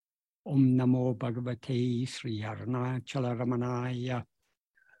Om Namo Bhagavate Sri Arunachala Ramanaya.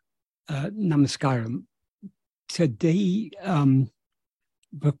 Namaskaram. Today,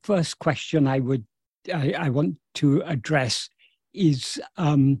 the first question I want to address is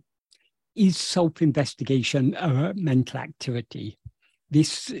self-investigation a mental activity?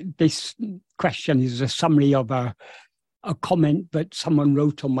 This question is a summary of a comment that someone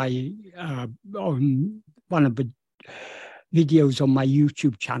wrote on my on one of the videos on my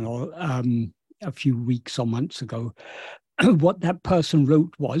YouTube channel a few weeks or months ago. What that person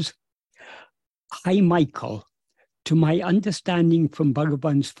wrote was, "Hi Michael, to my understanding from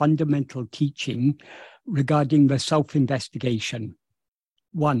Bhagavan's fundamental teaching regarding the self-investigation,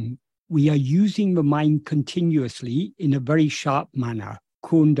 1, we are using the mind continuously in a very sharp manner,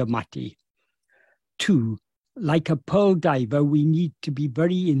 kundamati. 2, like a pearl diver, we need to be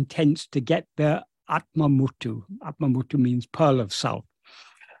very intense to get the Atma Muttu. Atma Muttu means pearl of self.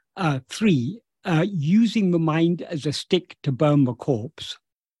 3, using the mind as a stick to burn the corpse.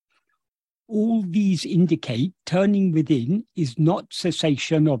 All these indicate turning within is not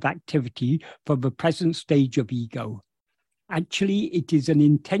cessation of activity for the present stage of ego. Actually, it is an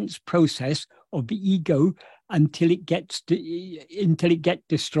intense process of the ego until it gets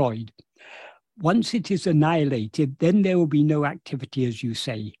destroyed. Once it is annihilated, then there will be no activity, as you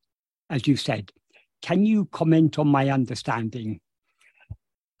said. Can you comment on my understanding?"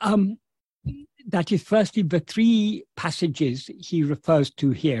 That is firstly the 3 passages he refers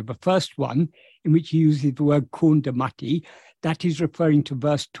to here. The first one, in which he uses the word kundamati, that is referring to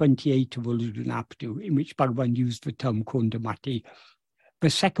verse 28 of Uludunapadu, in which Bhagavan used the term kundamati. The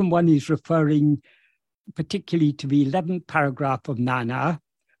second one is referring particularly to the 11th paragraph of Nana,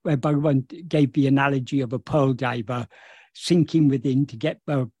 where Bhagavan gave the analogy of a pearl diver sinking within to get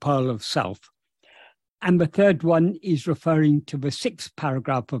the pearl of self. And the third one is referring to the 6th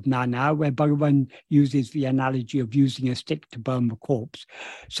paragraph of Nana, where Bhagavan uses the analogy of using a stick to burn the corpse.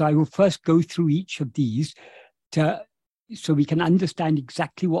 So I will first go through each of these so we can understand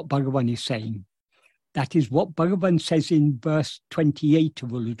exactly what Bhagavan is saying. That is, what Bhagavan says in verse 28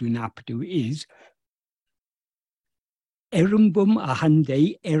 of Uludunapadu is, Erumbum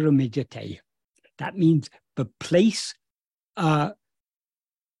ahande erumidate. That means the place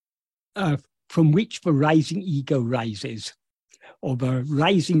from which the rising ego rises, or the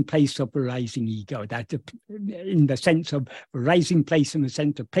rising place of the rising ego, that in the sense of the rising place, in the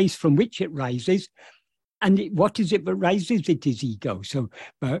sense of place from which it rises. And what is it that rises? It is ego. So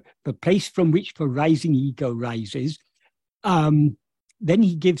the place from which the rising ego rises, then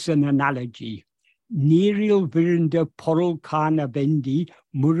he gives an analogy. Niril virinda porul kana vendi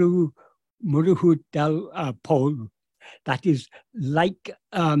muruhudal pol. That is like,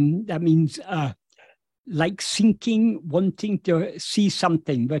 that means like sinking, wanting to see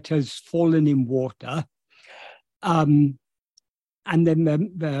something that has fallen in water. And then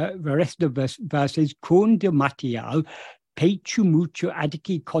the rest of the verses, Konda Matial, Pechu Mucho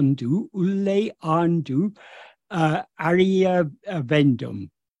Adiki Kondu, Ulle Andu, Aria Vendum,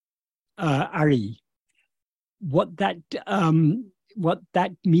 Ari. What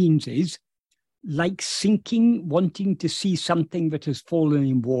that means is, like sinking, wanting to see something that has fallen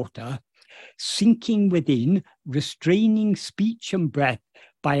in water, sinking within, restraining speech and breath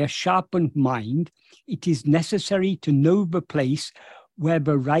by a sharpened mind, it is necessary to know the place where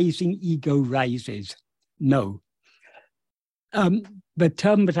the rising ego rises. No. The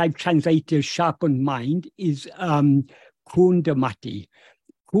term that I've translated as sharpened mind is kundamati.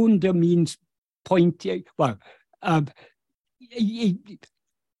 Kunda means pointing, well,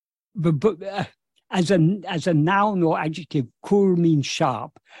 as a noun or adjective, kur means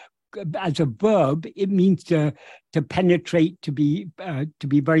sharp. As a verb, it means to penetrate, to be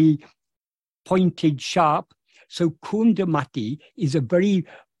very pointed, sharp. So kundamati is a very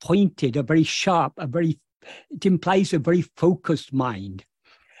pointed, a very sharp, it implies a very focused mind.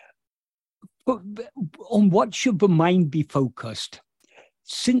 But on what should the mind be focused?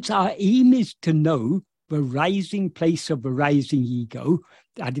 Since our aim is to know the rising place of the rising ego,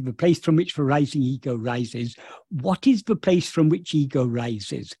 that is the place from which the rising ego rises, what is the place from which ego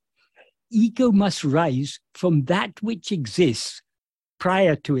rises? Ego must rise from that which exists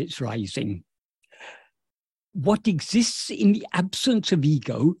prior to its rising. What exists in the absence of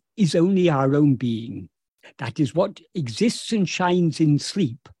ego is only our own being. That is, what exists and shines in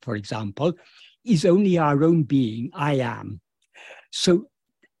sleep, for example, is only our own being, I am. So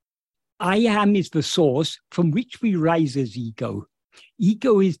I am is the source from which we rise as ego.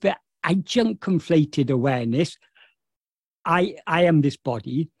 Ego is the adjunct conflated awareness. I am this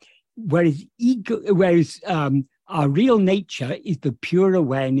body, whereas our real nature is the pure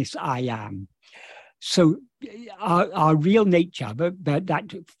awareness I am. So our real nature,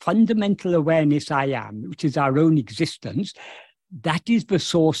 that fundamental awareness I am, which is our own existence, that is the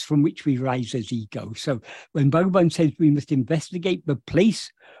source from which we rise as ego. So when Bhagavan says we must investigate the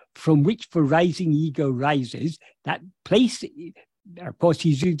place from which the rising ego rises, that place, of course,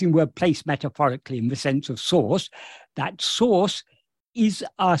 he's using the word place metaphorically in the sense of source. That source is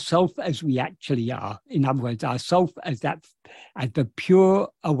ourself as we actually are. In other words, ourself as the pure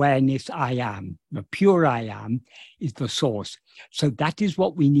awareness I am. The pure I am is the source. So that is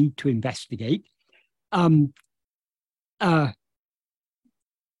what we need to investigate. And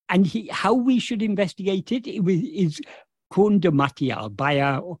how we should investigate it is kundamatya,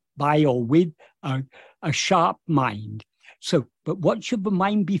 by or with a sharp mind. So, but what should the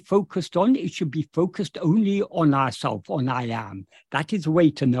mind be focused on? It should be focused only on ourself, on I am. That is the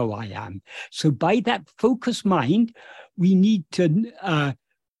way to know I am. So by that focused mind, we need to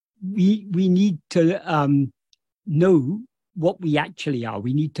know what we actually are.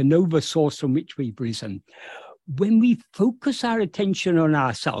 We need to know the source from which we've risen. When we focus our attention on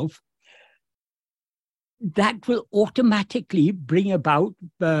ourselves, that will automatically bring about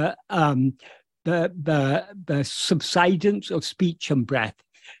the subsidence of speech and breath.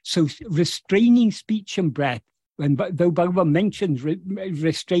 So restraining speech and breath, though Bhagavan mentions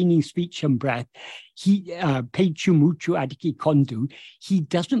restraining speech and breath, he Pechu Muchu Adiki Kondu, he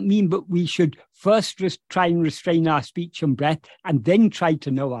doesn't mean that we should first try and restrain our speech and breath and then try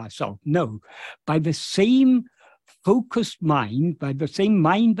to know ourselves. No, by the same focused mind, by the same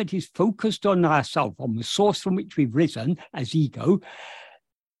mind that is focused on ourselves, on the source from which we've risen as ego,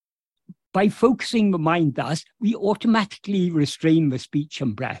 by focusing the mind thus, we automatically restrain the speech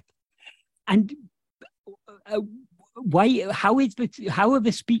and breath. And how are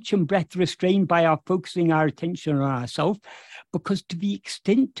the speech and breath restrained by our focusing our attention on ourselves? Because to the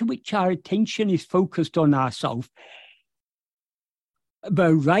extent to which our attention is focused on ourselves,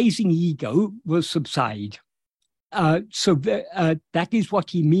 the rising ego will subside. So that is what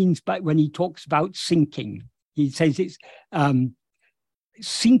he means by when he talks about sinking. He says it's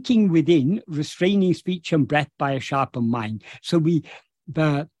sinking within, restraining speech and breath by a sharpened mind. So we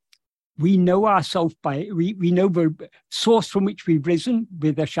know ourselves by, we know the source from which we've risen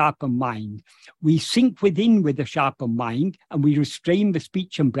with a sharpened mind. We sink within with a sharpened mind, and we restrain the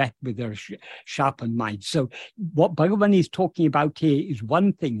speech and breath with a sharpened mind. So what Bhagavan is talking about here is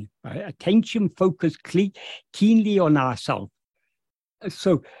one thing, attention focused keenly on ourselves.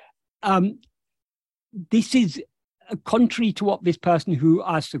 So this is contrary to what this person who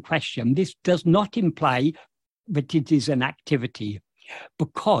asked the question. This does not imply that it is an activity,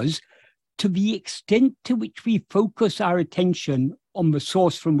 because to the extent to which we focus our attention on the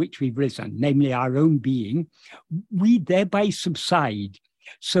source from which we've risen, namely our own being, we thereby subside.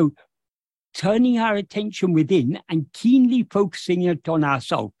 So turning our attention within and keenly focusing it on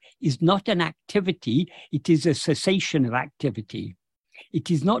ourselves is not an activity, it is a cessation of activity.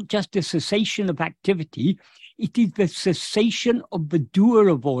 It is not just a cessation of activity, it is the cessation of the doer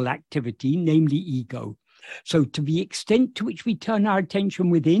of all activity, namely ego. So to the extent to which we turn our attention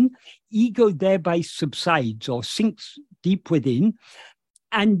within, ego thereby subsides or sinks deep within.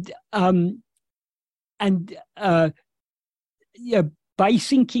 And by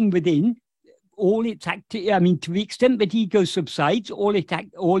sinking within, all its to the extent that ego subsides, all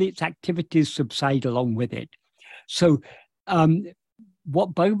its activities subside along with it. So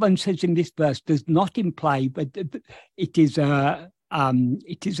what Bhagavan says in this verse does not imply that it is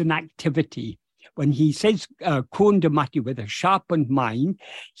an activity. When he says kundamati, with a sharpened mind,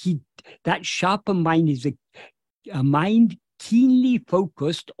 that sharpened mind is a mind keenly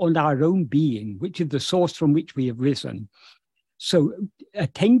focused on our own being, which is the source from which we have risen. So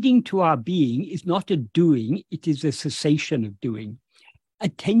attending to our being is not a doing, it is a cessation of doing.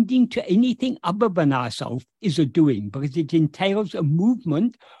 Attending to anything other than ourselves is a doing, because it entails a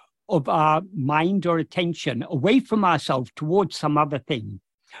movement of our mind or attention away from ourselves towards some other thing.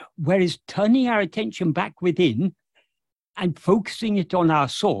 Whereas turning our attention back within and focusing it on our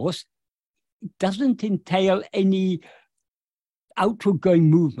source doesn't entail any outward going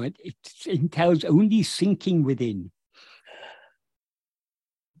movement. It entails only sinking within.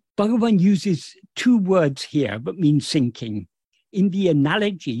 Bhagavan uses two words here that mean sinking. In the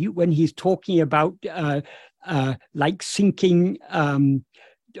analogy, when he's talking about like sinking,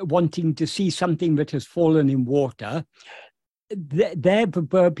 wanting to see something that has fallen in water, there the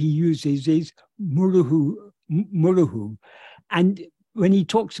verb he uses is muruhu. And when he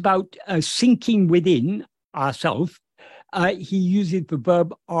talks about sinking within ourselves, he uses the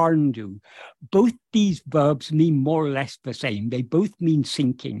verb arndu. Both these verbs mean more or less the same. They both mean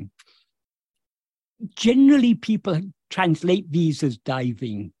sinking. Generally, people translate these as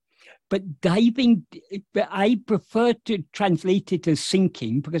diving. But diving, I prefer to translate it as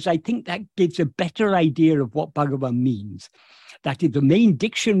sinking because I think that gives a better idea of what Bhagavan means. That is, the main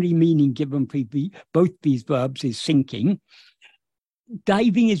dictionary meaning given for both these verbs is sinking.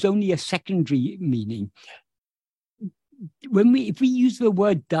 Diving is only a secondary meaning. If we use the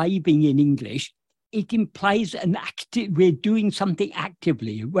word diving in English, it implies we're doing something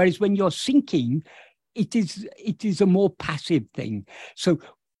actively, whereas when you're sinking, it is a more passive thing. So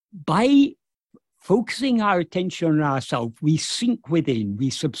by focusing our attention on ourselves, we sink within, we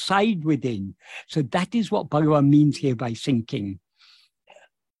subside within. So that is what Bhagavan means here by sinking.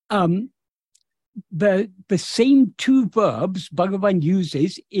 The same two verbs Bhagavan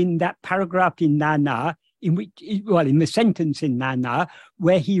uses in that paragraph in Nana, in the sentence in Nana,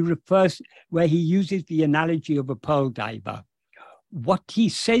 where he uses the analogy of a pearl diver. What he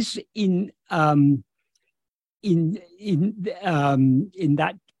says in that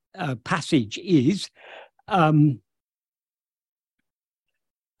passage is I'll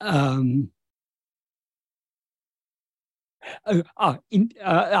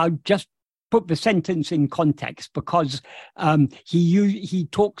just put the sentence in context because he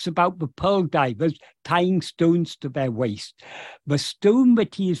talks about the pearl divers tying stones to their waist. The stone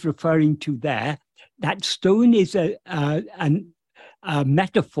that he is referring to there, that stone is a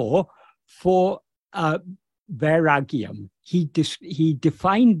metaphor for vairagyam. He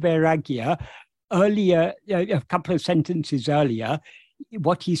defined vairagya earlier, a couple of sentences earlier.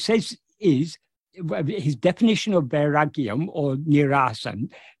 What he says is, his definition of vairagyam or nirasa,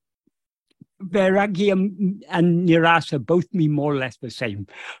 vairagyam and nirasa both mean more or less the same.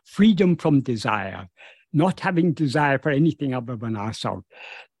 Freedom from desire, not having desire for anything other than ourselves.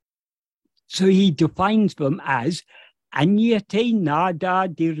 So he defines them as anyate nada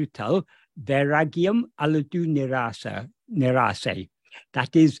dirital vairagyam aladu nirase.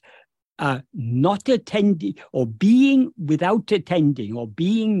 That is, not attending or being without attending or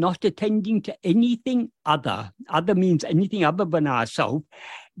being not attending to anything other. Other means anything other than ourselves.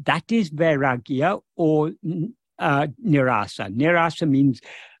 That is vairagya or nirasa. Nirasa means,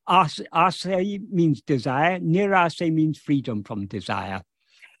 asa means desire. Nirasa means freedom from desire.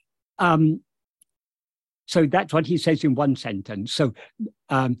 So that's what he says in one sentence. So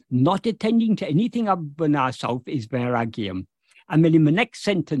not attending to anything other than ourselves is vairagyam. And then in the next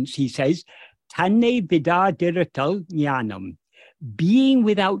sentence, he says, Tanne vida dirital jnanam. Being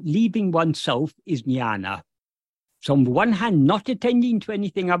without leaving oneself is jnana. So on the one hand, not attending to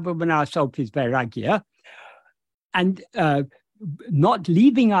anything other than ourselves is vairagya. And not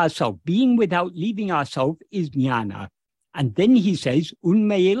leaving ourselves, being without leaving ourselves is jnana. And then he says,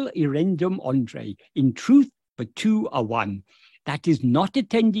 Unmail irendum andre. In truth, the two are one. That is not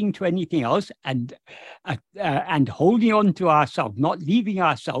attending to anything else and holding on to ourselves, not leaving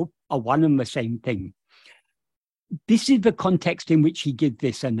ourselves, are one and the same thing. This is the context in which he gives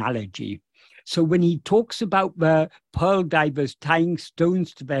this analogy. So when he talks about the pearl divers tying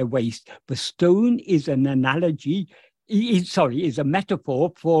stones to their waist, the stone is an analogy, is a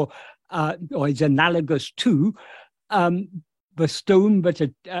metaphor for, or is analogous to the stone,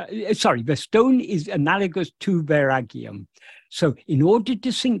 the stone is analogous to vairagyam. So in order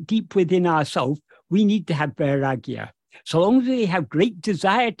to sink deep within ourselves, we need to have vairagya. So long as we have great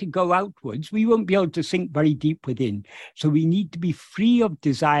desire to go outwards, we won't be able to sink very deep within. So we need to be free of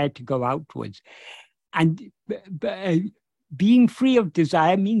desire to go outwards. And being free of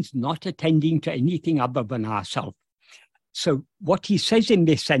desire means not attending to anything other than ourselves. So what he says in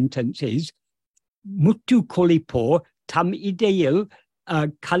this sentence is, Muttu kolipo tam ideal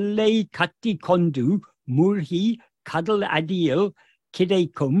kalle katti kondu murhi kadal adil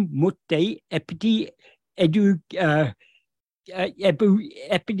kidekum mutte epidi edu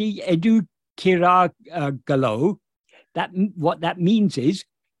edu kira galo. That what that means is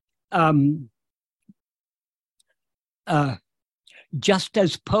just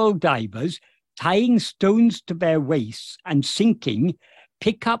as pearl divers tying stones to their waists and sinking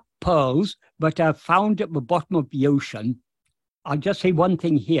pick up pearls but are found at the bottom of the ocean. I'll just say one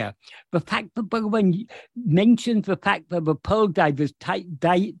thing here. The fact that Bhagavan mentions the fact that the pearl divers tie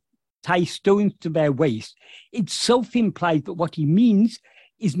stones to their waist, itself implies that what he means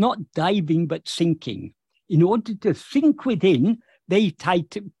is not diving but sinking. In order to sink within, they tie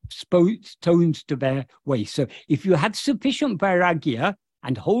stones to their waist. So if you have sufficient vairagya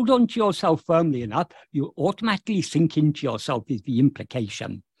and hold on to yourself firmly enough, you'll automatically sink into yourself is the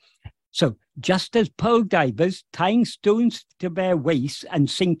implication. So just as pearl divers, tying stones to their waists and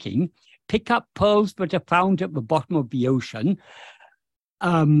sinking, pick up pearls that are found at the bottom of the ocean,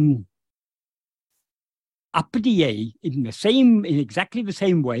 Apadiye, in exactly the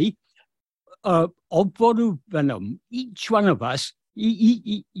same way, Obvaruvanam, each one of us,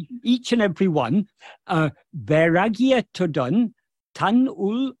 each and every one, Vairagya Tudan, Tan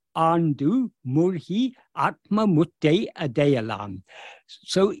Ul Andu Murhi Atma Mutte Adayalam.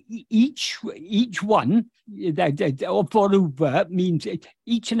 So each one, Obvaruva means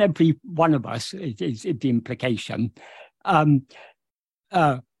each and every one of us, is the implication.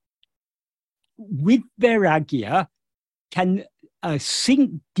 With Vairagya, can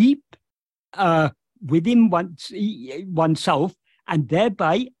sink deep within oneself and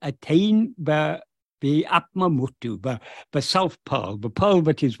thereby attain the Atma Muttu, the self pearl, the pearl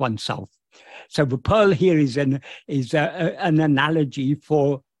that is oneself. So the pearl here is an analogy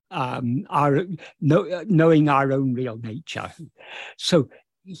for knowing our own real nature. So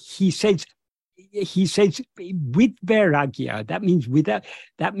he says with Vairagya, that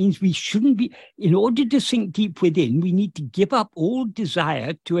means we shouldn't be, in order to sink deep within, we need to give up all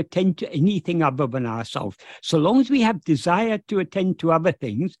desire to attend to anything other than ourselves. So long as we have desire to attend to other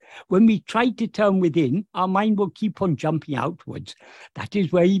things, when we try to turn within, our mind will keep on jumping outwards. That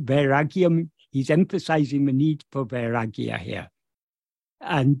is where Vairagya, he's emphasizing the need for Vairagya here.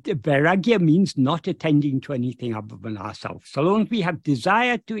 And Vairagya means not attending to anything other than ourselves. So long as we have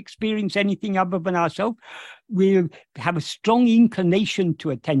desire to experience anything other than ourselves, we'll have a strong inclination to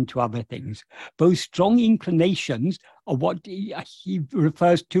attend to other things. Those strong inclinations are what he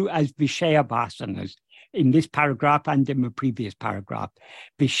refers to as Vishaya Vasanas in this paragraph and in the previous paragraph.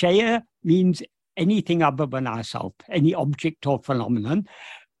 Vishaya means anything other than ourselves, any object or phenomenon.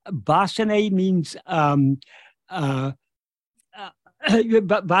 Vasana means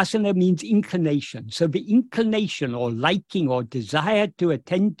but vasana means inclination. So the inclination or liking or desire to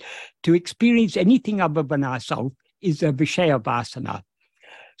experience anything other than ourselves is a Vishaya Vasana.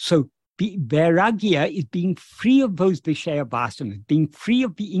 So Vairagya is being free of those Vishaya Vasanas, being free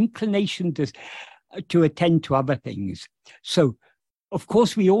of the inclination to attend to other things. So, of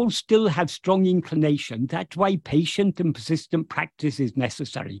course, we all still have strong inclination. That's why patient and persistent practice is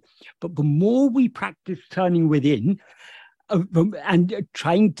necessary. But the more we practice turning within, and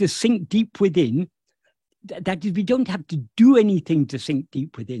trying to sink deep within, that is, we don't have to do anything to sink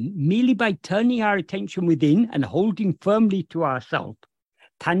deep within. Merely by turning our attention within and holding firmly to ourselves,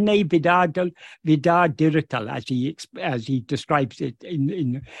 Tanne Vidar Dirital, as he describes it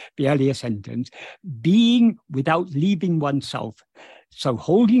in the earlier sentence, being without leaving oneself. So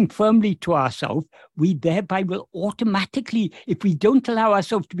holding firmly to ourselves, we thereby will automatically, if we don't allow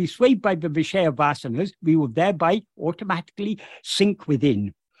ourselves to be swayed by the Vishaya Vasanas, we will thereby automatically sink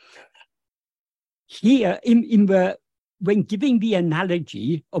within. Here, when giving the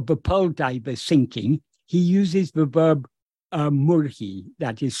analogy of the pearl diver sinking, he uses the verb murhi,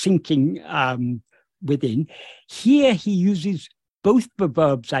 that is sinking within. Here he uses both the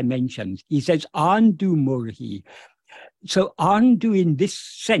verbs I mentioned. He says andu murhi. So andu in this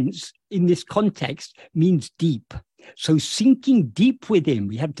sense, in this context, means deep. So sinking deep within,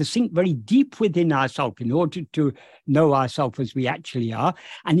 we have to sink very deep within ourselves in order to know ourselves as we actually are.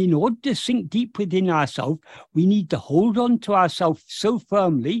 And in order to sink deep within ourselves, we need to hold on to ourselves so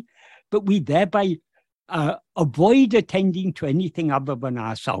firmly, but we thereby avoid attending to anything other than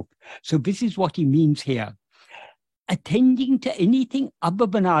ourselves. So this is what he means here. Attending to anything other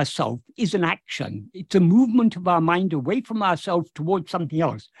than ourselves is an action. It's a movement of our mind away from ourselves towards something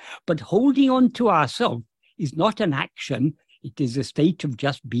else. But holding on to ourselves is not an action. It is a state of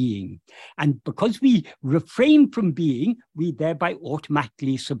just being. And because we refrain from being, we thereby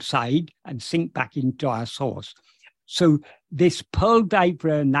automatically subside and sink back into our source. So this pearl diver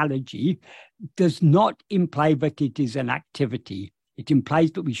analogy does not imply that it is an activity. It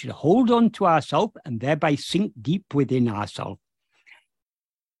implies that we should hold on to ourselves and thereby sink deep within ourselves.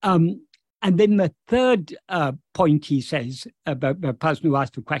 And then the third point he says about the person who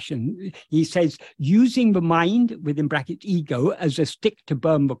asked the question, he says, using the mind, within brackets, ego, as a stick to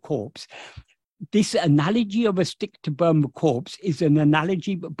burn the corpse. This analogy of a stick to burn the corpse is an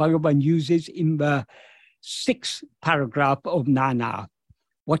analogy that Bhagavan uses in the 6th paragraph of Nana.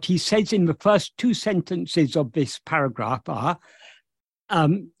 What he says in the first 2 sentences of this paragraph are,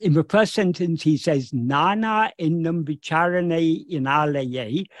 in the first sentence, he says, Nana innam vicharane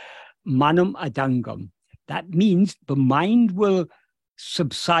inalaye manam adangam. That means the mind will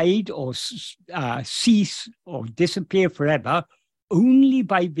subside or cease or disappear forever only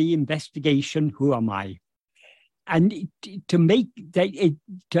by the investigation, who am I? And to make that,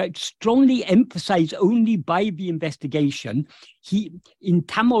 to strongly emphasize only by the investigation, he in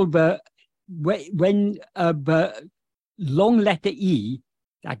Tamil when the long letter E,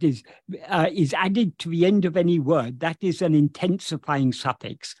 that is added to the end of any word, that is an intensifying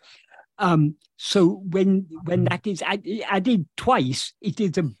suffix. So when that is added twice, it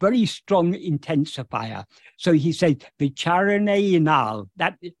is a very strong intensifier. So he says vicharane inal.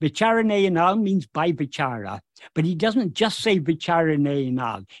 That vicharane inal means by vichara, but he doesn't just say vicharane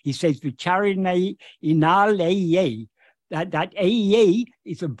inal. He says vicharane inal aye. That aye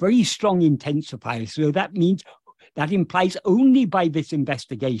is a very strong intensifier. So that means that implies only by this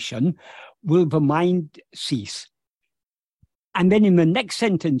investigation will the mind cease. And then in the next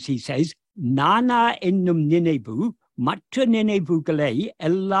sentence, he says, Nana ennum ninevu, matra ninevugale,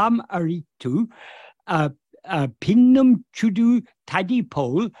 ellam aritu, pinnum chudu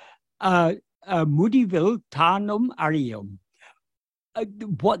tadipol, mudivil tanum arium.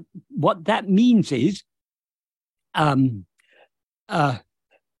 What that means is, the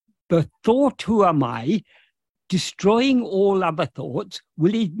thought who am I, destroying all other thoughts,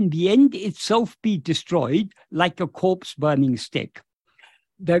 will in the end itself be destroyed like a corpse burning stick.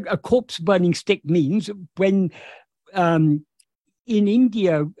 A corpse burning stick means when in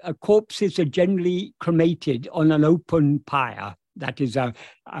India, corpses are generally cremated on an open pyre. That is a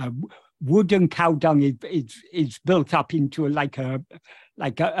wooden cow dung is built up into like a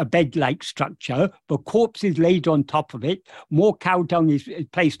bed-like structure. The corpse is laid on top of it. More cow dung is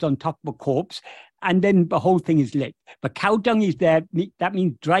placed on top of the corpse, and then the whole thing is lit. But cow dung is there, that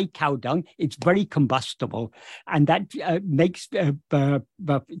means dry cow dung. It's very combustible, and that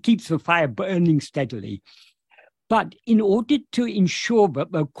keeps the fire burning steadily. But in order to ensure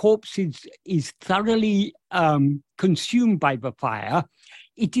that the corpse is thoroughly consumed by the fire,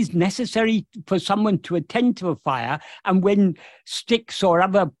 it is necessary for someone to attend to a fire, and when sticks or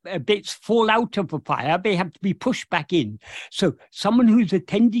other bits fall out of the fire, they have to be pushed back in. So someone who's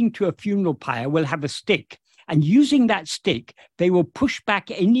attending to a funeral pyre will have a stick, and using that stick, they will push back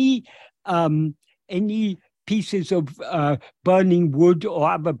any pieces of burning wood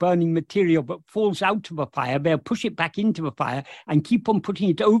or other burning material that falls out of a fire. They'll push it back into the fire and keep on putting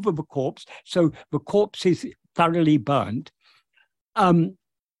it over the corpse, so the corpse is thoroughly burnt.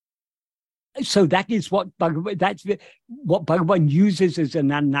 So that is what Bhagavan uses as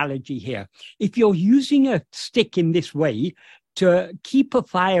an analogy here. If you're using a stick in this way to keep a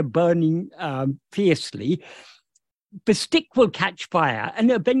fire burning fiercely, the stick will catch fire and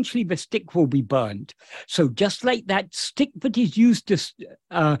eventually the stick will be burned. So just like that stick that is used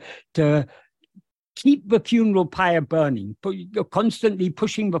to keep the funeral pyre burning, you're constantly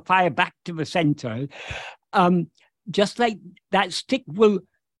pushing the fire back to the center, just like that stick will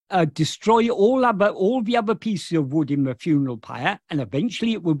destroy all the other pieces of wood in the funeral pyre, and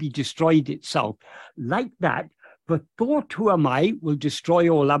eventually it will be destroyed itself. Like that, the thought who am I will destroy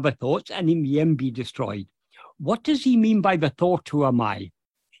all other thoughts and in the end be destroyed. What does he mean by the thought who am I?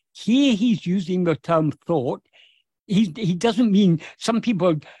 Here he's using the term thought. He doesn't mean, some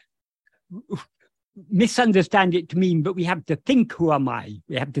people misunderstand it to mean, but we have to think who am I?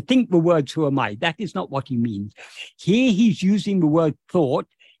 We have to think the words who am I? That is not what he means. Here he's using the word thought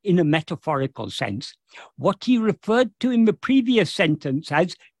in a metaphorical sense. What he referred to in the previous sentence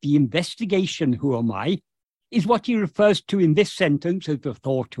as the investigation who am I is what he refers to in this sentence as the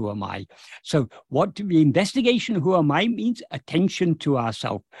thought who am I. So what the investigation who am I means attention to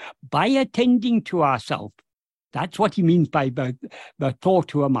ourself. By attending to ourself, that's what he means by the thought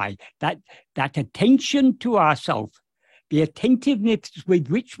who am I. That attention to ourself, the attentiveness with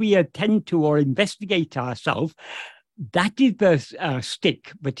which we attend to or investigate ourselves, that is the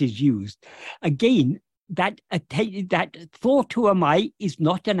stick that is used. Again, that thought who am I is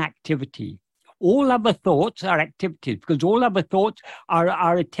not an activity. All other thoughts are activities, because all other thoughts are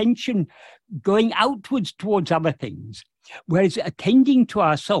our attention going outwards towards other things, whereas attending to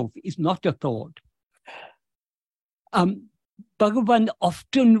ourselves is not a thought. Bhagavan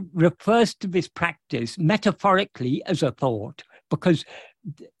often refers to this practice metaphorically as a thought, because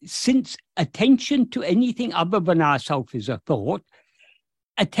since attention to anything other than ourself is a thought,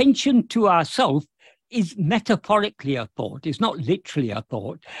 attention to ourself is metaphorically a thought. It's not literally a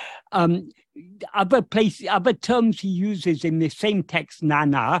thought. Other terms he uses in this same text,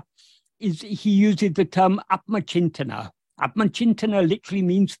 Nana, is he uses the term Atmachintana. Atmachintana literally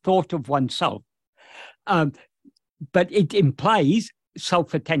means thought of oneself. But it implies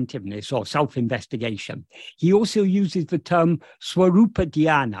self-attentiveness or self-investigation. He also uses the term Swarupa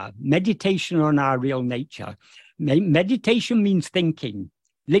Dhyana, meditation on our real nature. Meditation means thinking.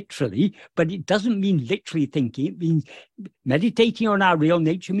 literally, but it doesn't mean literally thinking. It means meditating on our real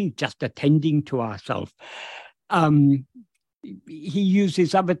nature means just attending to ourselves. He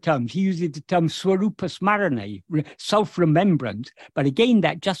uses other terms. He uses the term swarupa smarana, self-remembrance. But again,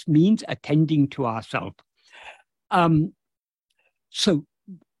 that just means attending to ourselves. So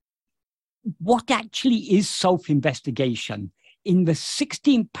what actually is self-investigation? In the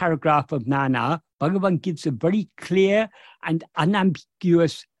 16th paragraph of Nana, Bhagavan gives a very clear and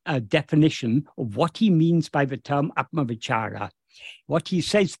unambiguous definition of what he means by the term Atma Vichara. What he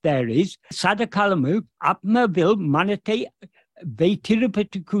says there is, Sadakalamu Atma vil manate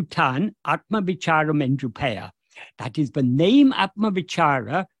Vaitirupatikutan Atma Vicharam Endrupaya. That is, the name Atma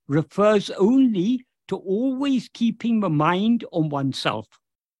Vichara refers only to always keeping the mind on oneself.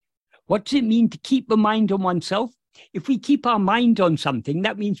 What does it mean to keep the mind on oneself? If we keep our mind on something,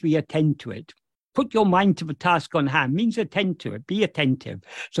 that means we attend to it. Put your mind to the task on hand means attend to it, be attentive.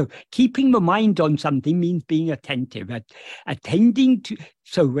 So keeping the mind on something means being attentive, attending to.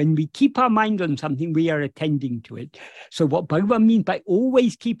 So when we keep our mind on something, we are attending to it. So what Bhagavan means by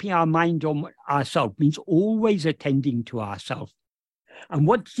always keeping our mind on ourselves means always attending to ourselves. And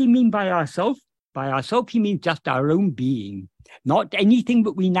what does he mean by ourselves? By ourselves, he means just our own being, not anything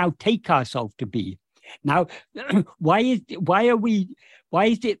that we now take ourselves to be. Now, why is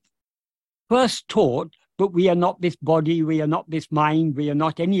it first taught, but we are not this body, we are not this mind, we are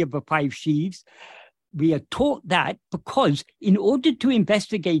not any of the five sheaths? We are taught that because in order to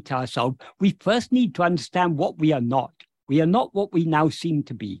investigate ourselves, we first need to understand what we are not. We are not what we now seem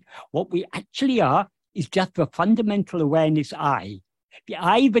to be. What we actually are is just the fundamental awareness I. The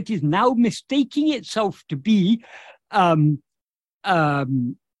I that is now mistaking itself to be, the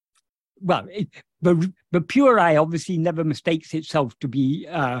pure I obviously never mistakes itself to be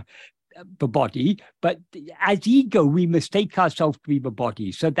the body, but as ego, we mistake ourselves to be the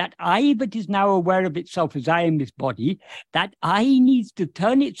body. So that I that is now aware of itself as I am this body, that I needs to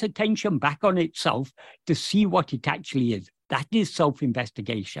turn its attention back on itself to see what it actually is. That is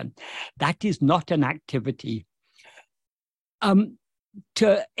self-investigation. That is not an activity.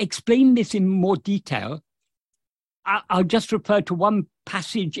 To explain this in more detail, I'll just refer to one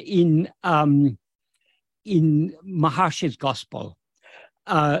passage in Maharshi's Gospel.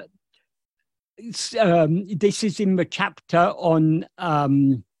 This is in the chapter on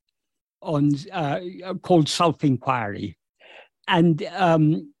called Self-Inquiry, and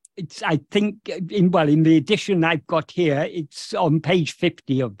it's, I think, in the edition I've got here, it's on page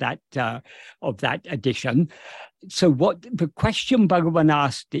 50 of that edition. So what the question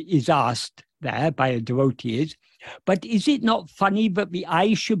Bhagavan is asked there by a devotee is, but is it not funny that the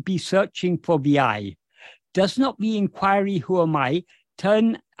I should be searching for the I? Does not the inquiry, who am I,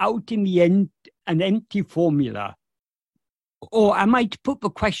 turn out in the end an empty formula? Or am I to put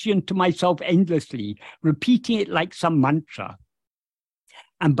the question to myself endlessly, repeating it like some mantra?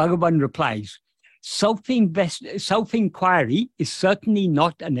 And Bhagavan replies, self-inquiry is certainly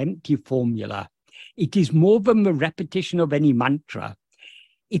not an empty formula. It is more than the repetition of any mantra.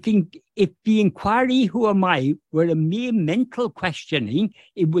 If the inquiry, who am I, were a mere mental questioning,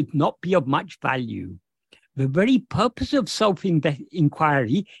 it would not be of much value. The very purpose of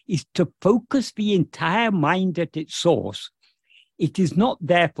self-inquiry is to focus the entire mind at its source. It is not,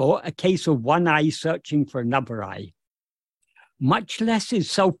 therefore, a case of one eye searching for another eye. Much less is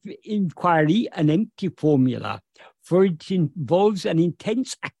self-inquiry an empty formula, for it involves an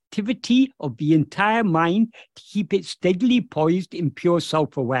intense activity of the entire mind to keep it steadily poised in pure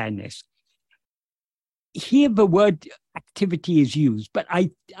self-awareness. Here the word activity is used, but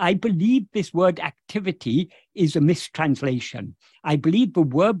I believe this word activity is a mistranslation. I believe the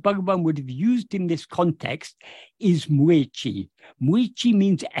word Bhagavan would have used in this context is muichi. Muichi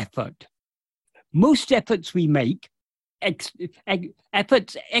means effort. Most efforts we make, external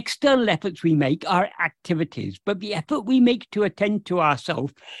efforts we make are activities, but the effort we make to attend to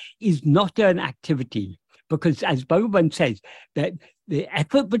ourselves is not an activity, because as Bhagavan says, that the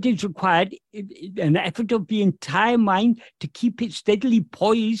effort that is required, an effort of the entire mind to keep it steadily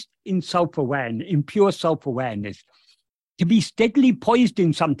poised in self-awareness, in pure self-awareness. To be steadily poised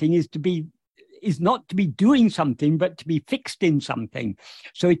in something is not to be doing something, but to be fixed in something.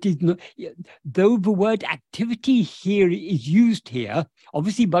 So it is not, though the word activity here is used here,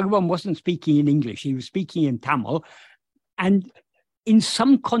 obviously Bhagavan wasn't speaking in English, he was speaking in Tamil. And in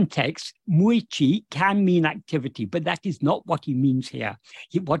some contexts, muichi can mean activity, but that is not what he means here.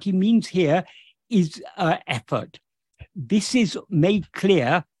 What he means here is effort. This is made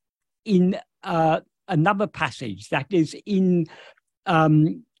clear in another passage, that is in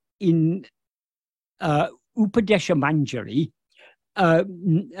Upadesha Manjari.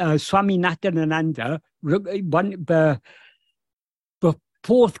 Swami Natyananda, the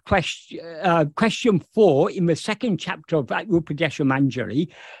fourth question, question 4 in the second chapter of Upadesha Manjari,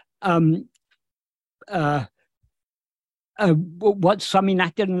 what Swami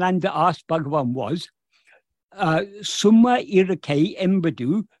Natyananda asked Bhagavan was, Summa irake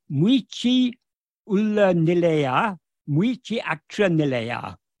embadu muichi ulla nilaya, muichi aktra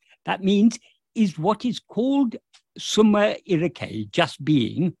nilaya. That means, is what is called summa irake, just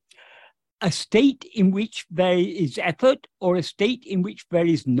being, a state in which there is effort, or a state in which there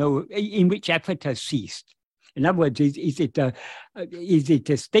is in which effort has ceased? In other words, is it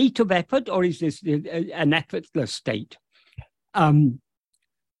a state of effort, or is this an effortless state? And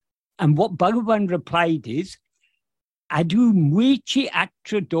what Bhagavan replied is, Adu muichi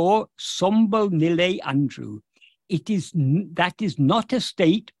actrador sombal nile andru. That is not a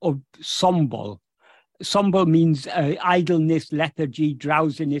state of sombal. Sombal means idleness, lethargy,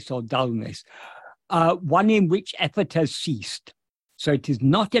 drowsiness, or dullness. One in which effort has ceased. So it is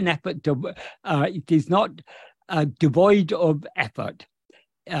not an effort. It is not devoid of effort.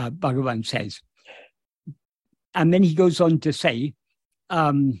 Bhagavan says. And then he goes on to say,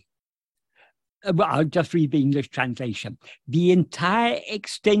 well, I'll just read the English translation. The entire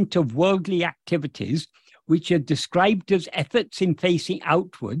extent of worldly activities, which are described as efforts in facing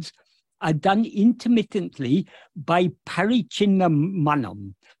outwards, are done intermittently by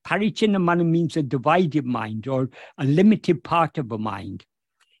parichinnamanam. Parichinnamanam means a divided mind, or a limited part of a mind.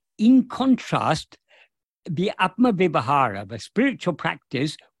 In contrast, the Atma Vivahara, the spiritual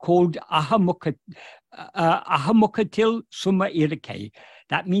practice called ahamukatil summa irake.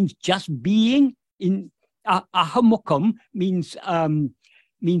 That means just being in ahamukam means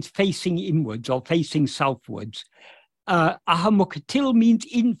facing inwards or facing southwards. Ahamukatil means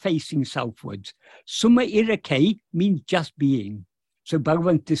in facing southwards. Summa irake means just being. So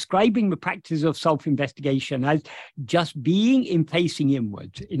Bhagavan describing the practice of self-investigation as just being in facing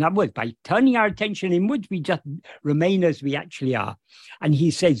inwards. In other words, by turning our attention inwards, we just remain as we actually are. And he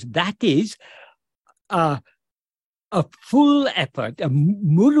says that is a full effort, a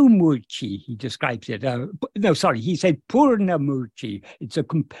murumurchi, he describes it. He said purnamurchi. It's a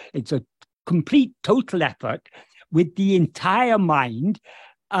complete, total effort with the entire mind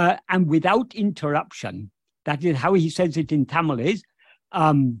and without interruption. That is how he says it in Tamil is,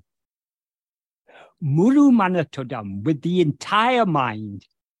 muru manatodam, with the entire mind,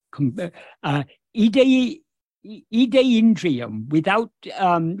 ide indriyam,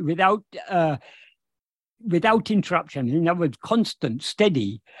 without interruption. In other words, constant,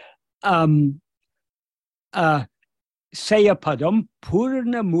 steady. Sayapadam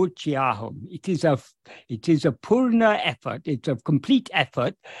purna murchiaham. It is a purna effort. It's a complete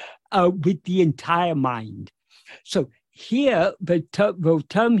effort with the entire mind. So here, the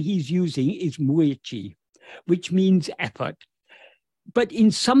term he's using is muichi, which means effort. But in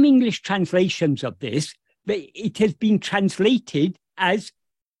some English translations of this, it has been translated as,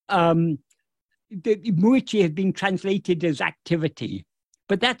 the muichi has been translated as activity.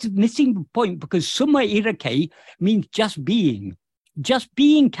 But that's missing the point, because summa irake means just being. Just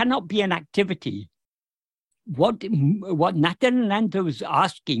being cannot be an activity. What Natyananda was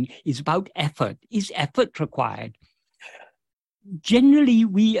asking is about effort. Is effort required? Generally,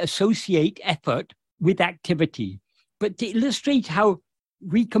 we associate effort with activity. But to illustrate how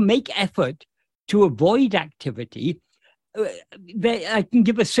we can make effort to avoid activity, I can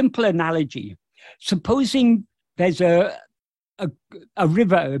give a simple analogy. Supposing there's a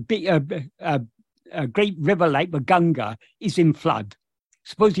river, a great river like the Ganga is in flood.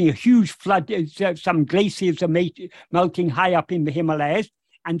 Supposing a huge flood, some glaciers are melting high up in the Himalayas,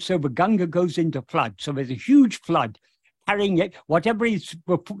 and so the Ganga goes into flood. So there's a huge flood carrying it. Whatever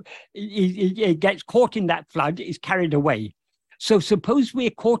it gets caught in that flood is carried away. So suppose we're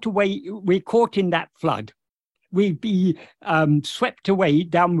caught in that flood. We'd be swept away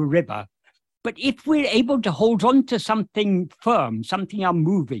down the river. But if we're able to hold on to something firm, something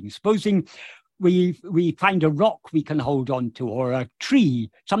unmoving, supposing we find a rock we can hold on to, or a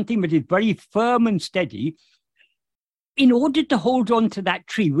tree, something that is very firm and steady, in order to hold on to that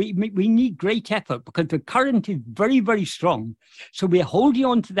tree, we need great effort, because the current is very, very strong. So we're holding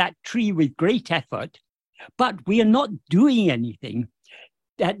on to that tree with great effort, but we are not doing anything.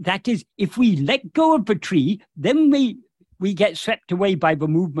 That is, if we let go of the tree, then we get swept away by the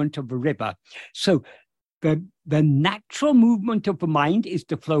movement of the river. So the natural movement of the mind is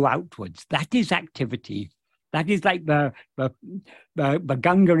to flow outwards. That is activity. That is like the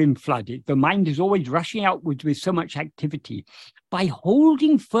Ganga in flood. The mind is always rushing outwards with so much activity. By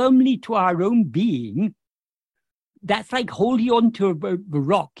holding firmly to our own being, That's like holding on to a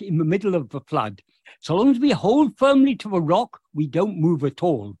rock in the middle of the flood. So long as we hold firmly to a rock, we don't move at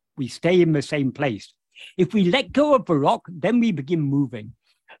all. We stay in the same place. If we let go of the rock, then we begin moving.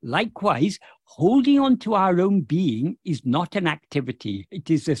 Likewise, holding on to our own being is not an activity. It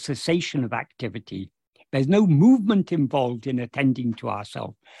is a cessation of activity. There's no movement involved in attending to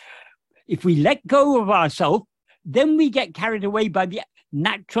ourselves. If we let go of ourselves, then we get carried away by the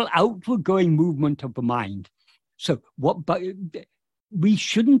natural outward going movement of the mind. So we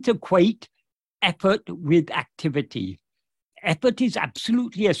shouldn't equate effort with activity. Effort is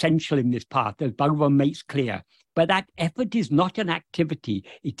absolutely essential in this path, as Bhagavan makes clear. But that effort is not an activity.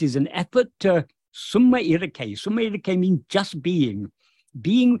 It is an effort to summa irake. Summa irake means just being.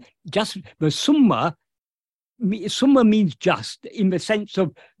 Being just, the summa means just in the sense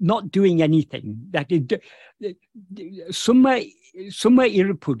of not doing anything. That is, summa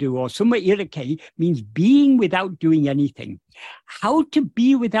iripudu or summa irake means being without doing anything. How to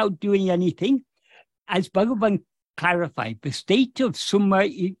be without doing anything? As Bhagavan clarified, the state of summa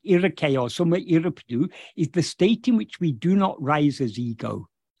irake or summa iripudu is the state in which we do not rise as ego.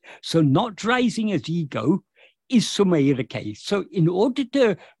 So not rising as ego is summa irake. So in order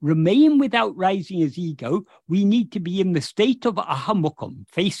to remain without rising as ego, we need to be in the state of ahamukam,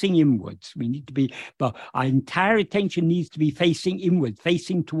 facing inwards. We need to be, but our entire attention needs to be facing inward,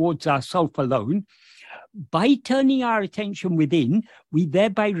 facing towards ourself alone. By turning our attention within, we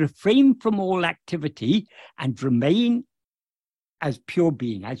thereby refrain from all activity and remain as pure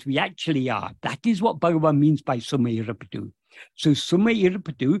being, as we actually are. That is what Bhagavan means by summa iripudu. So summa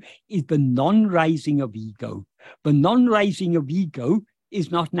iripudu is the non-rising of ego. The non-rising of ego is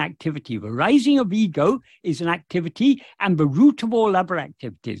not an activity. The rising of ego is an activity and the root of all other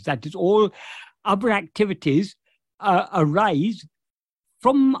activities. That is, all other activities arise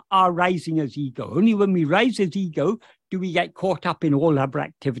from our rising as ego. Only when we rise as ego do we get caught up in all other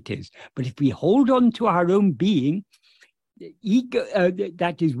activities. But if we hold on to our own being, ego,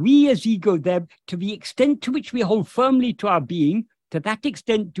 that is, we as ego, there, to the extent to which we hold firmly to our being, to that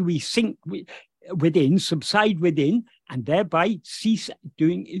extent do we sink within, subside within, and thereby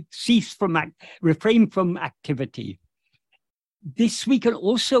refrain from activity. This we can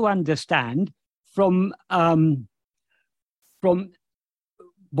also understand from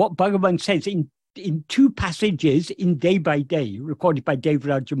what Bhagavan says in two passages in Day by Day, recorded by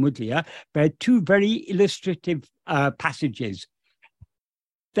Devaraja Mudliya. There are two very illustrative passages.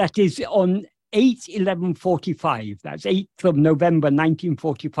 That is on 8/11/45, that's 8th of November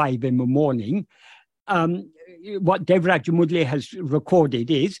 1945 in the morning. What Devaraja Mudliya has recorded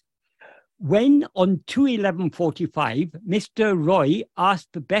is, when on 2/11/45, Mr. Roy asked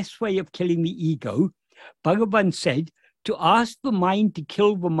the best way of killing the ego, Bhagavan said, to ask the mind to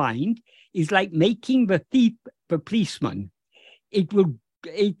kill the mind is like making the thief the policeman. He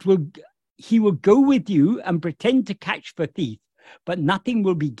will go with you and pretend to catch the thief, but nothing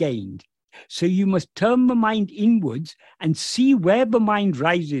will be gained. So you must turn the mind inwards and see where the mind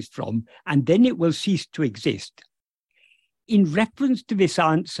rises from, and then it will cease to exist. In reference to this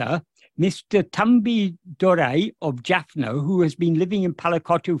answer, Mr. Tambi Dorai of Jaffna, who has been living in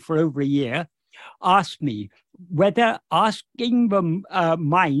Palakottu for over a year, asked me whether asking the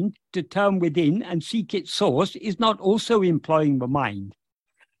mind to turn within and seek its source is not also employing the mind.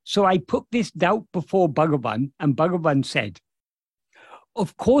 So I put this doubt before Bhagavan, and Bhagavan said,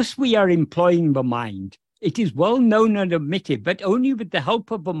 of course we are employing the mind. It is well known and admitted that only with the help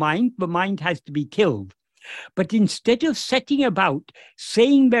of the mind has to be killed. But instead of setting about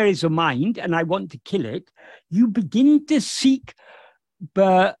saying there is a mind and I want to kill it, you begin to seek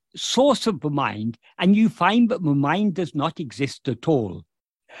the source of the mind, and you find that the mind does not exist at all.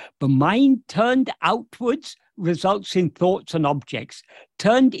 The mind turned outwards results in thoughts and objects.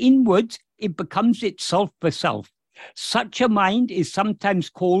 Turned inwards, it becomes itself the self. Such a mind is sometimes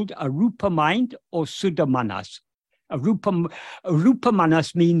called a rupa mind or suddha manas. A rupa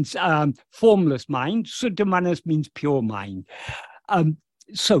manas means formless mind. Suddha manas means pure mind.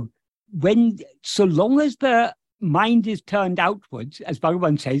 So long as the mind is turned outwards, as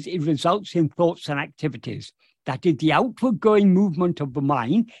Bhagavan says, it results in thoughts and activities. That is, the outward going movement of the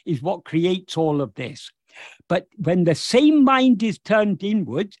mind is what creates all of this. But when the same mind is turned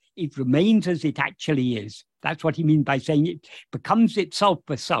inwards, it remains as it actually is. That's what he means by saying it becomes itself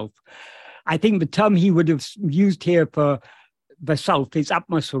the self. I think the term he would have used here for the self is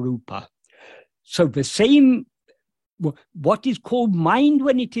Atmaswarupa. So the same, what is called mind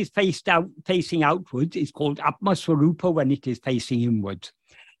when it is facing outwards is called Atmaswarupa when it is facing inwards.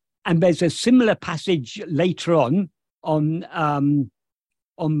 And there's a similar passage later on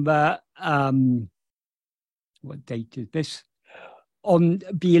the what date is this? On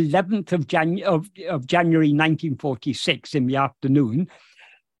the 11th of January 1946 in the afternoon,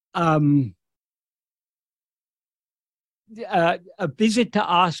 a visitor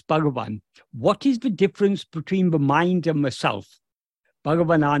asked Bhagavan, what is the difference between the mind and the self?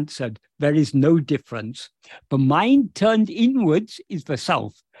 Bhagavan answered, there is no difference. The mind turned inwards is the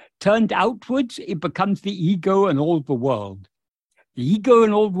self. Turned outwards, it becomes the ego and all the world. The ego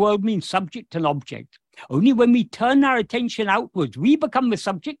and all the world means subject and object. Only when we turn our attention outwards, we become the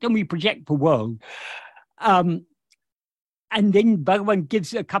subject and we project the world. And then Bhagavan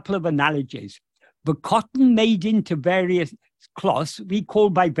gives a couple of analogies. The cotton made into various cloths we call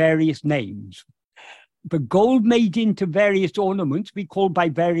by various names. The gold made into various ornaments we call by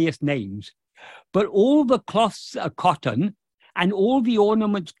various names. But all the cloths are cotton and all the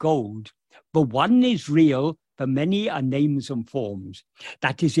ornaments gold. The one is real, the many are names and forms.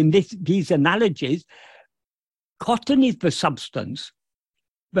 That is, in these analogies, cotton is the substance.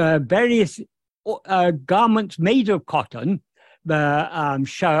 The various garments made of cotton, the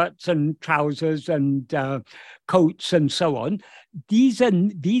shirts and trousers and coats and so on, these are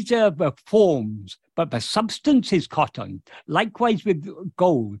the forms, but the substance is cotton. Likewise with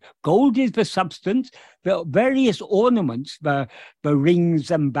gold. Gold is the substance. The various ornaments, the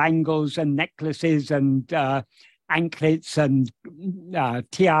rings and bangles and necklaces and anklets and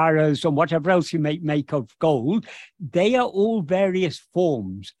tiaras and whatever else you make of gold, they are all various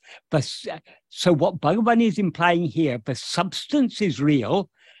forms. So what Bhagavan is implying here, the substance is real.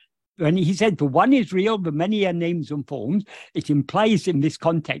 When he said the one is real, the many are names and forms, it implies in this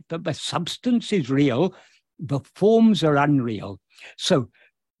context that the substance is real, the forms are unreal. So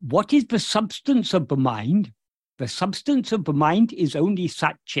what is the substance of the mind? The substance of the mind is only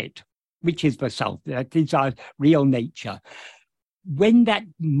Sat-Chit, which is the self. That is our real nature. When that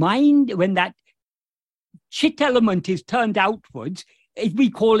mind, when that chit element is turned outwards,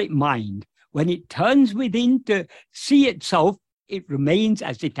 we call it mind. When it turns within to see itself, it remains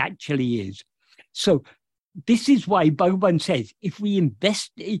as it actually is. So this is why Bhagavan says, if we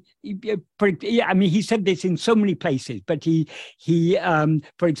invest, I mean, he said this in so many places, but he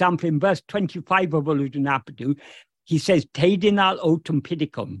for example, in verse 25 of Ulladu, he says, Tedinal otum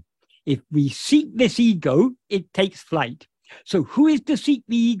pidicum. If we seek this ego, it takes flight. So who is to seek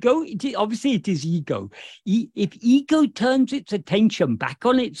the ego? Obviously, it is ego. If ego turns its attention back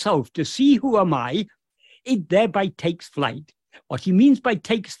on itself to see who am I, it thereby takes flight. What he means by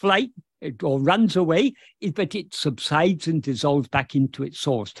takes flight or runs away is that it subsides and dissolves back into its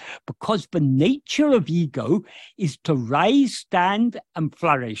source, because the nature of ego is to rise, stand, and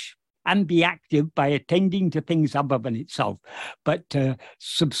flourish and be active by attending to things other than itself, but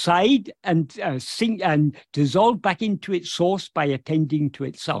subside and sink and dissolve back into its source by attending to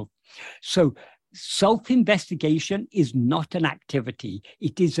itself. So self-investigation is not an activity.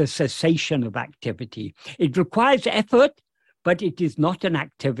 It is a cessation of activity. It requires effort, but it is not an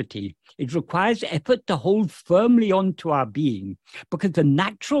activity. It requires effort to hold firmly onto our being, because the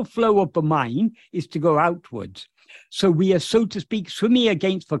natural flow of the mind is to go outwards. So we are, so to speak, swimming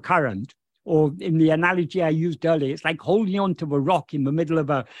against the current, or in the analogy I used earlier, it's like holding on to a rock in the middle of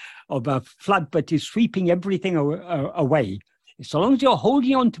a flood that is sweeping everything away. So long as you're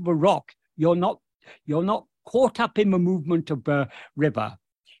holding on to the rock, you're not caught up in the movement of the river.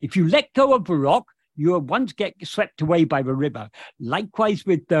 If you let go of the rock, you at once get swept away by the river. Likewise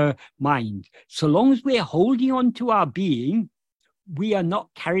with the mind. So long as we're holding on to our being, we are not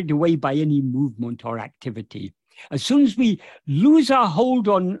carried away by any movement or activity. As soon as we lose our hold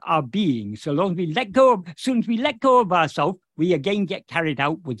on our being, so long as we let go of, as soon as we let go of ourselves, we again get carried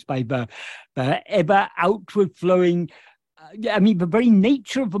outwards by the ever outward flowing. I mean, the very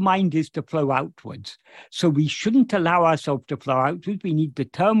nature of the mind is to flow outwards. So we shouldn't allow ourselves to flow outwards. We need to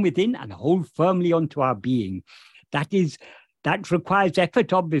turn within and hold firmly onto our being. That requires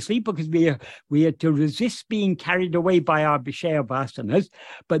effort, obviously, because we are to resist being carried away by our Vishaya vasanas.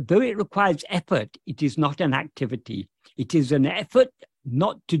 But though it requires effort, it is not an activity. It is an effort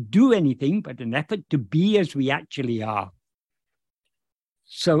not to do anything, but an effort to be as we actually are.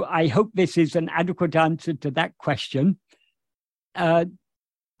 So I hope this is an adequate answer to that question.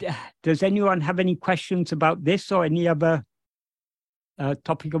 Does anyone have any questions about this or any other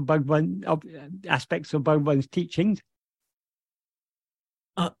topic of Bhagavan, aspects of Bhagavan's teachings?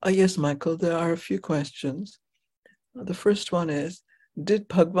 Yes, Michael, there are a few questions. The first one is, did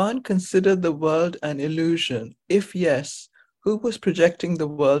Bhagavan consider the world an illusion? If yes, who was projecting the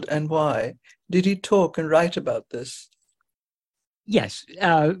world and why? Did he talk and write about this? Yes,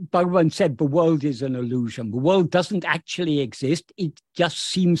 Bhagavan said the world is an illusion. The world doesn't actually exist. It just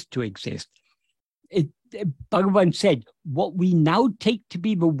seems to exist. Bhagavan said, what we now take to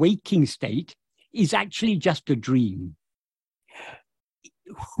be the waking state is actually just a dream.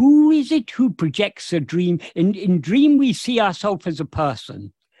 Who is it who projects a dream? In dream, we see ourselves as a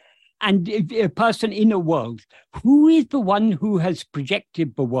person, and a person in a world. Who is the one who has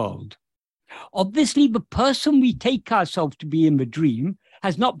projected the world? Obviously, the person we take ourselves to be in the dream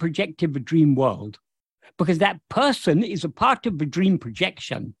has not projected the dream world, because that person is a part of the dream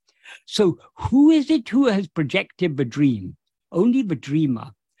projection. So who is it who has projected the dream? Only the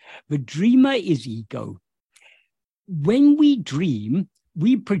dreamer. The dreamer is ego. When we dream,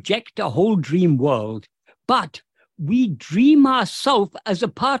 we project a whole dream world, but we dream ourselves as a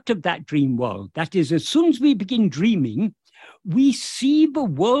part of that dream world. That is, as soon as we begin dreaming, we see the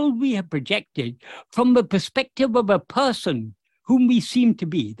world we have projected from the perspective of a person whom we seem to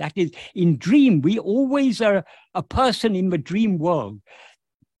be. That is, in dream, we always are a person in the dream world.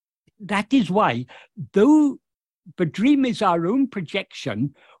 That is why, though the dream is our own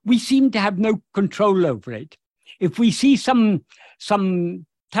projection, we seem to have no control over it. If we see some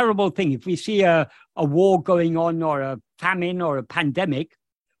terrible thing, if we see a war going on or a famine or a pandemic,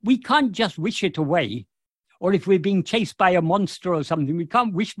 we can't just wish it away. Or if we're being chased by a monster or something, we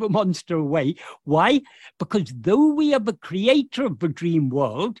can't wish the monster away. Why? Because though we are the creator of the dream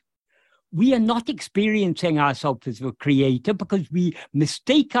world, we are not experiencing ourselves as a creator, because we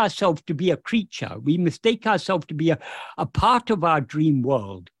mistake ourselves to be a creature. We mistake ourselves to be a part of our dream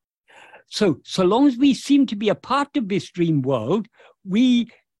world. So long as we seem to be a part of this dream world,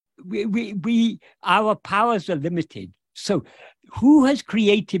 our powers are limited. So who has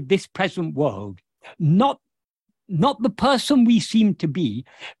created this present world? Not the person we seem to be.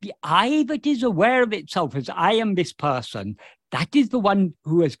 The I that is aware of itself as I am this person, that is the one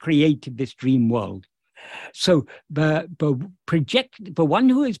who has created this dream world. So the one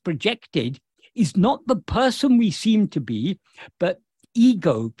who is projected is not the person we seem to be, but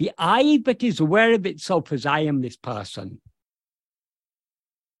ego, the I that is aware of itself as I am this person.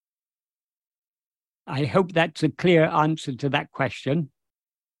 I hope that's a clear answer to that question.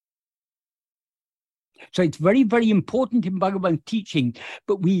 So it's very, very important in Bhagavan's teaching,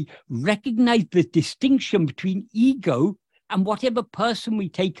 but we recognize the distinction between ego and whatever person we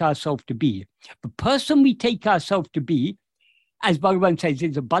take ourselves to be. The person we take ourselves to be, as Bhagavan says,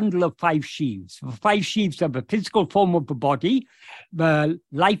 is a bundle of 5 sheaves. The 5 sheaves are the physical form of the body, the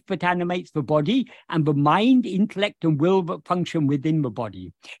life that animates the body, and the mind, intellect, and will that function within the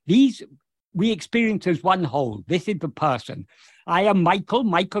body. These we experience as one whole. This is the person. I am Michael.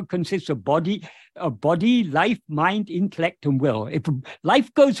 Michael consists of body, life, mind, intellect, and will. If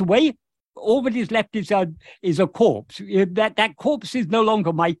life goes away, all that is left is a corpse. That corpse is no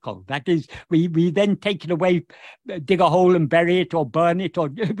longer Michael. That is, we then take it away, dig a hole and bury it, or burn it, or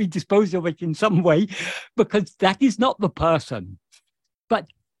we dispose of it in some way, because that is not the person. But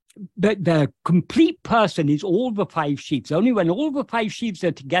the complete person is all the 5 sheaves. Only when all the 5 sheaves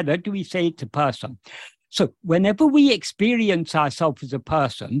are together do we say it's a person. So whenever we experience ourselves as a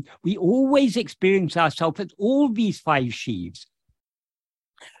person, we always experience ourselves as all these 5 sheaves.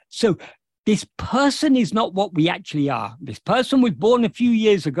 So this person is not what we actually are. This person was born a few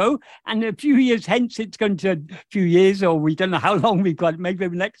years ago, and a few years hence, it's going to, a few years, or we don't know how long we've got, maybe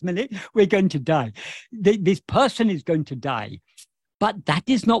the next minute, we're going to die. This person is going to die. But that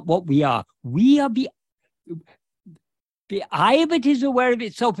is not what we are. We are the I that is aware of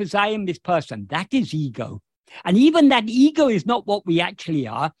itself as I am this person. That is ego. And even that ego is not what we actually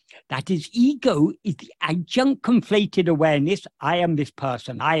are. That is, ego is the adjunct conflated awareness. I am this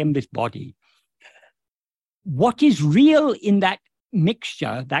person. I am this body. What is real in that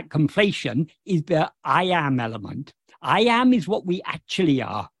mixture, that conflation, is the I am element. I am is what we actually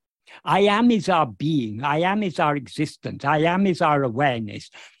are. I am is our being. I am is our existence. I am is our awareness.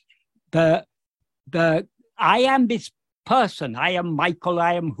 The I am this person. I am Michael.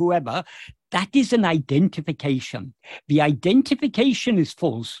 I am whoever. That is an identification. The identification is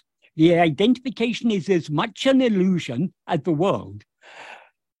false. The identification is as much an illusion as the world.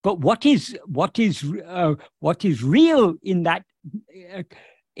 But what is real in that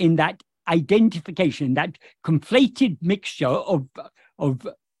identification, that conflated mixture of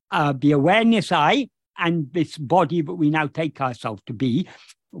the awareness I and this body that we now take ourselves to be,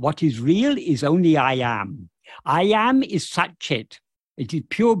 what is real is only I am. I am is Satchit. It is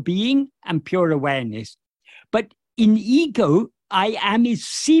pure being and pure awareness. But in ego, I am is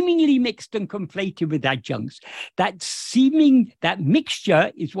seemingly mixed and conflated with adjuncts. That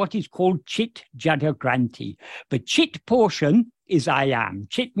mixture is what is called Chit Jada Granti. The Chit portion is I am.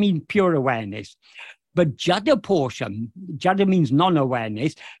 Chit means pure awareness. But Jada portion, Jada means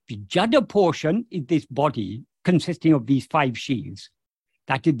non-awareness. The Jada portion is this body consisting of these 5 sheaths.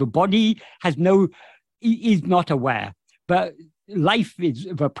 That is, the body is not aware. But life is,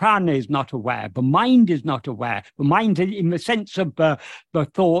 the prana is not aware. The mind is not aware. The mind, in the sense of the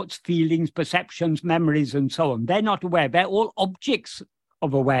thoughts, feelings, perceptions, memories, and so on, they're not aware. They're all objects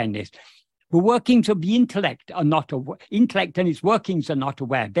of awareness. The workings of the intellect are not aware. Intellect and its workings are not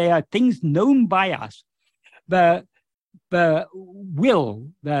aware. They are things known by us. The will,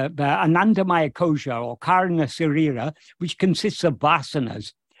 the Anandamaya Kosha or Karana Sarira, which consists of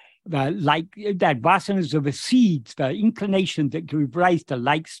vasanas, like that vasanas are the seeds, the inclinations that give rise to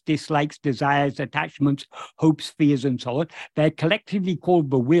likes, dislikes, desires, attachments, hopes, fears, and so on. They're collectively called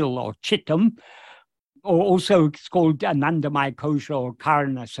the will or chittam, or also it's called Anandamaya Kosha or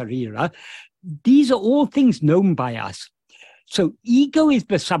Karana Sarira. These are all things known by us. So ego is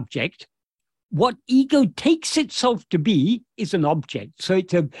the subject. What ego takes itself to be is an object. So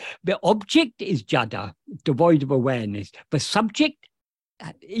the object is jada, devoid of awareness. The subject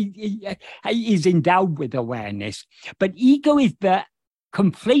is endowed with awareness. But ego is the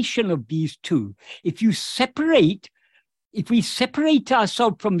conflation of these two. If we separate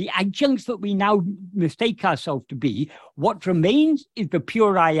ourselves from the adjuncts that we now mistake ourselves to be, what remains is the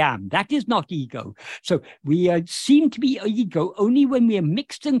pure I am. That is not ego. So we seem to be ego only when we are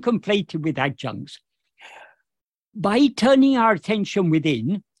mixed and conflated with adjuncts. By turning our attention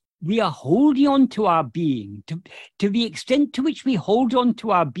within, we are holding on to our being. To the extent to which we hold on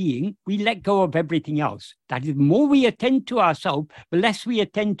to our being, we let go of everything else. That is, the more we attend to ourselves, the less we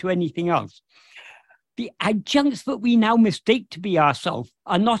attend to anything else. The adjuncts that we now mistake to be ourselves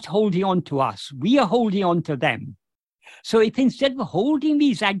are not holding on to us. We are holding on to them. So if instead of holding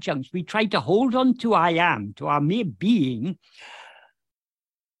these adjuncts, we try to hold on to I am, to our mere being,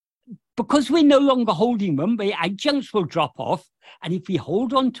 because we're no longer holding them, the adjuncts will drop off. And if we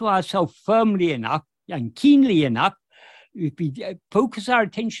hold on to ourselves firmly enough and keenly enough, if we focus our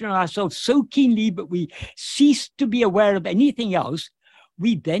attention on ourselves so keenly that we cease to be aware of anything else,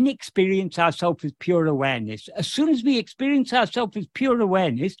 we then experience ourselves as pure awareness. As soon as we experience ourselves as pure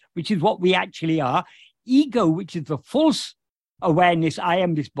awareness, which is what we actually are, ego, which is the false awareness, I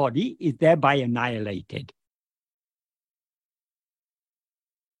am this body, is thereby annihilated.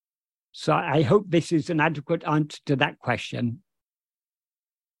 So I hope this is an adequate answer to that question.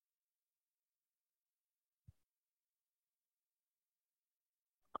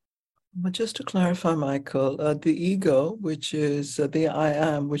 But just to clarify, Michael, the ego, which is the I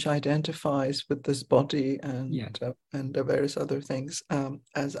am, which identifies with this body and various other things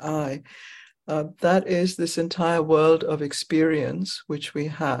as I, that is this entire world of experience which we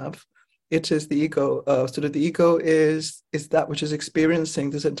have. It is the ego. Sort of the ego is that which is experiencing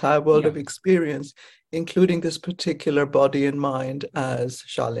this entire world of experience, including this particular body and mind as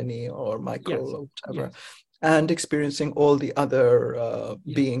Shalini or Michael or whatever. And experiencing all the other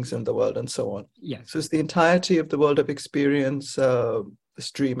beings in the world and so on. So it's the entirety of the world of experience, the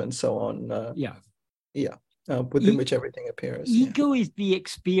stream and so on. Within which everything appears. Ego is the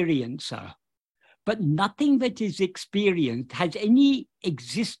experiencer, but nothing that is experienced has any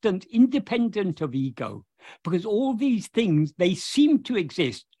existence independent of ego, because all these things, they seem to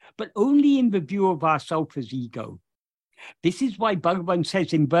exist, but only in the view of ourself as ego. This is why Bhagavan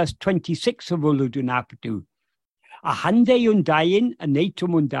says in verse 26 of Uludunapadu, Ahande undayin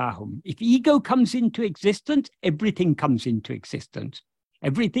anetumundahum. If ego comes into existence, everything comes into existence.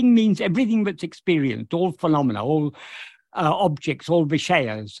 Everything means everything that's experienced, all phenomena, all objects, all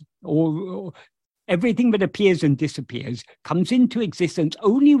vishayas, all everything that appears and disappears comes into existence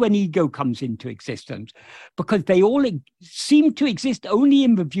only when ego comes into existence, because they all seem to exist only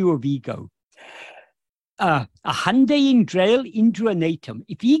in the view of ego. Ahande indrail indranatum.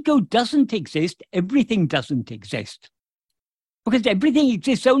 If ego doesn't exist, everything doesn't exist. Because everything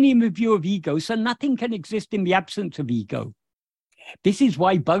exists only in the view of ego, so nothing can exist in the absence of ego. This is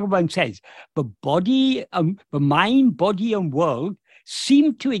why Bhagavan says, the body, the mind, body, and world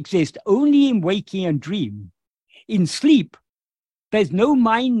seem to exist only in waking and dream. In sleep, there's no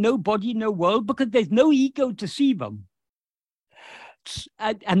mind, no body, no world, because there's no ego to see them.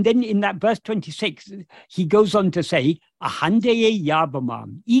 And then in that verse 26, he goes on to say, Ahandeye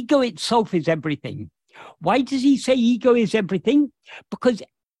yabamam. Ego itself is everything. Why does he say ego is everything? Because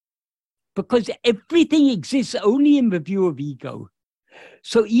everything exists only in the view of ego.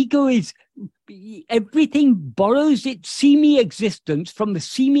 So ego is, everything borrows its semi-existence from the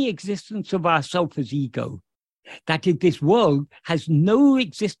semi-existence of ourself as ego. That is, this world has no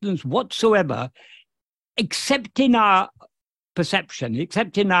existence whatsoever except in our perception,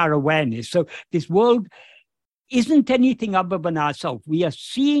 except in our awareness. So this world isn't anything other than ourselves. We are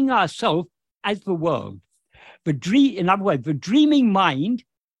seeing ourselves as the world. In other words, the dreaming mind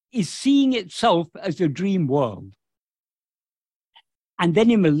is seeing itself as a dream world. And then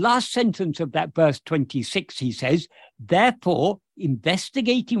in the last sentence of that verse 26, he says, therefore,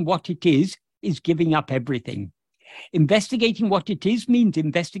 investigating what it is giving up everything. Investigating what it is means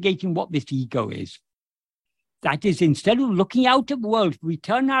investigating what this ego is. That is, instead of looking out at the world, we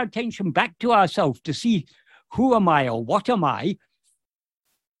turn our attention back to ourselves to see who am I or what am I.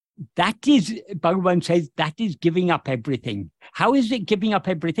 That is, Bhagavan says, that is giving up everything. How is it giving up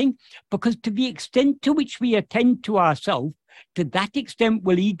everything? Because to the extent to which we attend to ourselves, to that extent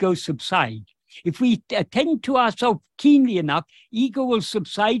will ego subside. If we attend to ourselves keenly enough, ego will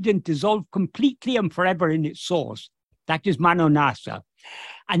subside and dissolve completely and forever in its source. That is manonasa.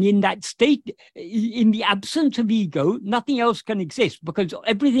 And in that state, in the absence of ego, nothing else can exist because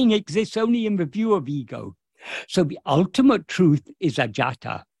everything exists only in the view of ego. So the ultimate truth is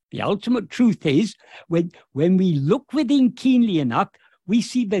ajata. The ultimate truth is when we look within keenly enough, we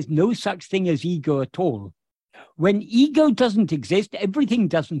see there's no such thing as ego at all. When ego doesn't exist, everything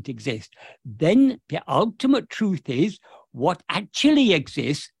doesn't exist. Then the ultimate truth is what actually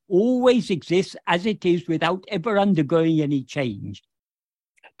exists always exists as it is without ever undergoing any change.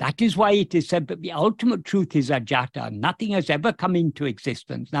 That is why it is said that the ultimate truth is ajata. Nothing has ever come into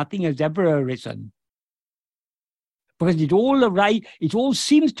existence. Nothing has ever arisen. Because it all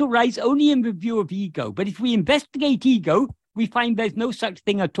seems to arise only in the view of ego. But if we investigate ego, we find there's no such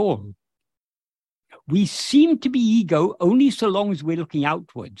thing at all. We seem to be ego only so long as we're looking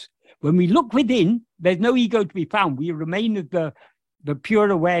outwards. When we look within, there's no ego to be found. We remain as the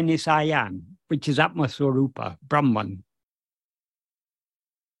pure awareness I am, which is Atma Swarupa, Brahman.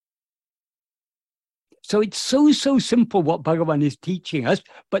 So it's so simple what Bhagavan is teaching us,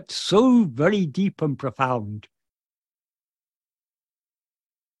 but so very deep and profound.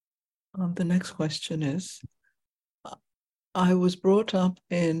 The next question is, I was brought up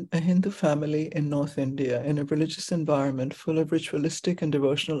in a Hindu family in North India in a religious environment full of ritualistic and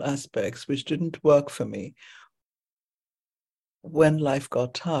devotional aspects which didn't work for me when life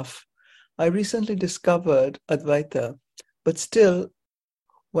got tough. I recently discovered Advaita, but still,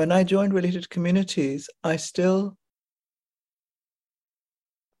 when I joined related communities, these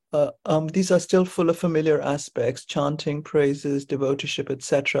are still full of familiar aspects, chanting, praises, devoteship,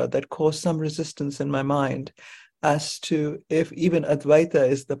 etc., that cause some resistance in my mind as to if even Advaita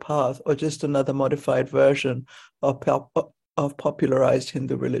is the path or just another modified version of popularized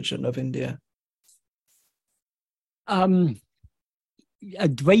Hindu religion of India. Advaita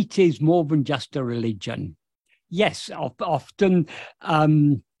is more than just a religion. Yes, often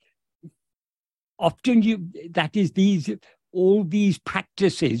all these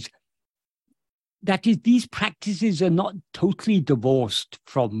practices, these practices are not totally divorced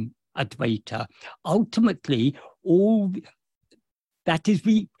from Advaita. Ultimately, Bhagavan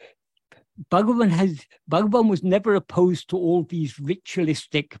was never opposed to all these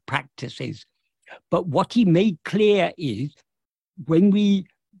ritualistic practices. But what he made clear is when we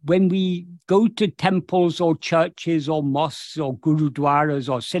go to temples or churches or mosques or gurudwaras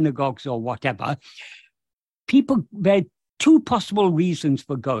or synagogues or whatever, there are two possible reasons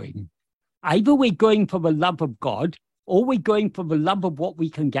for going. Either we're going for the love of God, or we're going for the love of what we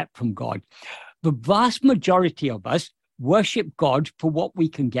can get from God. The vast majority of us worship God for what we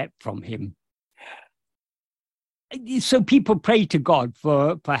can get from him. So people pray to God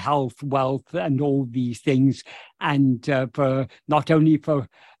for health, wealth, and all these things, and for not only for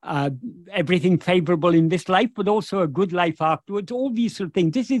everything favorable in this life, but also a good life afterwards, all these sort of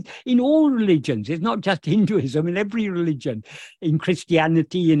things. This is in all religions. It's not just Hinduism, in every religion, in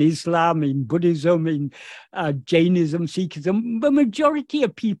Christianity, in Islam, in Buddhism, in Jainism, Sikhism. The majority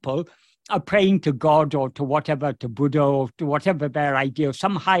of people are praying to God or to whatever, to Buddha or to whatever their idea of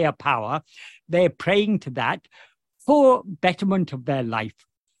some higher power. They're praying to that for betterment of their life.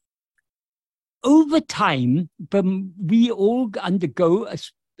 Over time, we all undergo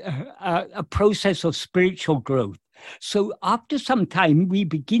a process of spiritual growth. So after some time,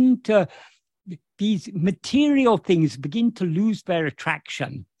 these material things begin to lose their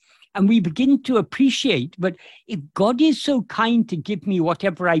attraction. And we begin to appreciate that if God is so kind to give me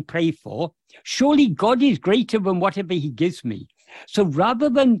whatever I pray for, surely God is greater than whatever he gives me. So rather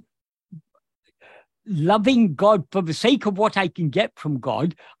than loving God for the sake of what I can get from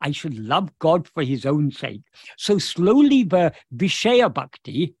God, I should love God for his own sake. So slowly the Vishaya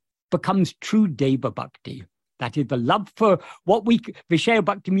Bhakti becomes true Deva Bhakti. That is the love for what Vishaya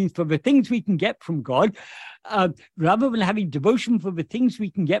Bhakti means for the things we can get from God. Rather than having devotion for the things we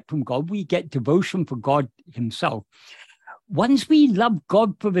can get from God, we get devotion for God himself. Once we love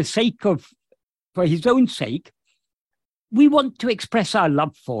God for his own sake, we want to express our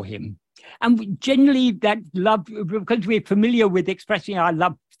love for him. And generally that love, because we're familiar with expressing our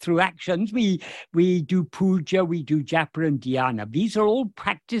love through actions, we do puja, we do japa and dhyana. These are all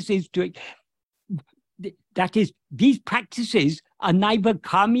practices these practices are neither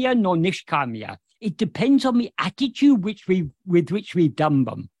kamya nor nishkamya. It depends on the attitude with which we've done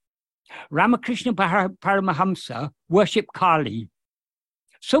them. Ramakrishna Paramahamsa worshipped Kali.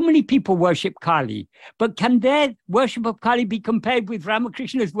 So many people worship Kali, but can their worship of Kali be compared with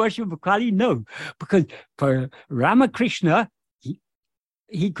Ramakrishna's worship of Kali? No, because for Ramakrishna,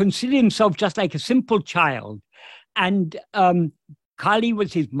 he considered himself just like a simple child, and Kali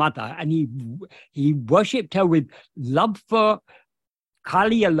was his mother, and he worshipped her with love for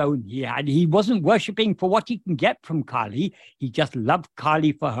Kali alone. He wasn't worshipping for what he can get from Kali. He just loved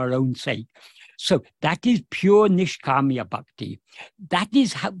Kali for her own sake. So that is pure Nishkamya Bhakti. That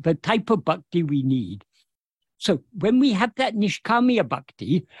is the type of Bhakti we need. So when we have that Nishkamya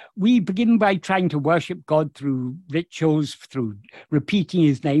Bhakti, we begin by trying to worship God through rituals, through repeating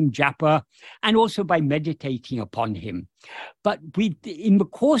his name, japa, and also by meditating upon him. But in the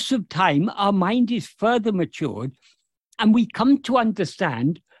course of time, our mind is further matured, and we come to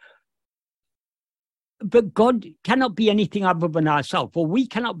understand that God cannot be anything other than ourselves, or we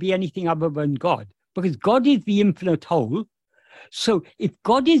cannot be anything other than God, because God is the infinite whole. So if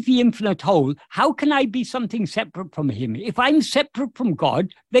God is the infinite whole, how can I be something separate from him? If I'm separate from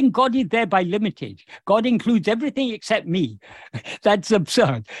God, then God is thereby limited. God includes everything except me. That's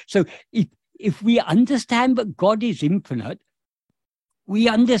absurd. So if we understand that God is infinite, we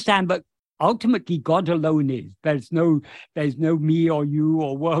understand that ultimately God alone is. There's no me or you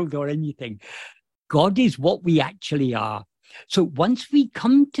or world or anything. God is what we actually are. So once we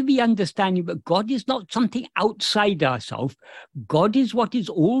come to the understanding that God is not something outside ourselves, God is what is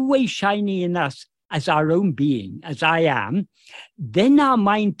always shining in us as our own being, as I am, then our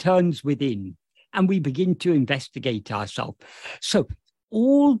mind turns within and we begin to investigate ourselves. So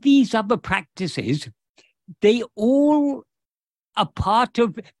all these other practices, they all are part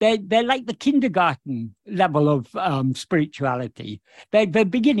of, they're like the kindergarten level of spirituality. They're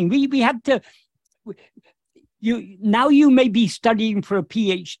beginning. We have to, you may be studying for a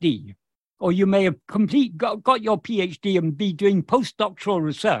PhD, or you may have got your PhD and be doing postdoctoral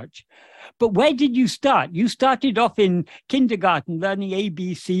research. But where did you start? You started off in kindergarten learning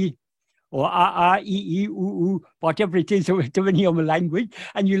ABC or R, E, E, U, whatever it is, depending on the language,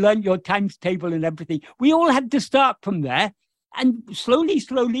 and you learned your times table and everything. We all had to start from there. And slowly,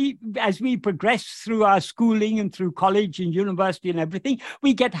 as we progress through our schooling and through college and university and everything,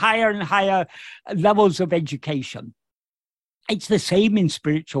 we get higher and higher levels of education. It's the same in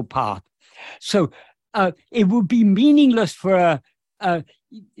spiritual path. So it would be meaningless for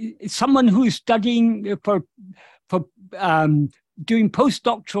someone who's studying for doing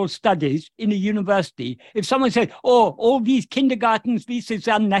postdoctoral studies in a university, if someone said, oh, all these kindergartens, this is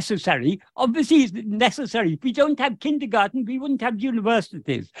unnecessary, obviously it's necessary. If we don't have kindergarten, we wouldn't have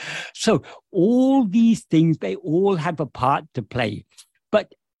universities. So all these things, they all have a part to play.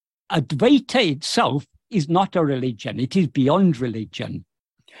 But Advaita itself is not a religion. It is beyond religion.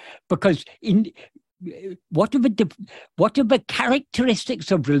 Because what are the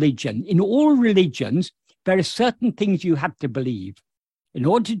characteristics of religion? In all religions, there are certain things you have to believe. In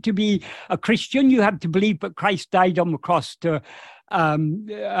order to be a Christian, you have to believe that Christ died on the cross to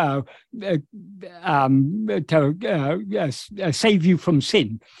save you from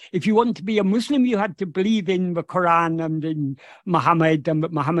sin. If you want to be a Muslim, you have to believe in the Quran and in Muhammad, and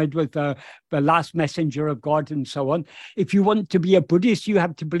that Muhammad was the last messenger of God and so on. If you want to be a Buddhist, you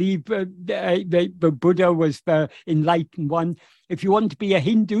have to believe the Buddha was the enlightened one. If you want to be a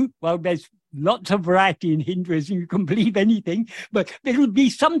Hindu, well, there's lots of variety in Hinduism. You can believe anything, but there will be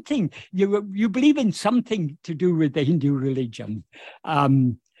something. You believe in something to do with the Hindu religion. I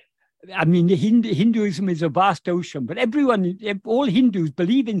mean, Hinduism is a vast ocean, but all Hindus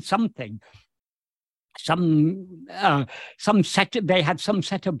believe in something. They have some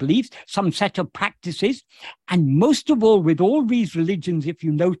set of beliefs, some set of practices, and most of all, with all these religions, if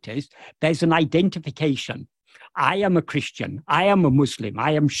you notice, there's an identification. I am a Christian, I am a Muslim,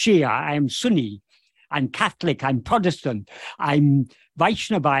 I am Shia, I am Sunni, I'm Catholic, I'm Protestant, I'm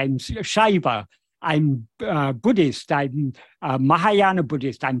Vaishnava, I'm Shaiva, I'm Buddhist, I'm Mahayana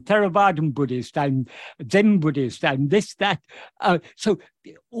Buddhist, I'm Theravadan Buddhist, I'm Zen Buddhist, I'm this, that. So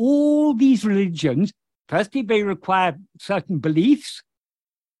all these religions Firstly, they require certain beliefs.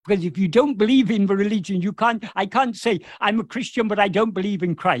 Because if you don't believe in the religion, I can't say I'm a Christian, but I don't believe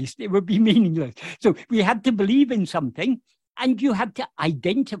in Christ. It would be meaningless. So we have to believe in something, and you have to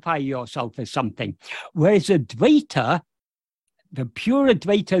identify yourself as something. Whereas Advaita, the pure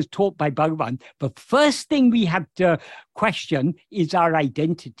Advaita is taught by Bhagavan, the first thing we have to question is our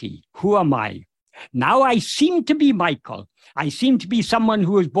identity. Who am I? Now I seem to be Michael. I seem to be someone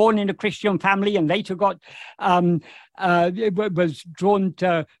who was born in a Christian family and later was drawn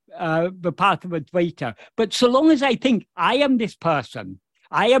to the path of Advaita. But so long as I think I am this person,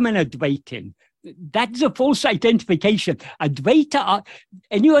 I am an Advaitin, that's a false identification. Advaita,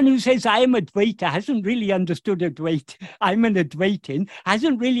 anyone who says I am Advaita hasn't really understood Advaita. I'm an Advaitin,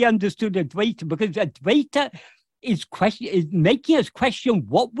 hasn't really understood Advaita, because Advaita is making us question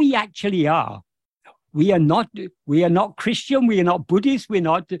what we actually are. We are not Christian, we are not Buddhist, we're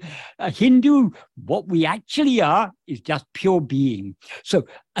not Hindu. What we actually are is just pure being. So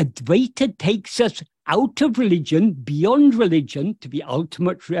Advaita takes us out of religion, beyond religion, to the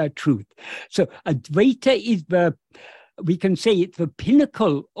ultimate truth. So Advaita is we can say it's the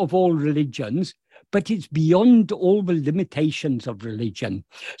pinnacle of all religions, but it's beyond all the limitations of religion.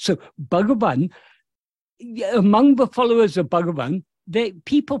 So Bhagavan, among the followers of Bhagavan,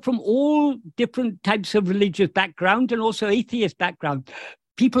 people from all different types of religious background and also atheist background,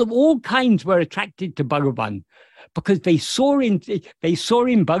 people of all kinds were attracted to Bhagavan because they saw in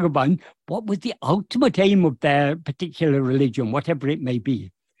Bhagavan what was the ultimate aim of their particular religion, whatever it may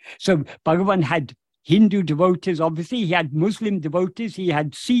be. So Bhagavan had Hindu devotees, obviously, he had Muslim devotees, he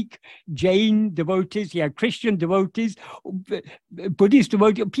had Sikh, Jain devotees, he had Christian devotees, Buddhist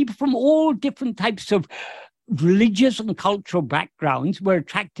devotees, people from all different types of religious and cultural backgrounds were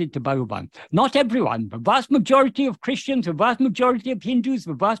attracted to Bhagavan. Not everyone. The vast majority of Christians, the vast majority of Hindus,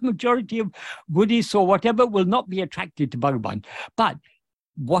 the vast majority of Buddhists or whatever will not be attracted to Bhagavan. But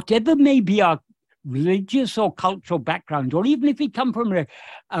whatever may be our religious or cultural background, or even if we come from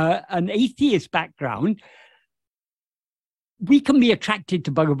an atheist background, we can be attracted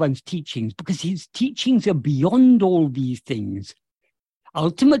to Bhagavan's teachings because his teachings are beyond all these things.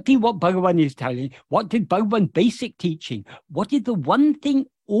 Ultimately, what Bhagavan is telling, what is Bhagavan's basic teaching? What is the one thing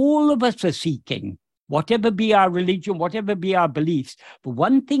all of us are seeking? Whatever be our religion, whatever be our beliefs, the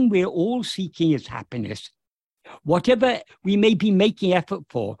one thing we're all seeking is happiness. Whatever we may be making effort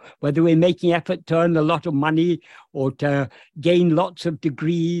for, whether we're making effort to earn a lot of money or to gain lots of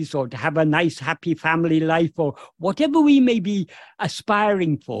degrees or to have a nice, happy family life or whatever we may be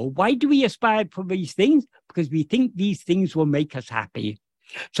aspiring for. Why do we aspire for these things? Because we think these things will make us happy.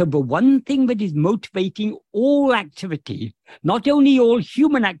 So the one thing that is motivating all activity, not only all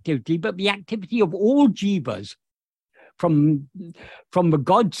human activity, but the activity of all jivas, from the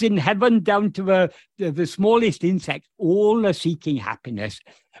gods in heaven down to the smallest insect, all are seeking happiness.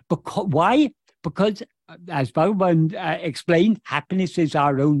 Why? Because, as Bhagavan explained, happiness is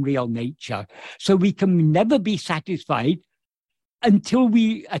our own real nature. So we can never be satisfied until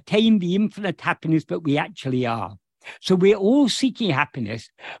we attain the infinite happiness that we actually are. So we're all seeking happiness.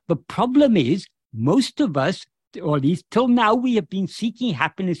 The problem is, most of us, or at least till now, we have been seeking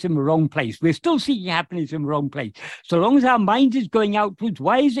happiness in the wrong place. We're still seeking happiness in the wrong place. So long as our mind is going outwards,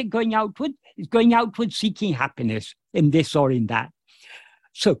 why is it going outward? It's going outward seeking happiness in this or in that.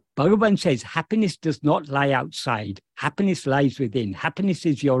 So Bhagavan says, happiness does not lie outside. Happiness lies within. Happiness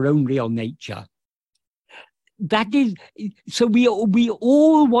is your own real nature. That is, so we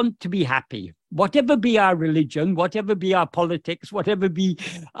all want to be happy. Whatever be our religion, whatever be our politics, whatever be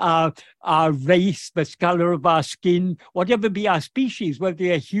our race, the color of our skin, whatever be our species, whether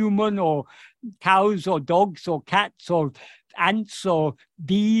they're human or cows or dogs or cats or ants or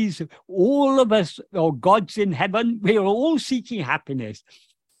bees, all of us, or gods in heaven, we're all seeking happiness.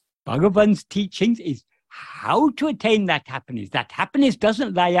 Bhagavan's teachings is how to attain that happiness. That happiness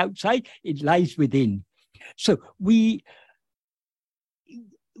doesn't lie outside, it lies within. So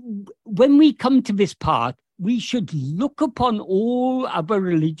when we come to this path, we should look upon all other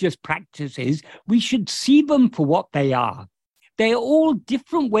religious practices. We should see them for what they are. They are all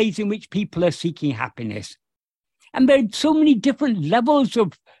different ways in which people are seeking happiness. And there are so many different levels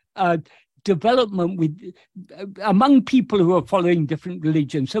of development among people who are following different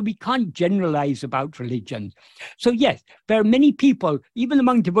religions. So we can't generalize about religions. So yes, there are many people, even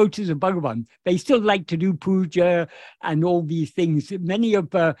among devotees of Bhagavan, they still like to do puja and all these things. Many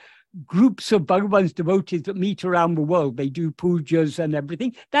of the groups of Bhagavan's devotees that meet around the world, they do pujas and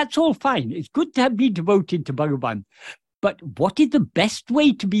everything. That's all fine. It's good to be devoted to Bhagavan. But what is the best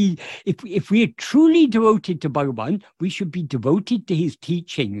way to be? If we are truly devoted to Bhagavan, we should be devoted to his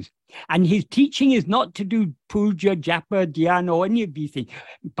teachings. And his teaching is not to do puja, japa, dhyana, or any of these things.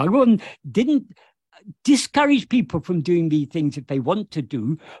 Bhagavan didn't discourage people from doing these things if they want to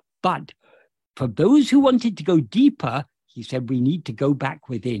do, but for those who wanted to go deeper, he said we need to go back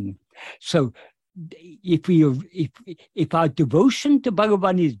within. So if our devotion to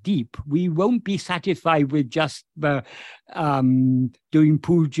Bhagavan is deep, we won't be satisfied with just doing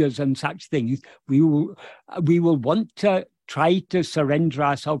pujas and such things. We will want to try to surrender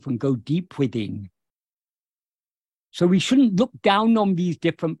ourselves and go deep within. So we shouldn't look down on these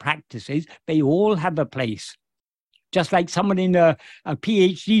different practices. They all have a place. Just like someone in a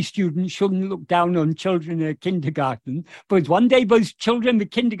PhD student shouldn't look down on children in a kindergarten, because one day those children in the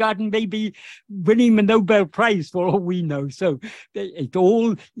kindergarten may be winning the Nobel Prize for all we know. So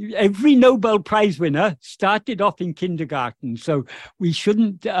every Nobel Prize winner started off in kindergarten. So we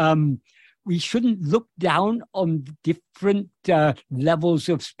shouldn't look down on different levels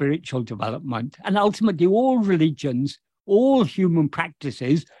of spiritual development. And ultimately, all religions, all human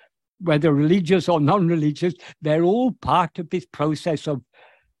practices, whether religious or non-religious, they're all part of this process of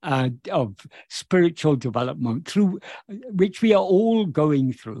spiritual development, through which we are all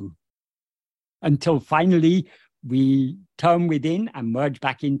going through, until finally we turn within and merge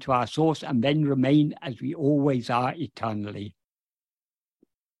back into our source, and then remain as we always are eternally.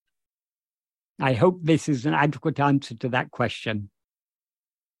 I hope this is an adequate answer to that question.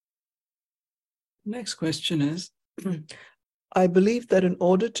 Next question is, I believe that in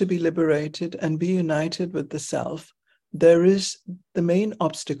order to be liberated and be united with the self, there is the main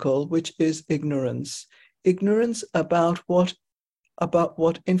obstacle, which is ignorance. Ignorance about what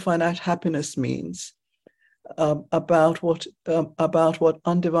infinite happiness means, about what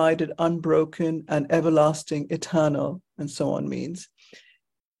undivided, unbroken, and everlasting, eternal, and so on means.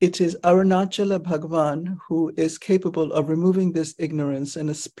 It is Arunachala Bhagavan who is capable of removing this ignorance in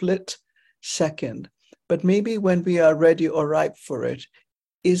a split second. But maybe when we are ready or ripe for it,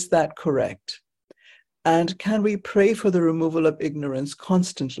 is that correct? And can we pray for the removal of ignorance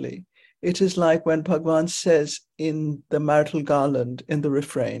constantly? It is like when Bhagavan says in the marital garland, in the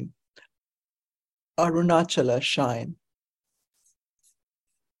refrain, Arunachala, shine.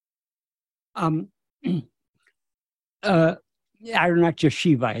 Arunachala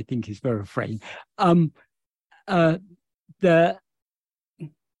Shiva, I think, is the refrain.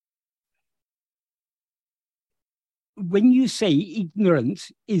 When you say ignorance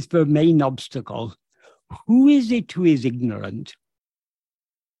is the main obstacle, who is it who is ignorant?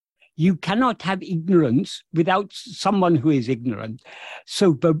 You cannot have ignorance without someone who is ignorant.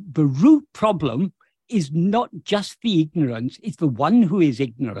 So the root problem is not just the ignorance, it's the one who is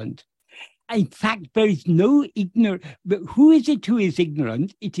ignorant. In fact, there is no ignorance. But who is it who is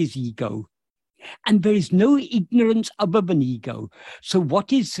ignorant? It is ego. And there is no ignorance other than ego. So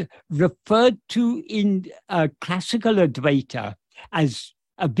what is referred to in classical Advaita as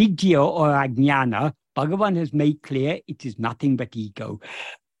avidya or ajnana, Bhagavan has made clear it is nothing but ego.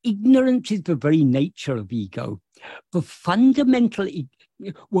 Ignorance is the very nature of ego. The fundamental,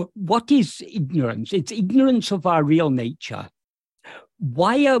 what is ignorance? It's ignorance of our real nature.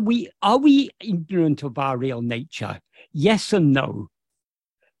 Why are we ignorant of our real nature? Yes and no.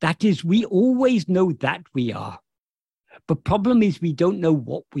 That is, we always know that we are. The problem is we don't know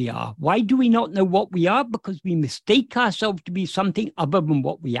what we are. Why do we not know what we are? Because we mistake ourselves to be something other than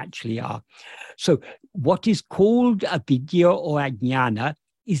what we actually are. So what is called avidya or ajnana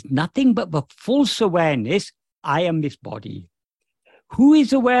is nothing but the false awareness, I am this body. Who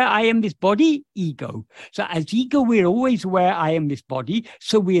is aware I am this body? Ego. So as ego, we're always aware I am this body,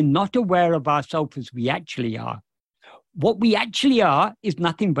 so we are not aware of ourselves as we actually are. What we actually are is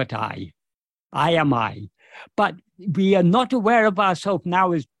nothing but I. I am I. But we are not aware of ourselves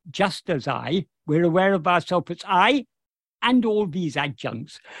now as just as I. We're aware of ourselves as I and all these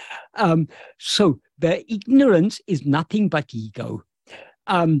adjuncts. So the ignorance is nothing but ego.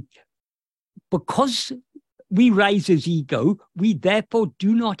 Because we rise as ego, we therefore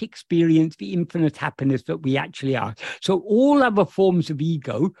do not experience the infinite happiness that we actually are. So all other forms of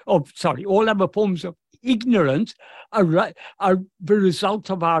all other forms of ignorance are the result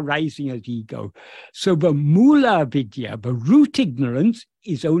of our rising as ego. So the mula vidya, the root ignorance,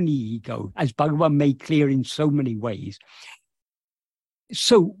 is only ego, as Bhagavan made clear in so many ways.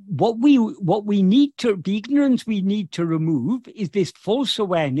 So the ignorance we need to remove is this false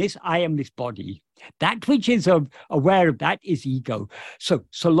awareness, I am this body. That which is aware of that is ego. So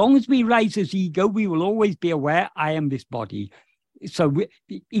long as we rise as ego, we will always be aware, I am this body. So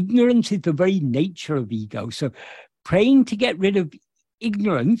ignorance is the very nature of ego. So praying to get rid of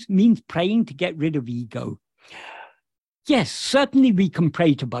ignorance means praying to get rid of ego. Yes, certainly we can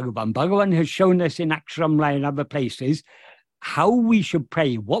pray to Bhagavan. Bhagavan has shown us in Aksharamla and other places how we should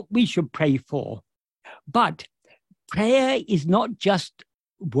pray, what we should pray for. But prayer is not just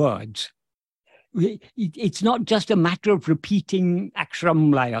words. It's not just a matter of repeating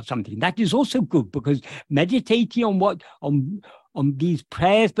Aksharamla or something. That is also good, because meditating on these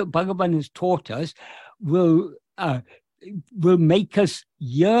prayers that Bhagavan has taught us will make us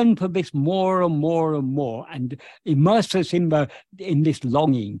yearn for this more and more and more, and immerse us in this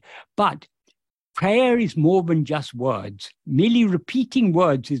longing. But prayer is more than just words. Merely repeating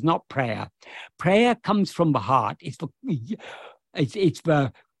words is not prayer. Prayer comes from the heart. It's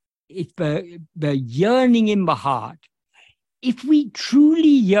the yearning in the heart. If we truly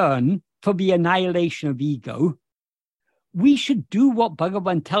yearn for the annihilation of ego, we should do what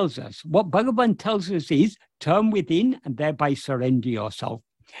Bhagavan tells us. What Bhagavan tells us is turn within and thereby surrender yourself.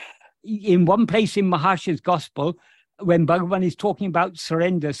 In one place in Maharsha's Gospel, when Bhagavan is talking about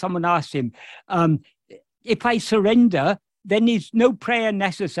surrender, someone asked him, if I surrender, then is no prayer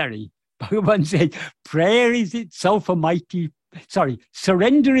necessary? Bhagavan said,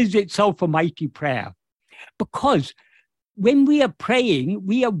 surrender is itself a mighty prayer. Because when we are praying,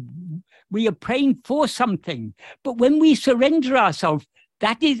 we are praying for something. But when we surrender ourselves,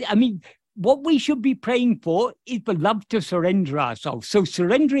 what we should be praying for is the love to surrender ourselves. So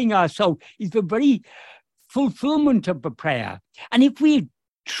surrendering ourselves is the very fulfillment of the prayer. And if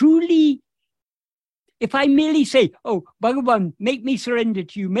I merely say, oh, Bhagavan, make me surrender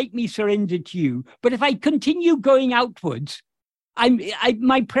to you, but if I continue going outwards,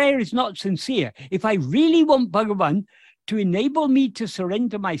 my prayer is not sincere. If I really want Bhagavan to enable me to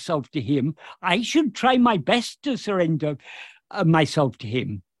surrender myself to him, I should try my best to surrender myself to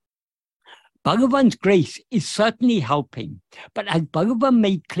him. Bhagavan's grace is certainly helping, but as Bhagavan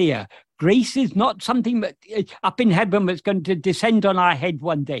made clear, grace is not something that up in heaven that's going to descend on our head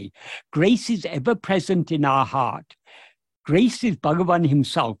one day. Grace is ever present in our heart. Grace is Bhagavan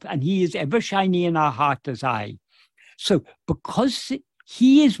himself, and he is ever shining in our heart as eye. So because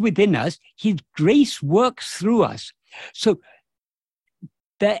he is within us, his grace works through us. So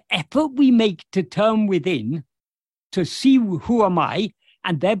the effort we make to turn within, to see who am I,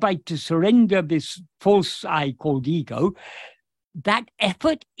 and thereby to surrender this false I called ego, that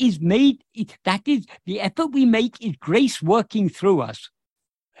effort is made, the effort we make is grace working through us.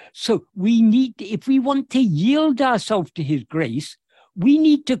 So if we want to yield ourselves to his grace, we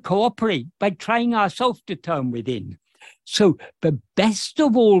need to cooperate by trying ourselves to turn within. So the best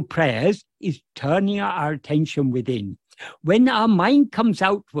of all prayers is turning our attention within. When our mind comes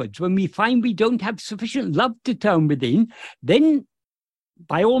outwards, when we find we don't have sufficient love to turn within, then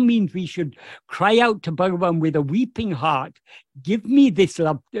by all means, we should cry out to Bhagavan with a weeping heart, give me this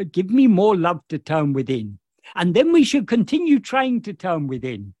love, give me more love to turn within. And then we should continue trying to turn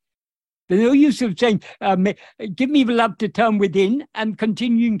within. There's no use of saying, give me the love to turn within and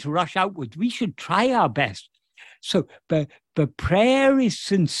continuing to rush outwards. We should try our best. So the prayer is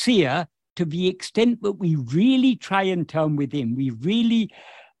sincere to the extent that we really try and turn within. We really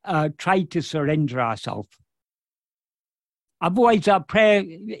try to surrender ourselves. Otherwise, our prayer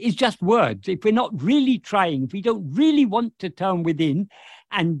is just words. If we're not really trying, if we don't really want to turn within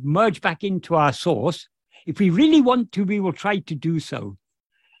and merge back into our source, if we really want to, we will try to do so.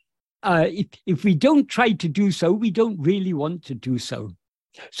 If we don't try to do so, we don't really want to do so.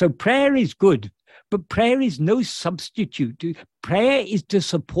 So prayer is good, but prayer is no substitute. Prayer is to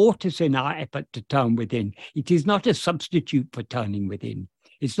support us in our effort to turn within. It is not a substitute for turning within.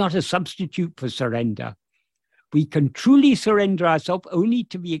 It's not a substitute for surrender. We can truly surrender ourselves only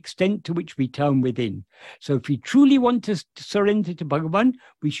to the extent to which we turn within. So if we truly want to surrender to Bhagavan,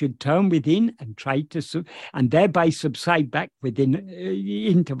 we should turn within and try to, and thereby subside back within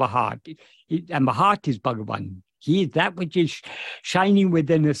into the heart. And the heart is Bhagavan. He is that which is shining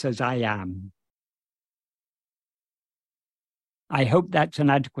within us as I am. I hope that's an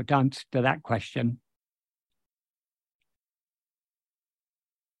adequate answer to that question.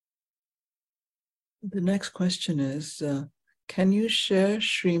 The next question is, can you share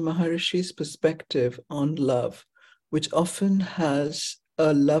Sri Maharishi's perspective on love, which often has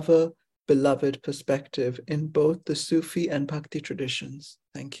a lover-beloved perspective in both the Sufi and Bhakti traditions?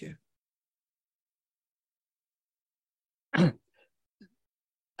 Thank you.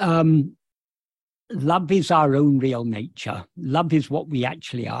 Love is our own real nature. Love is what we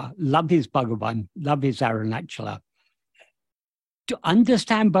actually are. Love is Bhagavan. Love is Arunachala. To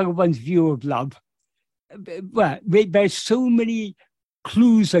understand Bhagavan's view of love, well, there's so many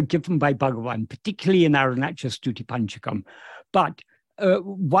clues are given by Bhagavan, particularly in Arunachala Stuti Panchakam. But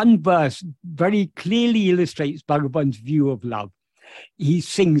one verse very clearly illustrates Bhagavan's view of love. He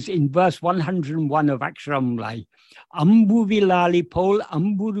sings in verse 101 of Aksharamlai, Ambu Vilali Pol,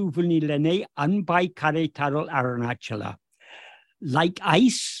 Amburu Vunilene, Anbai Kare Tarol Arunachala. Like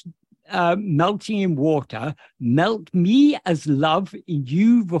ice melting in water, melt me as love in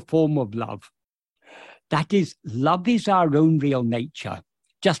you, the form of love. That is, love is our own real nature,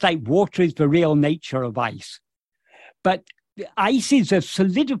 just like water is the real nature of ice. But ice is a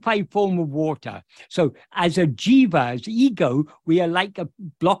solidified form of water. So as a jiva, as ego, we are like a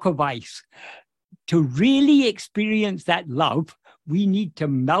block of ice. To really experience that love, we need to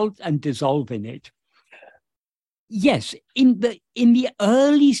melt and dissolve in it. Yes, in the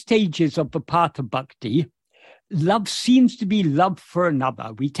early stages of the path of bhakti, love seems to be love for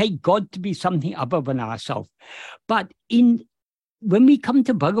another. We take God to be something other than ourselves. But when we come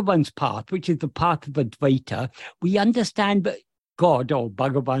to Bhagavan's path, which is the path of Advaita, we understand that God or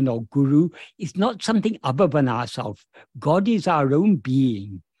Bhagavan or Guru is not something other than ourselves. God is our own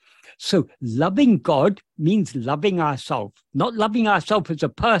being. So loving God means loving ourselves, not loving ourselves as a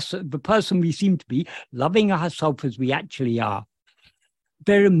person, the person we seem to be, loving ourselves as we actually are.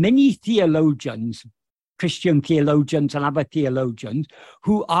 There are many theologians, Christian theologians and other theologians,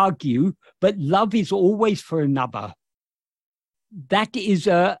 who argue that love is always for another. That is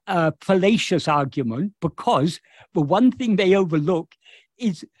a fallacious argument, because the one thing they overlook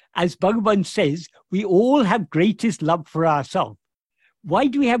is, as Bhagavan says, we all have greatest love for ourselves. Why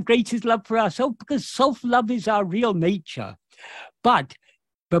do we have greatest love for ourselves? Because self-love is our real nature. But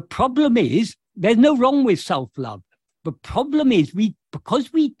the problem is, there's no wrong with self-love. The problem is,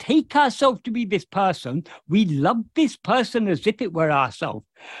 because we take ourselves to be this person, we love this person as if it were ourselves,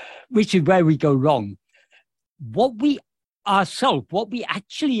 which is where we go wrong. What we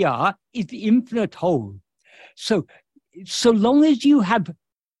actually are is the infinite whole. So long as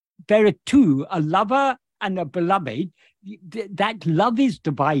there are two, a lover and a beloved, that love is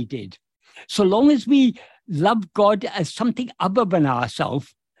divided. So long as we love God as something other than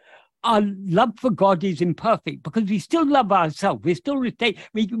ourselves, our love for God is imperfect, because we still love ourselves. We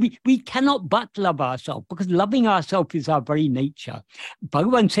cannot but love ourselves, because loving ourselves is our very nature.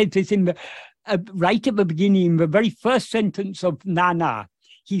 Bhagavan says this in right at the beginning, in the very first sentence of Nana.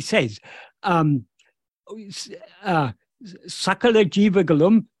 He says, Sakala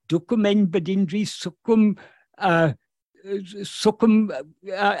Jivagalum, Dukumen Badindri Sukum I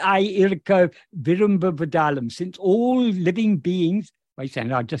Irka Virumba Vadalam. Since all living beings, wait a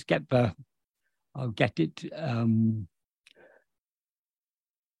second, I'll get it.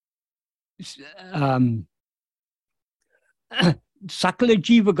 Sakala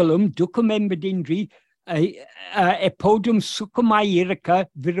Jivagalum, Dukamembadindri, Epodum Sukumayiraka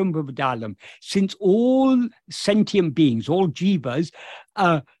Virumbavadalam. Since all sentient beings, all jivas,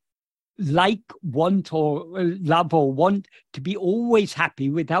 want or love or want to be always happy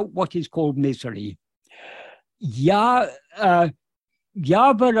without what is called misery. Yavarakum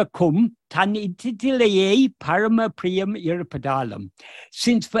tanititileye parama priyam irapadalam.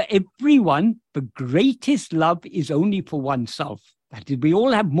 Since for everyone, the greatest love is only for oneself. That is, we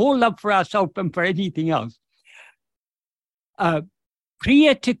all have more love for ourselves than for anything else.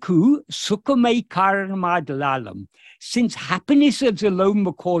 Priyataku sukumai karanamadalam. Since happiness is alone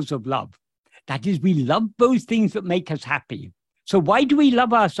the cause of love. That is, we love those things that make us happy. So why do we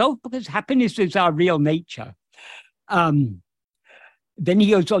love ourselves? Because happiness is our real nature. Then he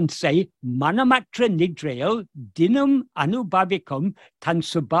goes on to say, Manamatra Nidrail, Dinam Anubhavikam,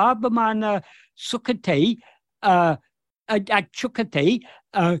 Tansubhabamana Sukate, Achukate,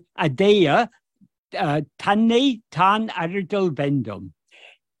 Adeya, Tane Tan Aridal Vendum.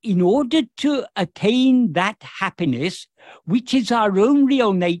 In order to attain that happiness, which is our own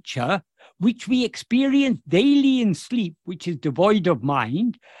real nature, which we experience daily in sleep, which is devoid of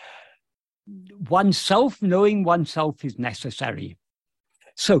mind, knowing oneself is necessary.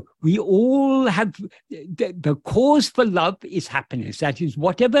 So we all have, the cause for love is happiness. That is,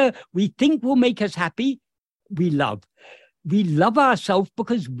 whatever we think will make us happy, we love. We love ourselves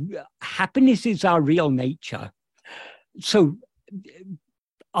because happiness is our real nature. So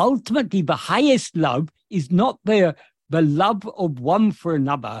ultimately, the highest love is not the love of one for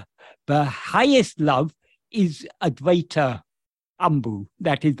another. The highest love is Advaita Ambu.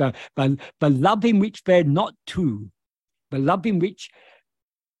 That is the love in which there are not two. The love in which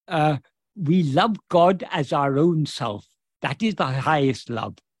we love God as our own self. That is the highest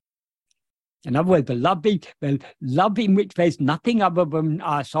love. In other words, the love in which there's nothing other than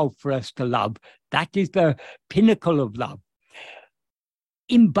ourselves for us to love. That is the pinnacle of love.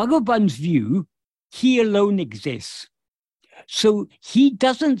 In Bhagavan's view, he alone exists. So he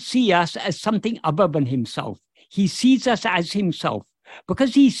doesn't see us as something other than himself. He sees us as himself.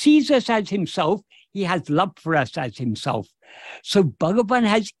 Because he sees us as himself, he has love for us as himself. So Bhagavan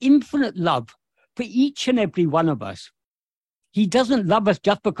has infinite love for each and every one of us. He doesn't love us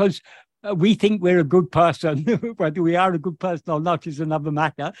just because we think we're a good person. Whether we are a good person or not is another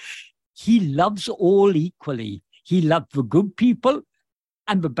matter. He loves all equally. He loves the good people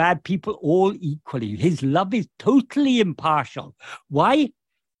and the bad people all equally. His love is totally impartial. Why?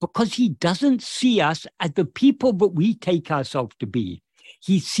 Because he doesn't see us as the people that we take ourselves to be.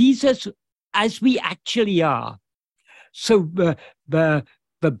 He sees us as we actually are. So the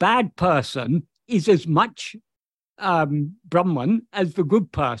bad person is as much Brahman as the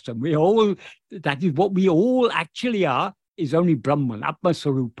good person. That is what we all actually are, is only Brahman, Atma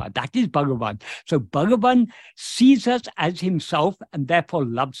Sarupa. That is Bhagavan. So Bhagavan sees us as himself and therefore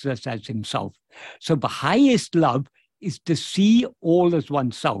loves us as himself. So the highest love is to see all as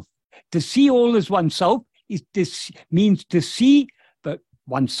oneself. To see all as oneself means to see that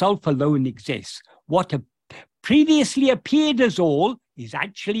oneself alone exists. What previously appeared as all is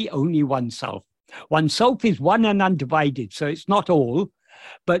actually only oneself. Oneself is one and undivided, so it's not all.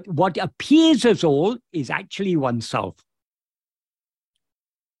 But what appears as all is actually oneself.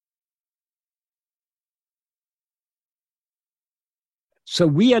 So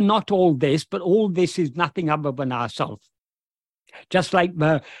we are not all this, but all this is nothing other than ourselves. Just like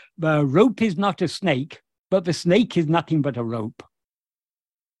the rope is not a snake, but the snake is nothing but a rope.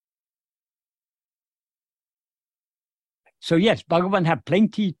 So yes, Bhagavan had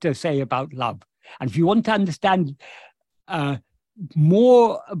plenty to say about love. And if you want to understand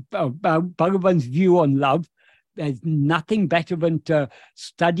more about Bhagavan's view on love, there's nothing better than to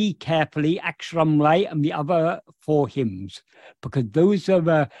study carefully Aksharamlai and the other 4 hymns, because those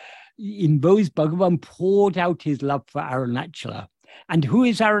are in those Bhagavan poured out his love for Arunachala. And who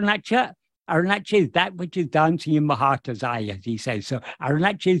is Arunachala? Arunachala is that which is dancing in my heart as I, as he says. So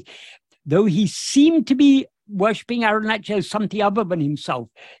Arunachala is, though he seemed to be worshipping Arunachala as something other than himself,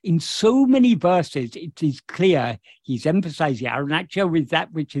 in so many verses it is clear he's emphasizing Arunachala is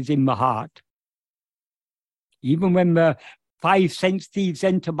that which is in my heart. Even when the 5 sense thieves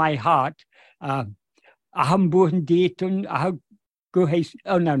enter my heart, aham buhan detun,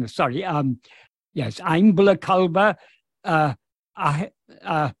 yes, Aimbula kalba,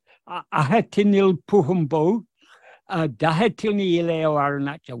 ahatinil puhumbo, dahatilni ileo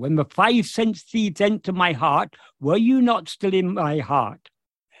Arunachala. When the 5 sense thieves enter my heart, were you not still in my heart?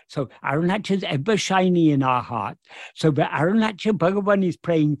 So Arunachala is ever shining in our heart. So the Arunachala Bhagavan is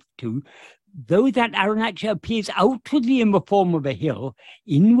praying to, though that Arunachala appears outwardly in the form of a hill,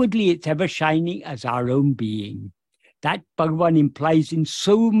 inwardly it's ever shining as our own being. That Bhagavan implies in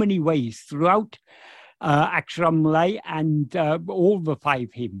so many ways throughout Aksharamlai and all the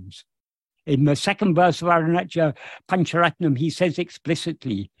 5 hymns. In the 2nd verse of Arunachala Pancharatnam, he says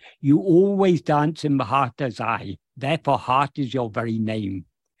explicitly, you always dance in the heart as I, therefore heart is your very name.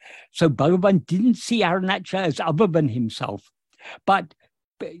 So Bhagavan didn't see Arunachala as other than himself, but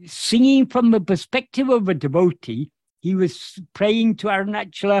singing from the perspective of a devotee, he was praying to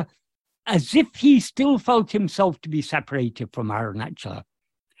Arunachala as if he still felt himself to be separated from Arunachala.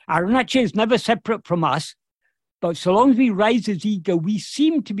 Arunachala is never separate from us, but so long as we rise as ego, we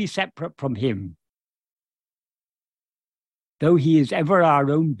seem to be separate from him. Though he is ever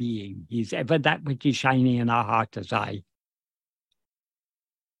our own being, he is ever that which is shining in our heart as I.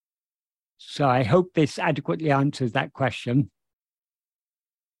 So I hope this adequately answers that question.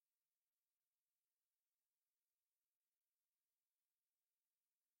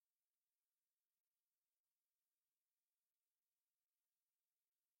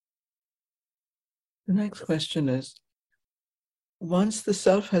 The next question is, once the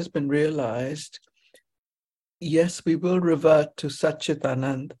self has been realized, yes, we will revert to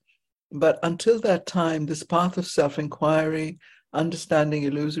Satchitanand, but until that time, this path of self-inquiry, understanding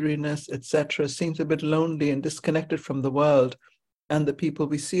illusoriness, etc., seems a bit lonely and disconnected from the world and the people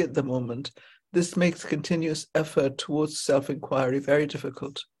we see at the moment. This makes continuous effort towards self-inquiry very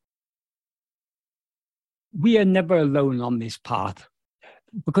difficult. We are never alone on this path,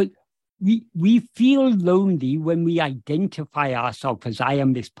 because we feel lonely when we identify ourselves as I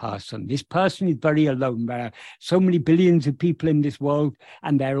am this person. This person is very alone. There are so many billions of people in this world,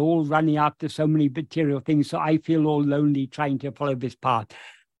 and they're all running after so many material things. So I feel all lonely trying to follow this path.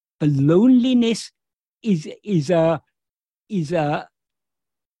 But loneliness is a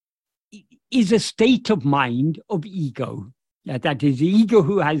state of mind of ego. That is the ego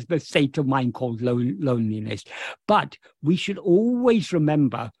who has the state of mind called loneliness. But we should always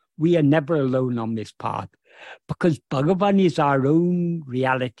remember we are never alone on this path. because Bhagavan is our own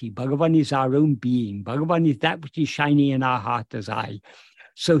reality. Bhagavan is our own being. Bhagavan is that which is shining in our heart as I.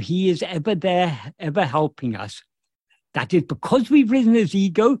 So he is ever there, ever helping us. That is because we've risen as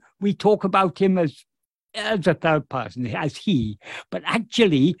ego, we talk about him as a third person, as he. But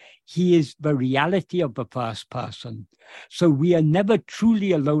actually, he is the reality of the first person. So we are never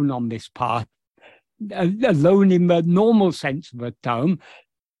truly alone on this path, alone in the normal sense of the term,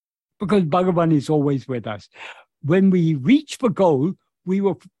 because Bhagavan is always with us. When we reach the goal, we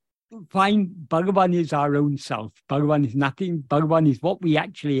will find Bhagavan is our own self. Bhagavan is nothing. Bhagavan is what we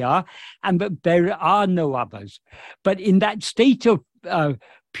actually are, and that there are no others. But in that state of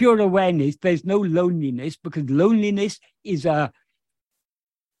pure awareness, there's no loneliness, because loneliness is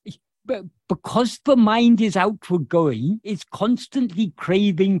because the mind is outward going, it's constantly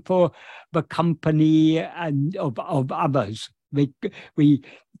craving for the company and of others. We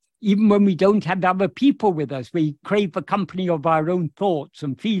even when we don't have other people with us, we crave the company of our own thoughts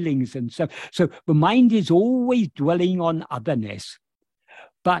and feelings and so. So the mind is always dwelling on otherness.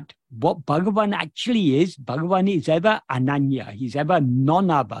 But what Bhagavan actually is, Bhagavan is ever Ananya. He's ever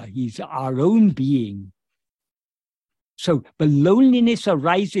non-other. He's our own being. So the loneliness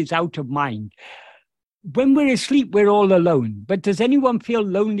arises out of mind. When we're asleep, we're all alone. But does anyone feel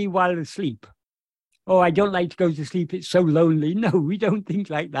lonely while asleep? Oh, I don't like to go to sleep. It's so lonely. No, we don't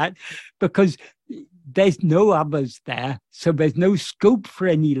think like that, because there's no others there. So there's no scope for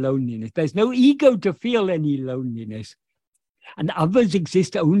any loneliness. There's no ego to feel any loneliness. And others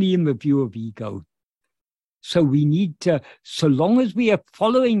exist only in the view of ego. So we need to, so long as we are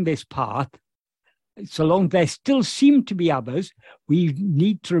following this path, so long there still seem to be others, we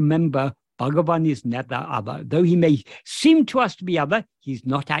need to remember Bhagavan is never other. Though he may seem to us to be other, he's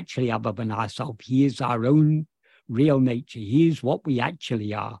not actually other than ourselves. He is our own real nature. He is what we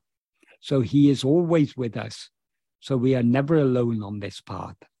actually are. So he is always with us. So we are never alone on this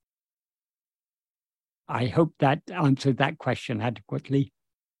path. I hope that answered that question adequately.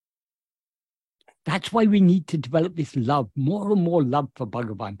 That's why we need to develop this love, more and more love for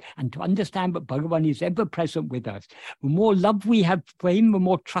Bhagavan, and to understand that Bhagavan is ever present with us. The more love we have for him, the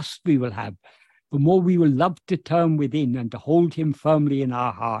more trust we will have. The more we will love to turn within and to hold him firmly in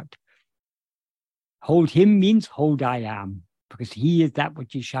our heart. Hold him means hold I am, because he is that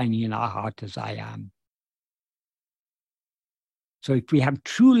which is shining in our heart as I am. So if we have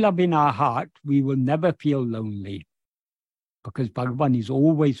true love in our heart, we will never feel lonely, because Bhagavan is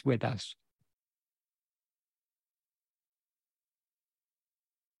always with us.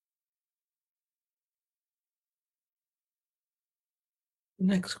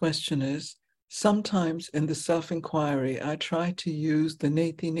 Next question is, sometimes in the self-inquiry, I try to use the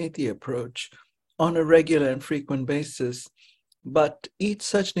neti-neti approach on a regular and frequent basis, but each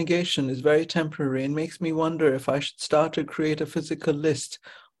such negation is very temporary and makes me wonder if I should start to create a physical list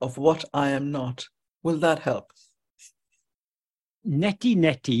of what I am not. Will that help?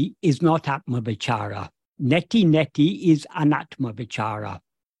 Neti-neti is not Atma-vichara. Neti-neti is Anatma-vichara.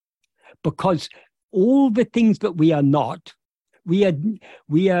 Because all the things that we are not, we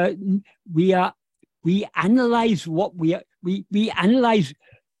analyze what we are, we analyze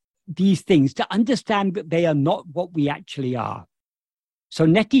these things to understand that they are not what we actually are. So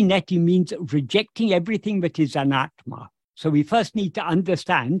neti-neti means rejecting everything that is anatma. So we first need to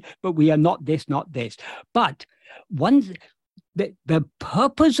understand, but we are not this, not this. But once the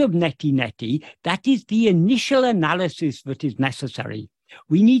purpose of neti-neti, that is the initial analysis that is necessary.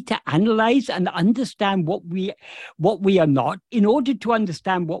 We need to analyze and understand what we are not in order to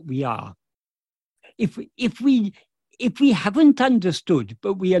understand what we are. If we haven't understood,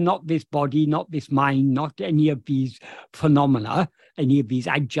 but we are not this body, not this mind, not any of these phenomena, any of these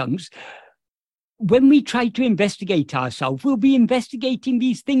adjuncts, when we try to investigate ourselves, we'll be investigating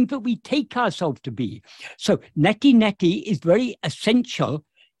these things that we take ourselves to be. So neti-neti is very essential.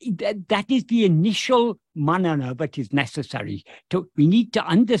 That is the initial manana that is necessary. We need to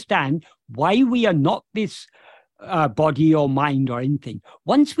understand why we are not this body or mind or anything.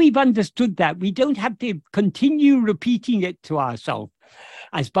 Once we've understood that, we don't have to continue repeating it to ourselves.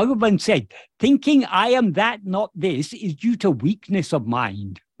 As Bhagavan said, thinking I am that, not this, is due to weakness of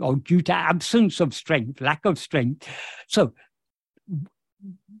mind or due to absence of strength, lack of strength. So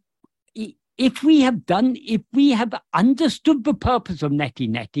if we have understood the purpose of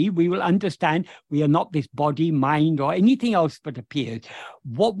neti-neti, we will understand we are not this body, mind, or anything else that appears.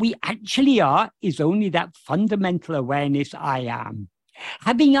 What we actually are is only that fundamental awareness I am.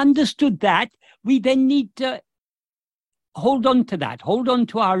 Having understood that, we then need to hold on to that, hold on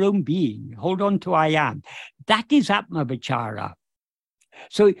to our own being, hold on to I am. That is Atma-vichara.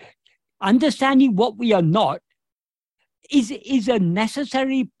 So understanding what we are not is a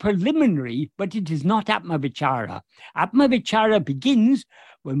necessary preliminary, but it is not Atma-vichara. Atma-vichara begins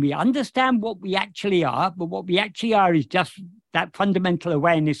when we understand what we actually are, but what we actually are is just that fundamental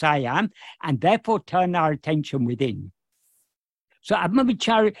awareness I am, and therefore turn our attention within. So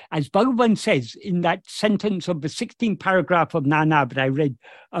Atma-vichara, as Bhagavan says in that sentence of the 16th paragraph of Nana that I read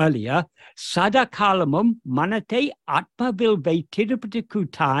earlier, Sadakalamam manate atma-vilve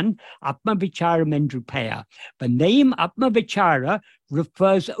tirupati atma-vichara mendrupaya. The name Atma-vichara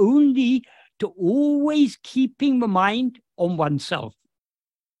refers only to always keeping the mind on oneself.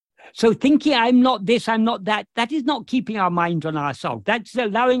 So thinking I'm not this, I'm not that, that is not keeping our mind on ourselves. That's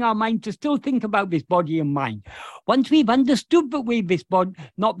allowing our mind to still think about this body and mind. Once we've understood that we're this body,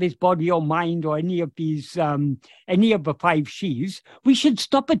 not this body or mind or any of these, any of the five sheaves, we should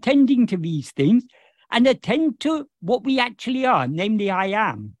stop attending to these things and attend to what we actually are, namely I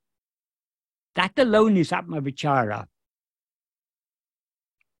am. That alone is Atma-vichara.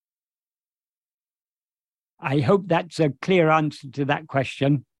 I hope that's a clear answer to that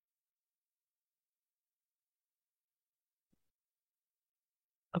question.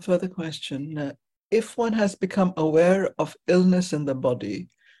 A further question. If one has become aware of illness in the body,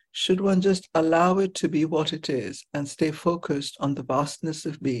 should one just allow it to be what it is and stay focused on the vastness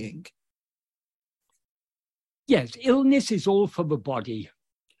of being? Yes, illness is all for the body.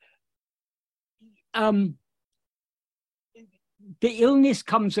 The illness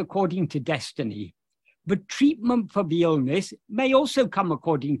comes according to destiny. The treatment for the illness may also come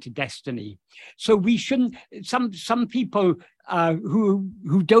according to destiny. So we shouldn't, some people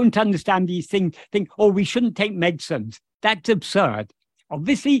who don't understand these things think, oh, we shouldn't take medicines. That's absurd.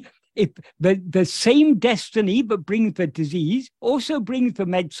 Obviously, if the same destiny that brings the disease also brings the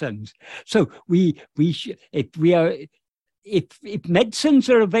medicines. So if medicines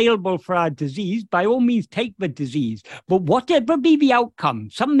are available for our disease, by all means take the disease. But whatever be the outcome,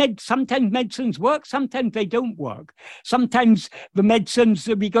 sometimes medicines work, sometimes they don't work. Sometimes the medicines,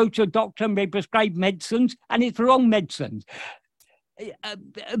 we go to a doctor and they prescribe medicines and it's the wrong medicines.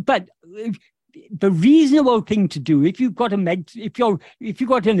 But the reasonable thing to do, if you've got if you've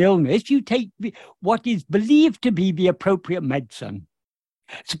got an illness, you take what is believed to be the appropriate medicine.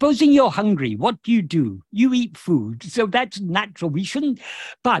 Supposing you're hungry, what do? You eat food. So that's natural. We shouldn't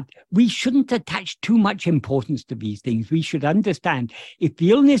attach too much importance to these things. We should understand if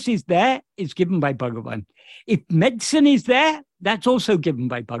the illness is there, it's given by Bhagavan. If medicine is there, that's also given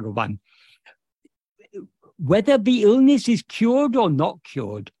by Bhagavan. Whether the illness is cured or not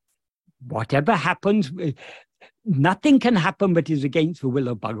cured, whatever happens, nothing can happen but is against the will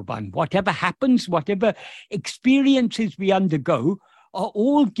of Bhagavan. Whatever happens, whatever experiences we undergo, are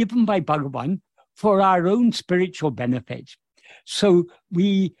all given by Bhagavan for our own spiritual benefit. So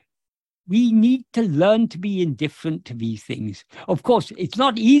we need to learn to be indifferent to these things. Of course, it's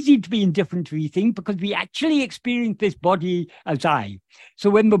not easy to be indifferent to these things because we actually experience this body as I. So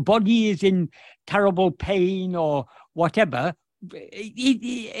when the body is in terrible pain or whatever,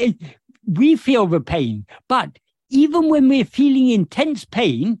 we feel the pain. But even when we're feeling intense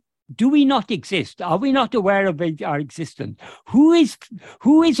pain, do we not exist? Are we not aware of our existence? Who is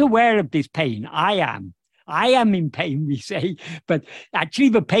aware of this pain? I am. I am in pain, we say, but actually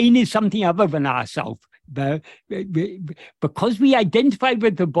the pain is something other than ourselves. Because we identify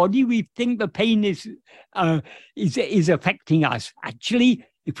with the body, we think the pain is affecting us. Actually,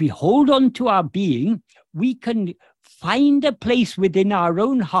 if we hold on to our being, we can find a place within our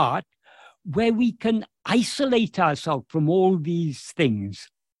own heart where we can isolate ourselves from all these things.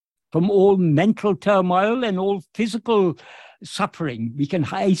 From all mental turmoil and all physical suffering. We can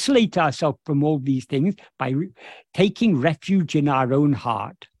isolate ourselves from all these things by taking refuge in our own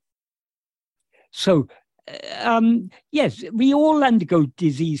heart. So, yes, we all undergo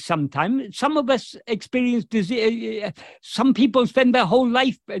disease sometimes. Some of us experience disease. Some people spend their whole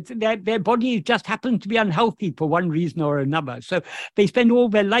life, their body just happens to be unhealthy for one reason or another. So they spend all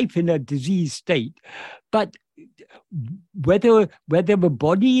their life in a diseased state. But whether the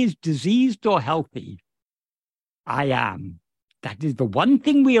body is diseased or healthy, I am. That is the one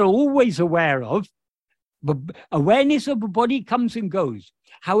thing we are always aware of. The awareness of the body comes and goes.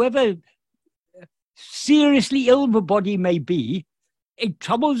 However seriously ill the body may be, it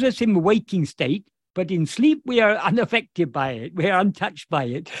troubles us in the waking state, but in sleep we are unaffected by it. We are untouched by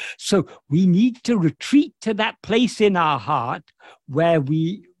it. So we need to retreat to that place in our heart where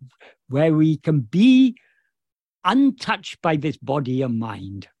we can be untouched by this body and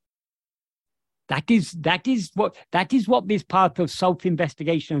mind. That is what this path of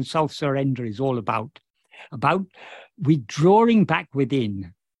self-investigation and self-surrender is all about. About withdrawing back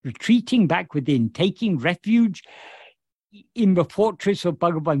within. retreating back within, taking refuge in the fortress of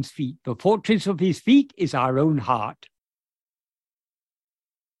Bhagavan's feet. The fortress of his feet is our own heart.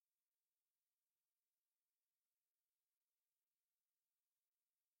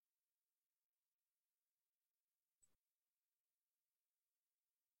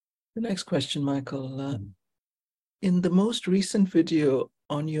 The next question, Michael. In the most recent video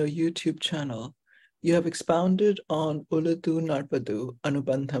on your YouTube channel, you have expounded on Uladu Narpadu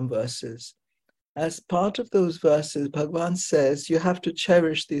Anubandham verses. As part of those verses, Bhagavan says you have to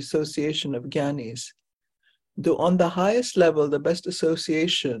cherish the association of Gyanis. Though on the highest level, the best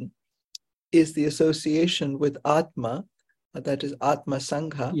association is the association with Atma, that is Atma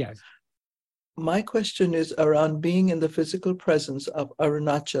Sangha. Yes. My question is around being in the physical presence of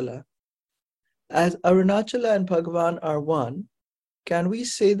Arunachala. As Arunachala and Bhagavan are one, can we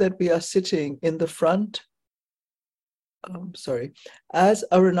say that we are sitting in the front? As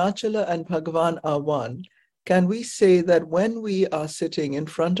Arunachala and Bhagavan are one, can we say that when we are sitting in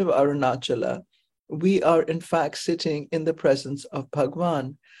front of Arunachala, we are in fact sitting in the presence of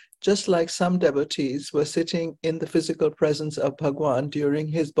Bhagavan, just like some devotees were sitting in the physical presence of Bhagavan during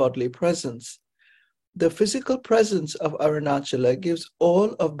his bodily presence? The physical presence of Arunachala gives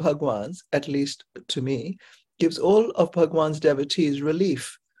all of Bhagavan's, at least to me, gives all of Bhagavan's devotees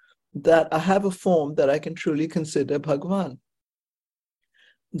relief that I have a form that I can truly consider Bhagavan.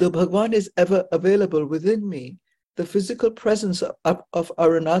 Though Bhagavan is ever available within me, the physical presence of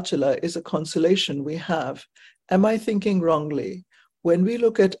Arunachala is a consolation we have. Am I thinking wrongly? When we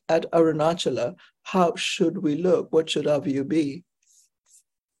look at Arunachala, how should we look? What should our view be?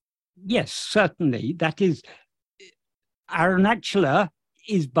 Yes, certainly. That is, Arunachala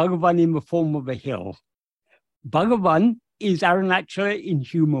is Bhagavan in the form of a hill. Bhagavan is Arunachala in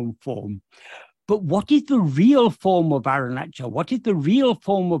human form. But what is the real form of Arunachala? What is the real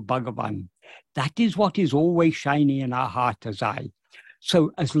form of Bhagavan? That is what is always shining in our heart as eye.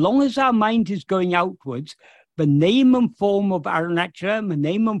 So as long as our mind is going outwards, the name and form of Arunachala, the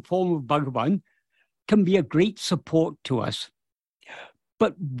name and form of Bhagavan can be a great support to us.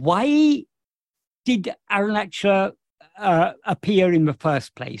 But why did Arunachala appear in the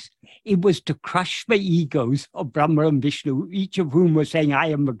first place? It was to crush the egos of Brahma and Vishnu, each of whom was saying, I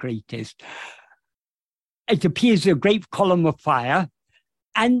am the greatest. It appears a great column of fire.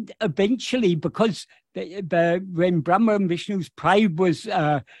 And eventually, because when Brahma and Vishnu's pride was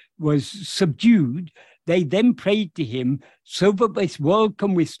subdued, they then prayed to him, so that this world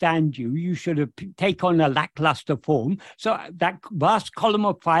can withstand you, you should have take on a lackluster form. So that vast column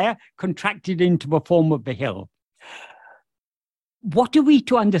of fire contracted into the form of the hill. What are we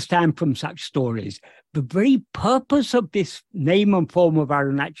to understand from such stories? The very purpose of this name and form of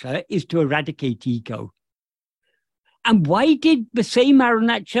Arunachala is to eradicate ego. And why did the same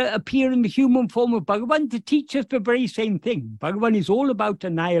Arunachala appear in the human form of Bhagavan? To teach us the very same thing. Bhagavan is all about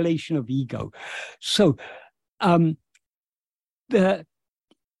annihilation of ego. So the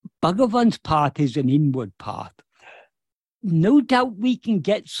Bhagavan's path is an inward path. No doubt we can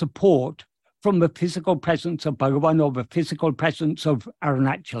get support from the physical presence of Bhagavan or the physical presence of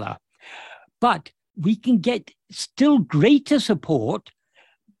Arunachala. But we can get still greater support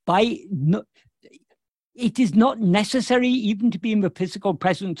by... It is not necessary even to be in the physical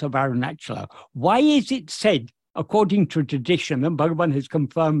presence of Arunachala. Why is it said, according to tradition, and Bhagavan has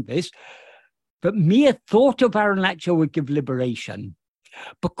confirmed this, that mere thought of Arunachala would give liberation?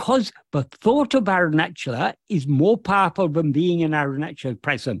 Because the thought of Arunachala is more powerful than being in Arunachala's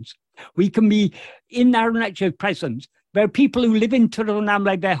presence. We can be in Arunachala's presence. There are people who live in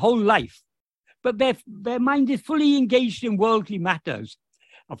Tirunamala their whole life, but their mind is fully engaged in worldly matters.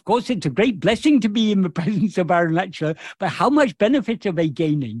 Of course, it's a great blessing to be in the presence of Arunachala, but how much benefit are they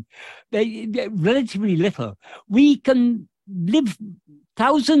gaining? They're relatively little. We can live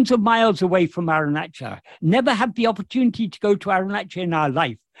thousands of miles away from Arunachala, never have the opportunity to go to Arunachala in our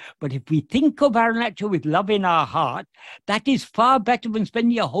life. But if we think of Arunachala with love in our heart, that is far better than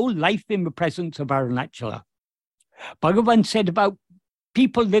spending your whole life in the presence of Arunachala. Bhagavan said about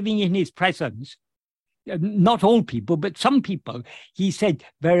people living in his presence, not all people, but some people, he said,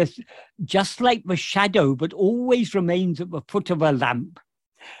 there is just like the shadow that always remains at the foot of a lamp.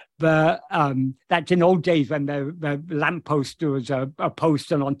 That's in old days when the lamppost, there was a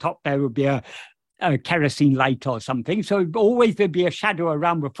post, and on top there would be a kerosene light or something. So always there'd be a shadow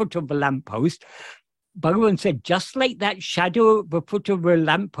around the foot of the lamppost. Bhagavan said, just like that shadow at the foot of a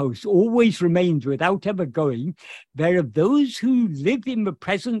lamppost always remains without ever going, there are those who live in the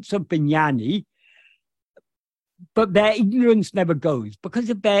presence of Vijnani, but their ignorance never goes because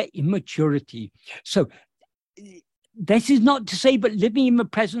of their immaturity. So This is not to say, but living in the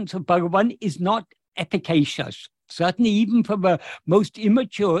presence of Bhagavan is not efficacious. Certainly, even for the most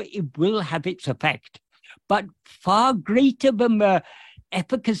immature, it will have its effect. But far greater than the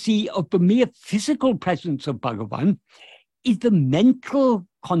efficacy of the mere physical presence of Bhagavan is the mental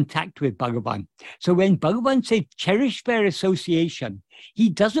contact with Bhagavan. So when Bhagavan says cherish their association, he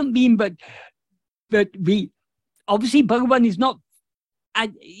doesn't mean that we, obviously Bhagavan is not,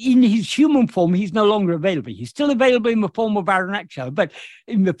 in his human form, he's no longer available. He's still available in the form of Arunachala, but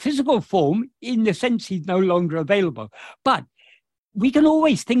in the physical form, in the sense he's no longer available. But we can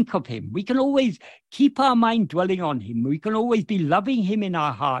always think of him. We can always keep our mind dwelling on him. We can always be loving him in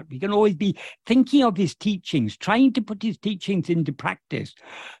our heart. We can always be thinking of his teachings, trying to put his teachings into practice.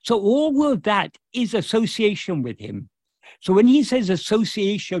 So all of that is association with him. So when he says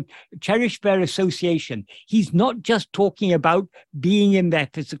association, cherish their association, he's not just talking about being in their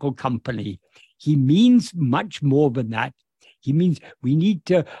physical company. He means much more than that. He means we need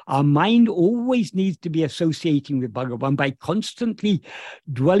to, our mind always needs to be associating with Bhagavan by constantly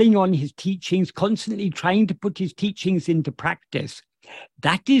dwelling on his teachings, constantly trying to put his teachings into practice.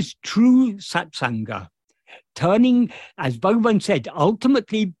 That is true satsanga. Turning, as Bhagavan said,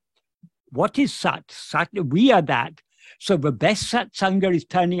 ultimately, what is sat? Sat, we are that. So the best satsanga is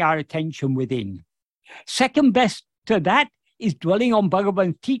turning our attention within. Second best to that is dwelling on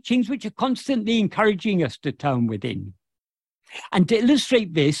Bhagavan's teachings, which are constantly encouraging us to turn within. And to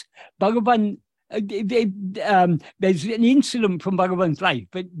illustrate this, Bhagavan, there's an incident from Bhagavan's life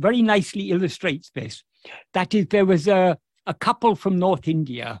that very nicely illustrates this. That is, there was a couple from North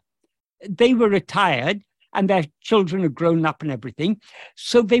India. They were retired and their children had grown up and everything.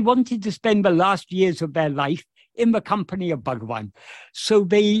 So they wanted to spend the last years of their life in the company of Bhagavan. So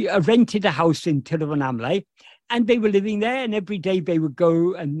they rented a house in Tiruvannamalai and they were living there, and every day they would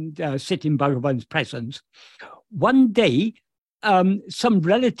go and sit in Bhagavan's presence. One day, some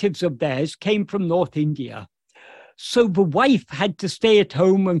relatives of theirs came from North India. So the wife had to stay at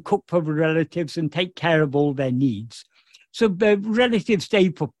home and cook for the relatives and take care of all their needs. So the relatives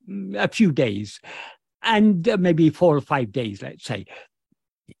stayed for a few days, and maybe 4 or 5 days, let's say.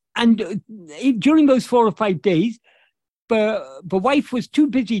 And during those 4 or 5 days, the wife was too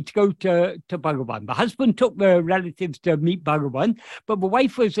busy to go to Bhagavan. The husband took the relatives to meet Bhagavan, but the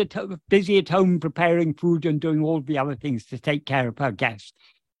wife was busy at home preparing food and doing all the other things to take care of her guests.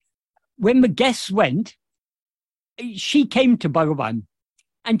 When the guests went, she came to Bhagavan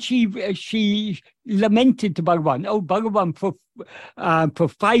and she lamented to Bhagavan, "Oh, Bhagavan, for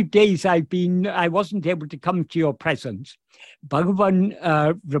 5 days I wasn't able to come to your presence."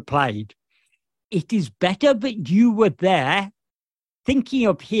 Bhagavan replied, "It is better that you were there thinking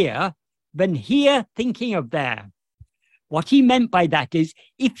of here than here thinking of there." What he meant by that is,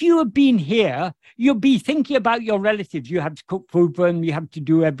 if you had been here, you'll be thinking about your relatives. You have to cook food for them. You have to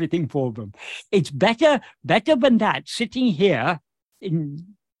do everything for them. It's better than that, sitting here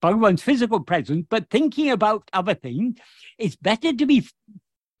in Bhagavan's physical presence, but thinking about other things. It's better to be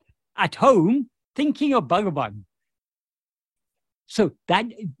at home thinking of Bhagavan. So that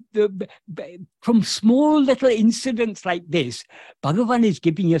from small little incidents like this, Bhagavan is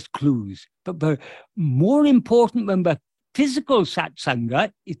giving us clues. But the more important than the physical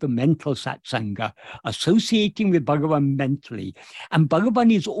satsanga is the mental satsanga, associating with Bhagavan mentally. And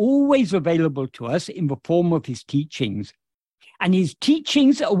Bhagavan is always available to us in the form of his teachings. And his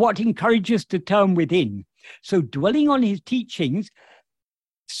teachings are what encourage us to turn within. So dwelling on his teachings,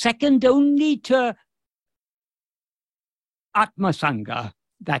 second only to Atma Sangha.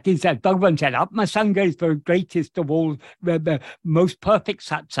 That is, as Bhagavan said, Atma Sangha is the greatest of all, the most perfect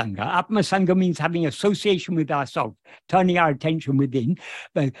satsanga. Atma Sangha means having association with ourselves, turning our attention within.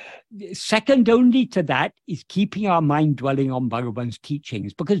 But second only to that is keeping our mind dwelling on Bhagavan's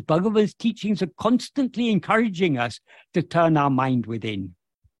teachings, because Bhagavan's teachings are constantly encouraging us to turn our mind within.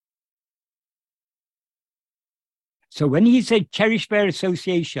 So when he said cherish their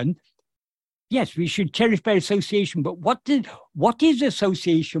association, yes, we should cherish their association, but what is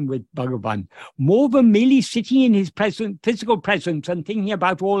association with Bhagavan? More than merely sitting in his physical presence and thinking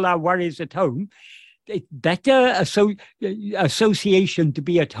about all our worries at home, it's better association to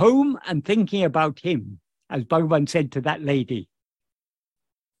be at home and thinking about him, as Bhagavan said to that lady.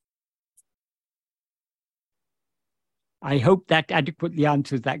 I hope that adequately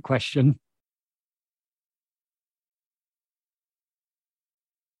answers that question.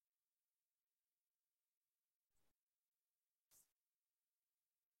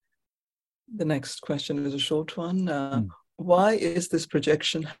 The next question is a short one. Why is this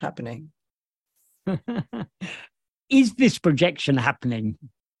projection happening? Is this projection happening?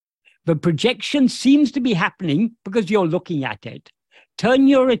 The projection seems to be happening because you're looking at it. Turn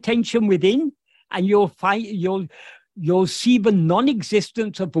your attention within, and you'll see the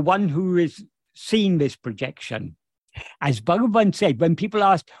non-existence of the one who is seeing this projection. As Bhagavan said, when people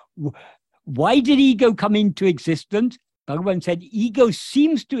ask, why did ego come into existence? Bhagavan said, ego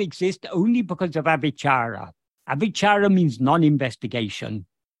seems to exist only because of avichara. Avichara means non-investigation.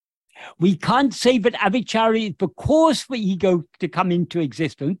 We can't say that avichara is the cause for ego to come into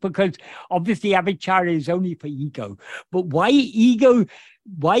existence, because obviously avichara is only for ego. But why ego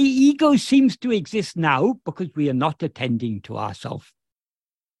seems to exist now? Because we are not attending to ourselves.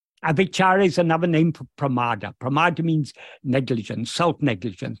 Avichara is another name for pramada. Pramada means negligence,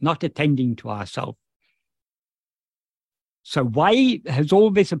 self-negligence, not attending to ourselves. So why has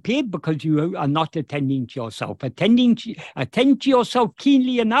all this appeared? Because you are not attending to yourself. Attend to yourself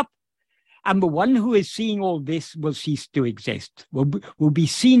keenly enough, and the one who is seeing all this will cease to exist, will be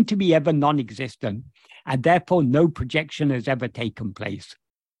seen to be ever non-existent, and therefore no projection has ever taken place.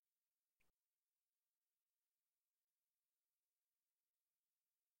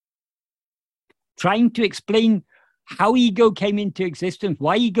 Trying to explain how ego came into existence,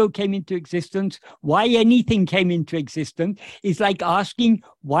 why ego came into existence, why anything came into existence, is like asking,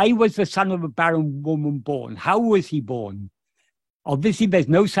 why was the son of a barren woman born? How was he born? Obviously, there's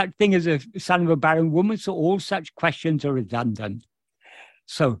no such thing as a son of a barren woman, so all such questions are redundant.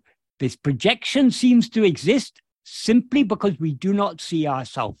 So this projection seems to exist simply because we do not see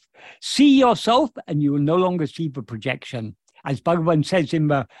ourselves. See yourself, and you will no longer see the projection. As Bhagavan says in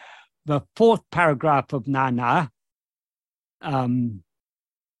the fourth paragraph of Nana, wait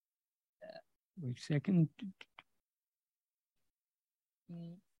a second.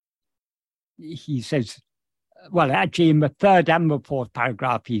 He says, well, actually in the third and the fourth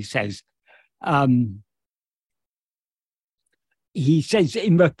paragraph, he says in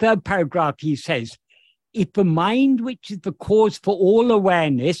the third paragraph, he says, if the mind, which is the cause for all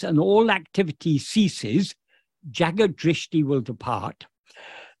awareness and all activity, ceases, Jagat Drishti will depart.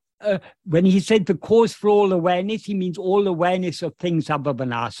 When he said the cause for all awareness, he means all awareness of things other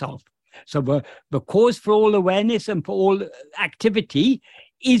than ourselves. So the cause for all awareness and for all activity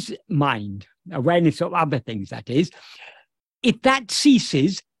is mind, awareness of other things, that is. If that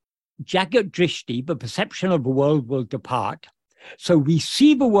ceases, Jagat Drishti, the perception of the world, will depart. So we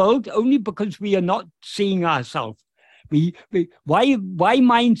see the world only because we are not seeing ourselves. Why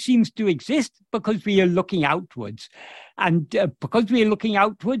mind seems to exist? Because we are looking outwards. And because we are looking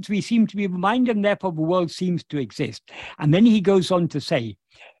outwards, we seem to be the mind, and therefore the world seems to exist. And then he goes on to say,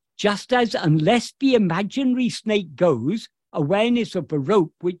 just as unless the imaginary snake goes, awareness of the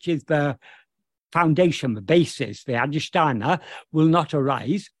rope, which is the foundation, the basis, the adhisthana, will not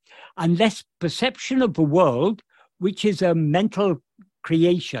arise, unless perception of the world, which is a mental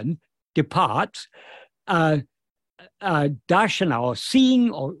creation, departs, darshana, or seeing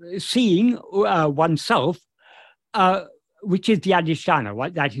oneself, which is the adhisthana,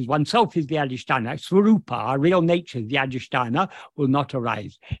 right? That is, oneself is the adhisthana. Swarupa, our real nature, the adhisthana, will not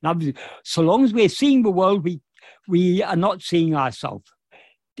arise. Now, so long as we're seeing the world, we are not seeing ourselves.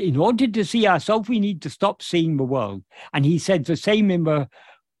 In order to see ourselves, we need to stop seeing the world. And he said the same in the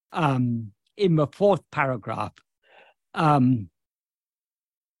fourth paragraph.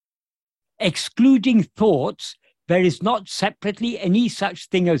 Excluding thoughts, there is not separately any such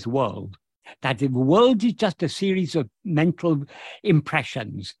thing as world. That the world is just a series of mental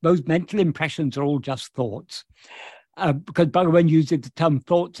impressions. Those mental impressions are all just thoughts. Because Bhagavan uses the term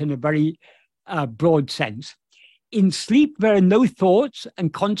thoughts in a very broad sense. In sleep, there are no thoughts,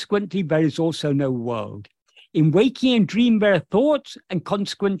 and consequently, there is also no world. In waking and dream, there are thoughts, and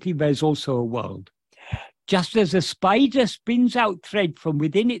consequently, there is also a world. Just as a spider spins out thread from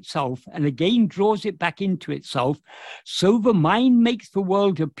within itself and again draws it back into itself, so the mind makes the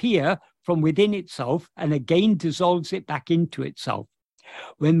world appear from within itself and again dissolves it back into itself.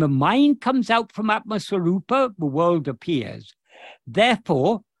 When the mind comes out from Atma Swarupa, the world appears.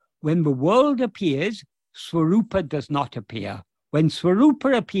 Therefore, when the world appears, Swarupa does not appear. When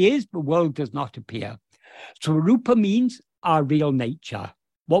Swarupa appears, the world does not appear. Swarupa means our real nature,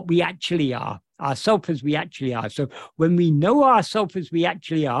 what we actually are, ourself as we actually are. So when we know ourself as we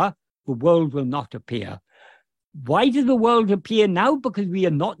actually are, the world will not appear. Why does the world appear now? Because we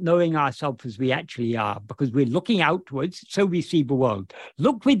are not knowing ourselves as we actually are, because we're looking outwards, so we see the world.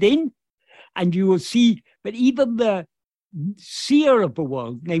 Look within, and you will see that even the seer of the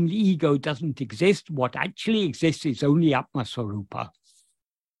world, namely ego, doesn't exist. What actually exists is only Atma Swarupa.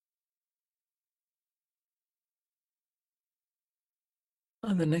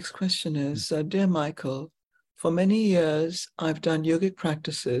 And the next question is, Dear Michael, For many years, I've done yogic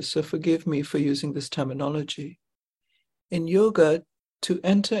practices, so forgive me for using this terminology. In yoga, to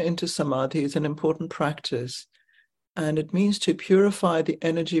enter into samadhi is an important practice, and it means to purify the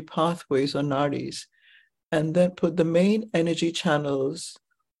energy pathways or nadis, and then put the main energy channels,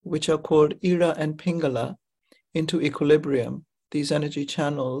 which are called Ira and Pingala, into equilibrium. These energy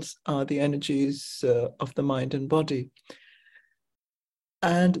channels are the energies of the mind and body.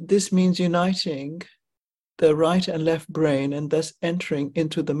 And this means uniting the right and left brain and thus entering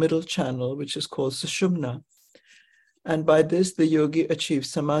into the middle channel, which is called Sushumna. And by this, the yogi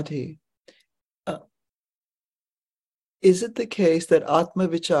achieves samadhi. Is it the case that Atma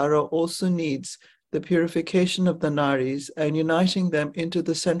Vichara also needs the purification of the nadis and uniting them into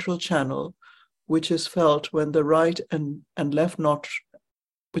the central channel, which is felt when the right and left nostrils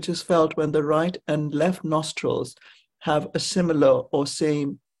have a similar or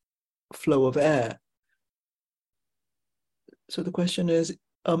same flow of air? So the question is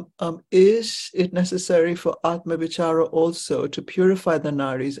it necessary for Atma Vichara also to purify the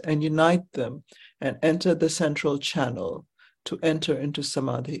nadis and unite them and enter the central channel to enter into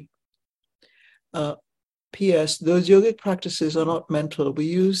samadhi? P.S. Those yogic practices are not mental. We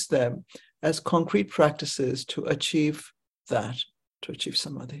use them as concrete practices to achieve that, to achieve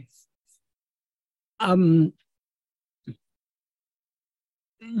samadhi.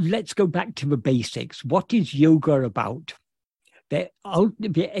 Let's go back to the basics. What is yoga about? The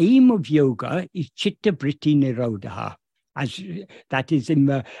aim of yoga is Chitta Vritti Nirodha. As that is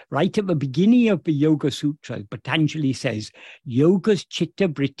right at the beginning of the Yoga Sutra, Patanjali says, Yoga's Chitta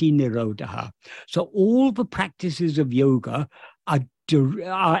Vritti Nirodha. So all the practices of yoga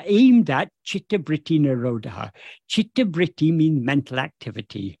are aimed at Chitta Vritti Nirodha. Chitta Vritti means mental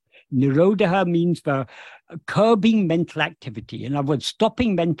activity. Nirodha means the curbing mental activity. In other words,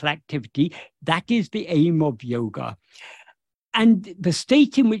 stopping mental activity. That is the aim of yoga. And the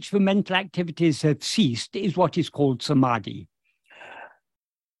state in which the mental activities have ceased is what is called samadhi.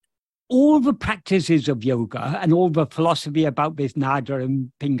 All the practices of yoga and all the philosophy about this nada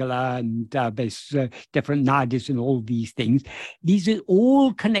and pingala and this different nadis and all these things, these are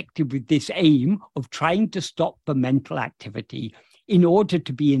all connected with this aim of trying to stop the mental activity in order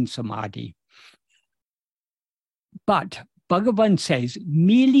to be in samadhi. But Bhagavan says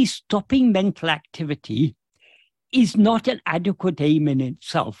merely stopping mental activity is not an adequate aim in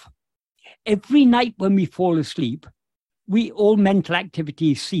itself. Every night when we fall asleep, all mental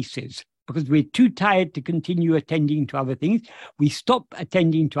activity ceases because we're too tired to continue attending to other things. We stop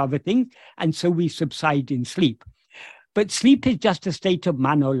attending to other things, and so we subside in sleep. But sleep is just a state of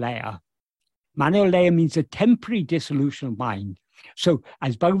manolaya. Manolaya means a temporary dissolution of mind. So,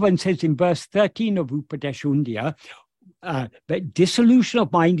 as Bhagavan says in verse 13 of Upadeshundya, but dissolution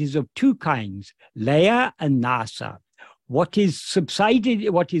of mind is of two kinds, laya and nasa. What is subsided,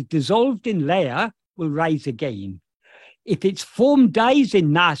 what is dissolved in laya will rise again. If its form dies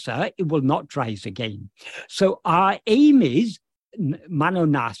in nasa, it will not rise again. So our aim is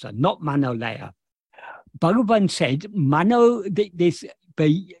manonasa, not manolaya. Bhagavan said,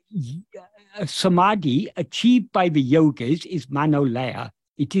 samadhi achieved by the yogis is manolaya.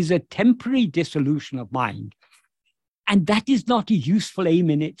 It is a temporary dissolution of mind. And that is not a useful aim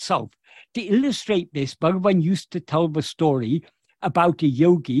in itself. To illustrate this, Bhagavan used to tell the story about a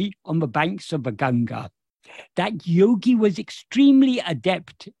yogi on the banks of the Ganga. That yogi was extremely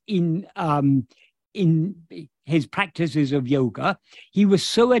adept in his practices of yoga. He was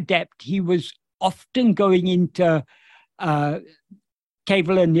so adept, he was often going into Kevala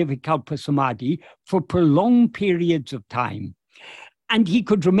Nirvikalpa Samadhi for prolonged periods of time. And he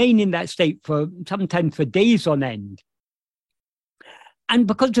could remain in that state for sometimes for days on end. And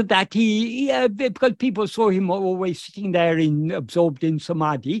because of that, because people saw him always sitting there absorbed in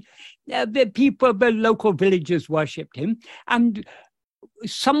samadhi, the local villagers worshipped him. And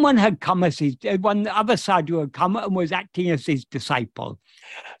someone had come one other sadhu had come and was acting as his disciple.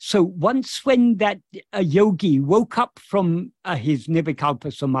 So once when that yogi woke up from his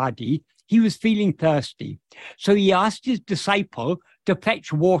Nirvikalpa Samadhi, he was feeling thirsty. So he asked his disciple to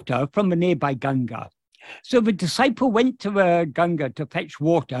fetch water from a nearby Ganga. So the disciple went to the Ganga to fetch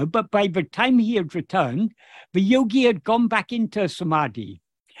water, but by the time he had returned, the yogi had gone back into samadhi.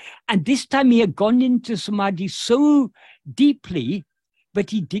 And this time he had gone into samadhi so deeply that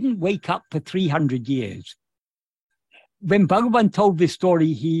he didn't wake up for 300 years. When Bhagavan told this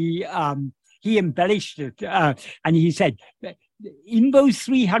story, he embellished it, and he said, in those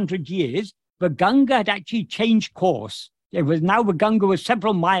 300 years, the Ganga had actually changed course. The Ganga was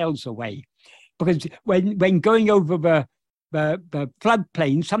several miles away. Because when going over the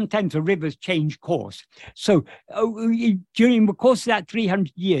floodplain, sometimes the rivers change course. So during the course of that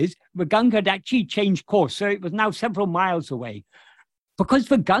 300 years, the Ganga had actually changed course. So it was now several miles away. Because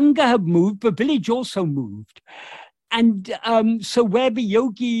the Ganga had moved, the village also moved. And so where the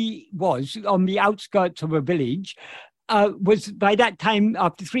yogi was on the outskirts of a village was by that time,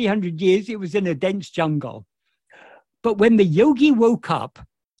 after 300 years, it was in a dense jungle. But when the yogi woke up,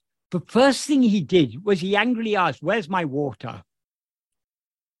 the first thing he did was he angrily asked, "Where's my water?"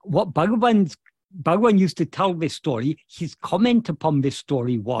 What Bhagavan used to tell this story, his comment upon this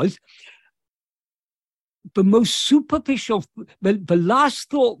story was, the most superficial, the last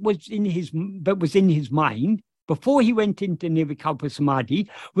thought was in his mind, before he went into Nirvikalpa Samadhi,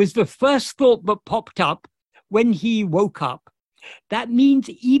 was the first thought that popped up when he woke up. That means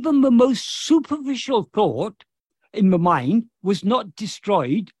even the most superficial thought in the mind was not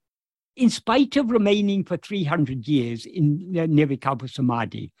destroyed, in spite of remaining for 300 years in Nirvikalpa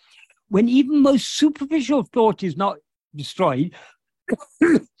Samadhi. When even most superficial thought is not destroyed,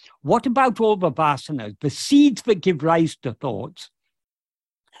 what about all the vasanas, the seeds that give rise to thoughts?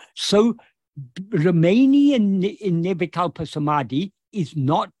 So remaining in Nirvikalpa Samadhi is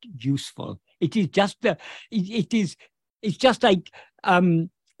not useful. It is just it's just like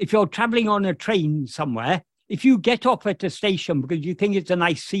if you're traveling on a train somewhere, if you get off at a station because you think it's a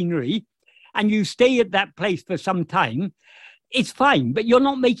nice scenery and you stay at that place for some time, it's fine, but you're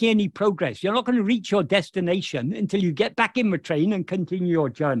not making any progress. You're not going to reach your destination until you get back in the train and continue your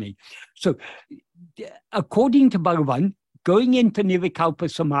journey. So according to Bhagavan, going into Nirvikalpa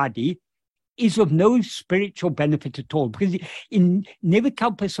Samadhi is of no spiritual benefit at all, because in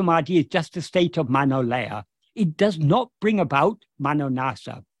Nirvikalpa Samadhi is just a state of manolaya. It does not bring about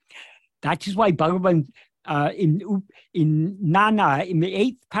manonasa. That is why Bhagavan in Nana, in the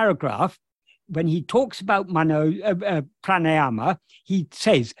 8th paragraph, when he talks about pranayama, he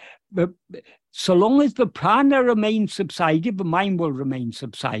says, so long as the prana remains subsided, the mind will remain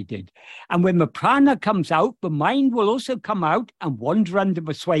subsided. And when the prana comes out, the mind will also come out and wander under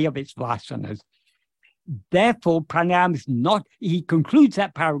the sway of its vasanas. Therefore, pranayama is not, he concludes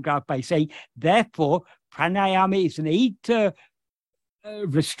that paragraph by saying, therefore, pranayama is an aid to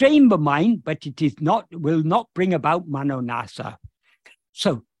restrain the mind, but will not bring about manonasa.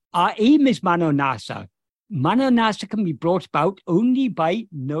 So our aim is manonasa. Manonasa can be brought about only by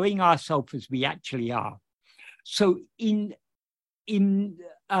knowing ourselves as we actually are. So in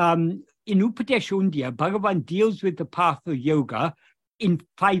Upadesh Undiyar, Bhagavan deals with the path of yoga in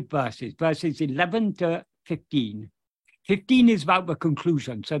 5 verses, verses 11 to 15. 15 is about the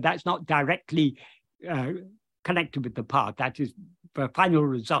conclusion, so that's not directly connected with the path. That is the final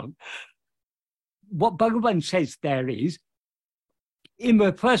result. What Bhagavan says there is, in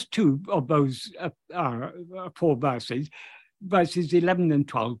the first 2 of those 4 verses, verses 11 and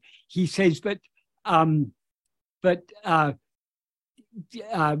 12, he says that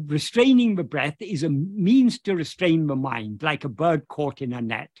restraining the breath is a means to restrain the mind, like a bird caught in a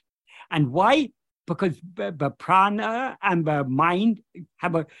net. And why? Because the prana and the mind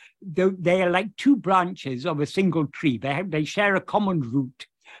they are like 2 branches of a single tree. They share a common root.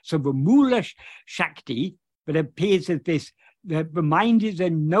 So the Mula Shakti, that appears as this, the mind is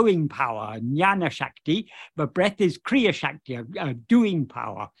a knowing power, Jnana Shakti. The breath is Kriya Shakti, a doing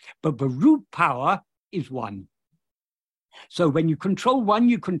power. But the root power is one. So when you control one,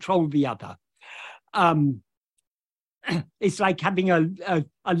 you control the other. It's like having a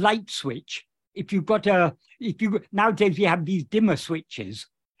light switch. Nowadays we have these dimmer switches.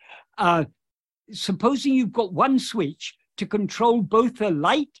 Supposing you've got one switch to control both a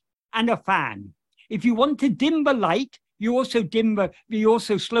light and a fan. If you want to dim the light, you also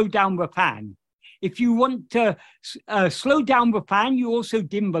slow down the fan. If you want to slow down the fan, you also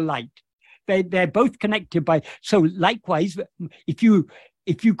dim the light. They're both connected by. So likewise, if you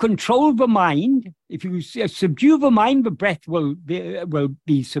control the mind, if you subdue the mind, the breath will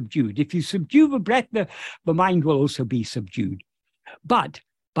be subdued. If you subdue the breath, the mind will also be subdued. But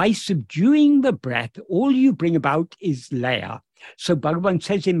by subduing the breath, all you bring about is laya. So Bhagavan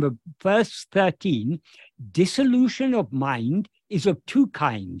says in the verse 13, dissolution of mind is of 2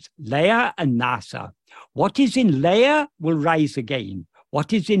 kinds, laya and nasa. What is in laya will rise again.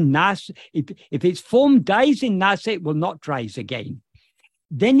 What is in nasa, if its form dies in nasa, it will not rise again.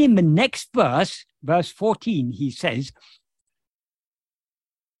 Then in the next verse, verse 14, he says,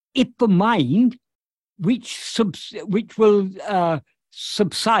 if the mind, which will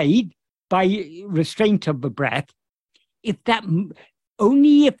subside by restraint of the breath,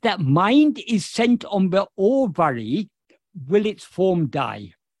 only if that mind is sent on the orvari will its form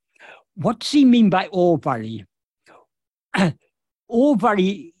die. What does he mean by orvari? Or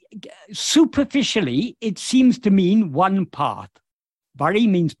very superficially, it seems to mean one path. Vari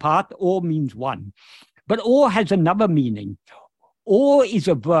means path, or means one. But or has another meaning. Or is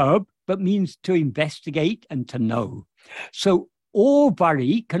a verb, but means to investigate and to know. So or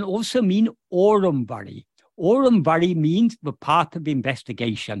vari can also mean orum vari. Orum vari means the path of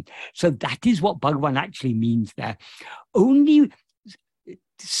investigation. So that is what Bhagavan actually means there. Only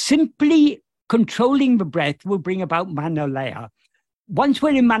simply controlling the breath will bring about manolaya. Once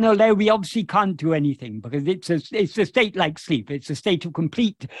we're in manolaya, we obviously can't do anything because it's a state like sleep. It's a state of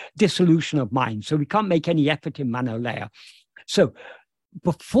complete dissolution of mind. So we can't make any effort in manolaya. So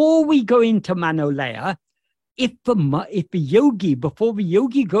before we go into manolaya, if the yogi, before the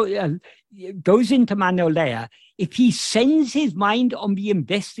yogi goes into manolaya, if he sends his mind on the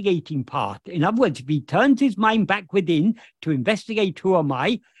investigating path, in other words, if he turns his mind back within to investigate who am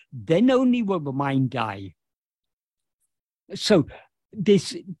I, then only will the mind die. So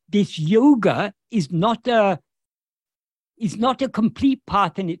this yoga is not a complete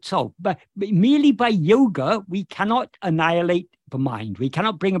path in itself, but merely by yoga, we cannot annihilate the mind. We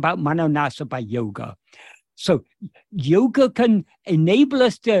cannot bring about manonasa by yoga. So yoga can enable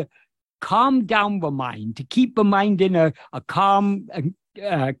us to calm down the mind, to keep the mind in a calm and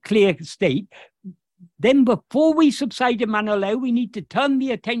clear state. Then before we subside in manolaya, we need to turn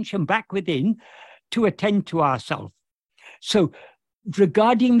the attention back within to attend to ourselves. So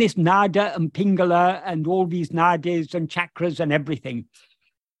regarding this nada and pingala and all these nadis and chakras and everything,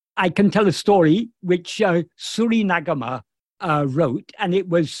 I can tell a story which Suri Nagama wrote, and it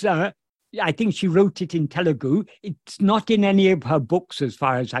was, I think she wrote it in Telugu. It's not in any of her books as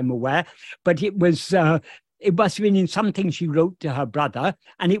far as I'm aware, but it was, it must have been in something she wrote to her brother,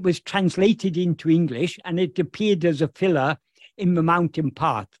 and it was translated into English, and it appeared as a filler in the Mountain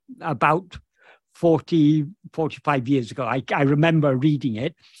Path about 40, 45 years ago. I remember reading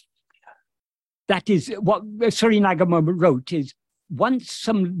it. That is what Suri Nagama wrote, is once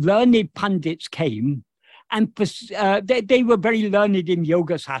some learned Pandits came, and they were very learned in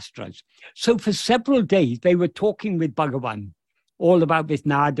Yoga Sastras. So for several days, they were talking with Bhagavan, all about this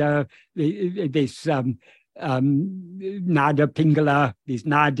nada, this nada pingala, these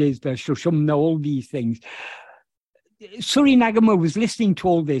nadis, the shushumna, all these things. Suri Nagama was listening to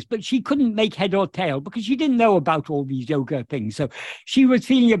all this, but she couldn't make head or tail because she didn't know about all these yoga things. So she was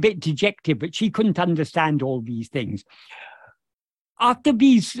feeling a bit dejected, but she couldn't understand all these things. After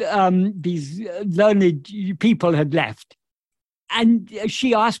these learned people had left, and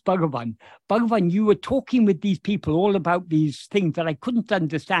she asked Bhagavan, Bhagavan, you were talking with these people all about these things that I couldn't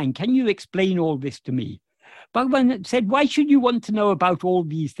understand. Can you explain all this to me? Bhagavan said, why should you want to know about all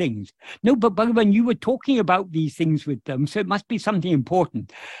these things? No, but Bhagavan, you were talking about these things with them, so it must be something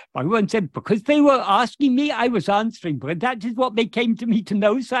important. Bhagavan said, because they were asking me, I was answering, but that is what they came to me to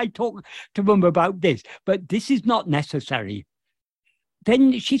know, so I talked to them about this. But this is not necessary.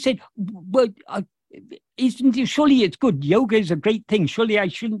 Then she said, well, surely it's good. Yoga is a great thing. Surely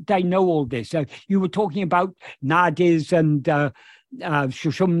shouldn't I know all this? You were talking about nadis and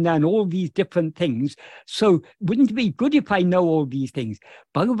Shushumna and all these different things. So wouldn't it be good if I know all these things?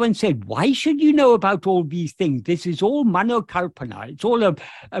 Bhagavan said, why should you know about all these things? This is all manokarpana. It's all a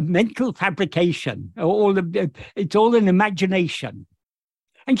mental fabrication. It's all an imagination.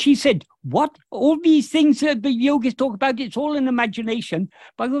 And she said, what? All these things that the yogis talk about, it's all an imagination.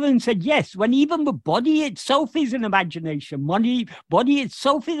 Bhagavan said, yes, when even the body itself is an imagination, body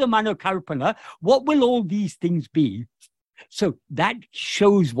itself is a manokarpana, what will all these things be? So that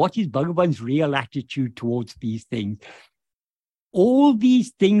shows what is Bhagavan's real attitude towards these things. All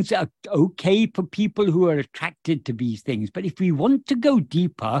these things are okay for people who are attracted to these things. But if we want to go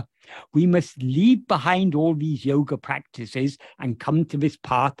deeper, we must leave behind all these yoga practices and come to this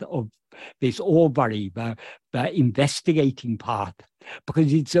path of this Orvari, the investigating path.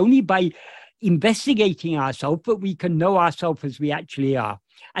 Because it's only by investigating ourselves that we can know ourselves as we actually are.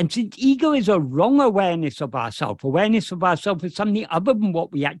 And since ego is a wrong awareness of ourselves is something other than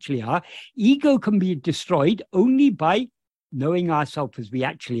what we actually are, ego can be destroyed only by knowing ourselves as we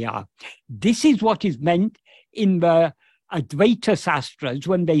actually are. This is what is meant in the Advaita Sastras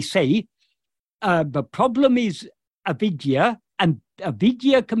when they say the problem is avidya, and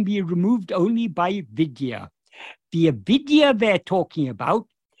avidya can be removed only by vidya. The avidya they're talking about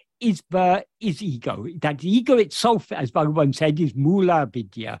is ego. That ego itself, as Bhagavan said, is mula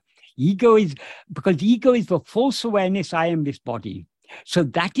vidya. Because ego is the false awareness, I am this body. So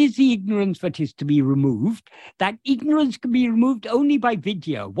that is the ignorance that is to be removed. That ignorance can be removed only by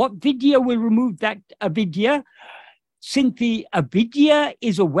vidya. What vidya will remove that avidya? Since the avidya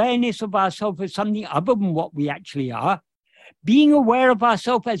is awareness of ourselves as something other than what we actually are, being aware of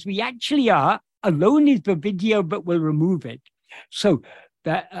ourselves as we actually are alone is the video, but we'll remove it. So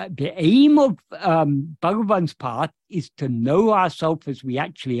the aim of Bhagavan's path is to know ourselves as we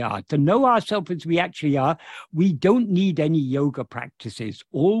actually are. To know ourselves as we actually are, we don't need any yoga practices.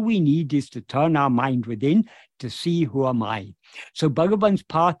 All we need is to turn our mind within to see who am I. So Bhagavan's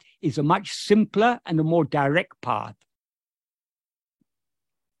path is a much simpler and a more direct path.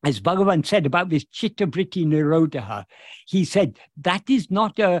 As Bhagavan said about this chitta-vritti nirodha, he said that is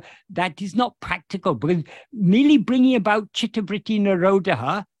not practical, because merely bringing about chitta-vritti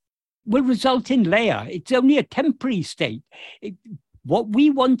nirodha will result in laya. It's only a temporary state. What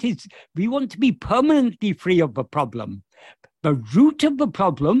we want is, we want to be permanently free of the problem. The root of the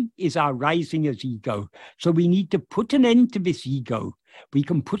problem is our rising as ego. So we need to put an end to this ego. We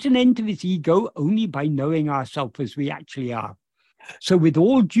can put an end to this ego only by knowing ourselves as we actually are. So with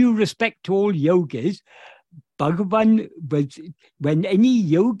all due respect to all yogis, Bhagavan was, when any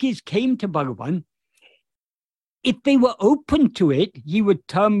yogis came to Bhagavan, if they were open to it, he would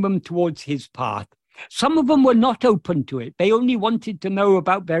turn them towards his path. Some of them were not open to it. They only wanted to know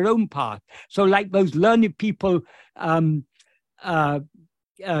about their own path. So like those learned people,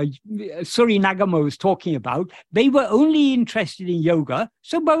 Suri Nagama was talking about, they were only interested in yoga.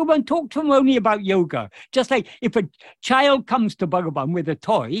 So Bhagavan talked to them only about yoga. Just like if a child comes to Bhagavan with a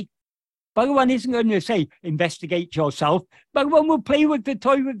toy, Bhagavan isn't going to say, investigate yourself. Bhagavan will play with the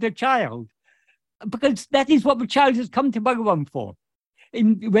toy with the child, because that is what the child has come to Bhagavan for.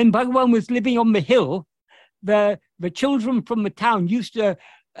 When Bhagavan was living on the hill, the children from the town used to,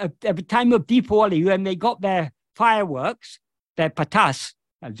 at the time of Deepavali, when they got their fireworks, their patas,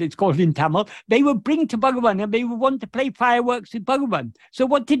 as it's called in Tamil, they would bring to Bhagavan and they would want to play fireworks with Bhagavan. So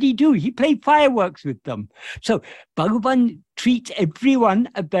what did he do? He played fireworks with them. So Bhagavan treats everyone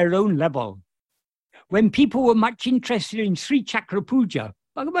at their own level. When people were much interested in Sri Chakra Puja,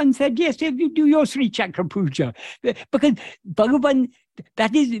 Bhagavan said, yes, you do your Sri Chakra Puja. Because Bhagavan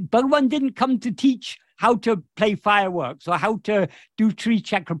didn't come to teach how to play fireworks or how to do Sri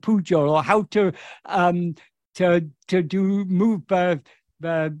Chakra Puja or how to move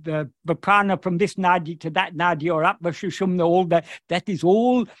the prana from this nadi to that nadi or up the Sushumna, all that. That is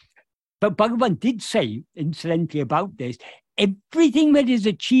all. But Bhagavan did say, incidentally, about this, everything that is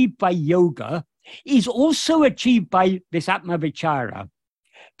achieved by yoga is also achieved by this Atma Vichara.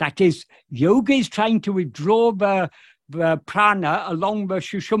 That is, yoga is trying to withdraw the prana along the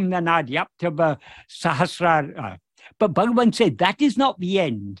Sushumna nadi up to the Sahasrara. But Bhagavan said that is not the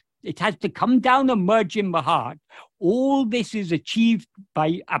end. It has to come down and merge in the heart. All this is achieved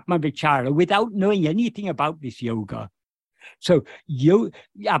by Atma Vichara without knowing anything about this yoga. So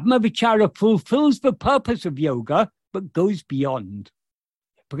Atma Vichara fulfills the purpose of yoga, but goes beyond.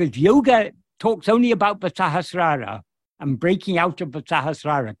 Because yoga talks only about the Sahasrara and breaking out of the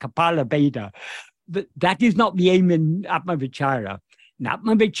Sahasrara, Kapala Bheda. That is not the aim in Atma Vichara. In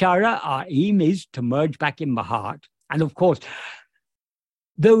Atma Vichara, our aim is to merge back in the heart. And of course,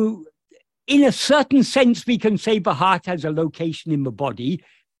 though in a certain sense we can say the heart has a location in the body,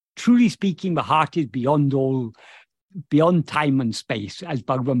 truly speaking, the heart is beyond time and space, as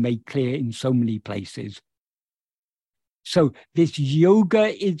Bhagavan made clear in so many places. So this yoga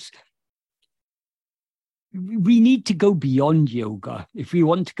is, we need to go beyond yoga if we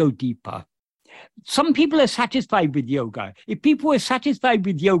want to go deeper. Some people are satisfied with yoga. If people were satisfied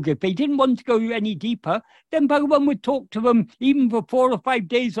with yoga, if they didn't want to go any deeper, then Bhagavan would talk to them even for 4 or 5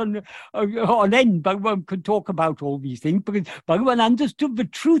 days on end. Bhagavan could talk about all these things because Bhagavan understood the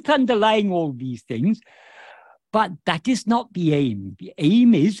truth underlying all these things. But that is not the aim. The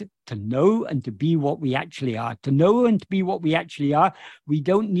aim is to know and to be what we actually are. To know and to be what we actually are, we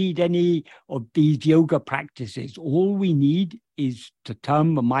don't need any of these yoga practices. All we need is to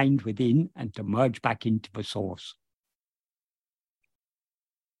turn the mind within and to merge back into the source.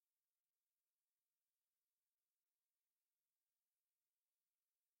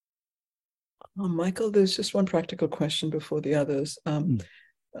 Michael, there's just one practical question before the others.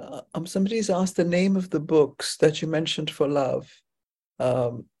 Somebody's asked the name of the books that you mentioned for love,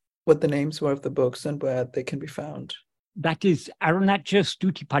 what the names were of the books and where they can be found. That is Arunachala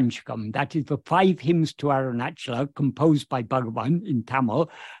Stuti Panchakam. That is the 5 hymns to Arunachala composed by Bhagavan in Tamil.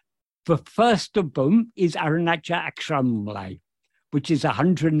 The first of them is Arunachala Aksharamalai, which is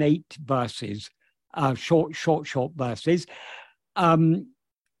 108 verses, short verses.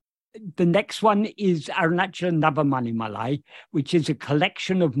 The next one is Arunachala Navamanimalai, which is a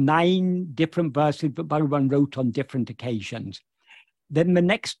collection of 9 different verses that Bhagavan wrote on different occasions. Then the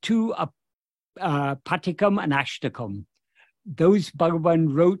next 2 are Patikam and Ashtakam. those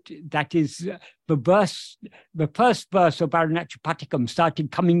Bhagavan wrote, that is the first verse of Arunachapattikam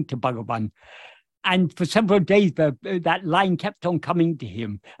started coming to Bhagavan. And for several days, that line kept on coming to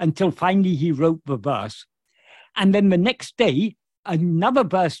him until finally he wrote the verse. And then the next day, another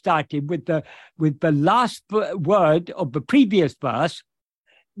verse started with the last word of the previous verse.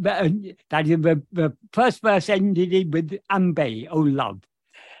 That is, the first verse ended with Ambe, O love.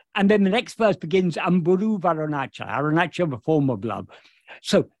 And then the next verse begins Amburu Varunacha, Arunacha, the form of love.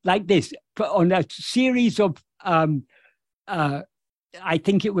 So like this, on a series of, I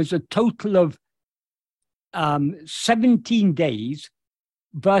think it was a total of 17 days,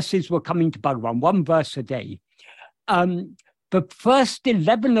 verses were coming to Bhagavan, one verse a day. The first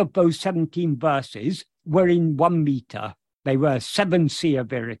 11 of those 17 verses were in 1 meter. They were 7 Siya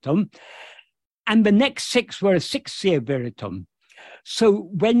Viritum. And the next 6 were a 6 Siya Viritum. So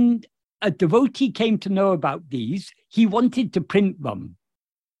when a devotee came to know about these, he wanted to print them.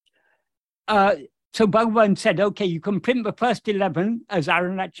 So Bhagavan said, okay, you can print the first 11 as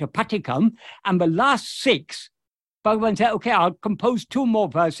Arunachapattikam, and the last 6, Bhagavan said, okay, I'll compose 2 more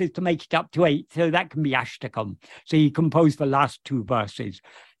verses to make it up to 8, so that can be Ashtakam. So he composed the last 2 verses.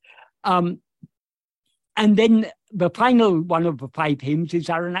 And then the final one of the 5 hymns is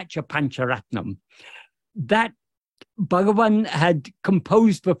Arunacha Pancharatnam. That Bhagavan had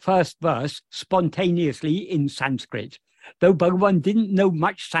composed the first verse spontaneously in Sanskrit. Though Bhagavan didn't know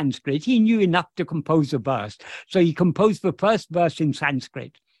much Sanskrit, he knew enough to compose a verse. So he composed the first verse in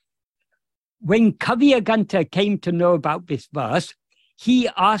Sanskrit. When Kavyaganta came to know about this verse, he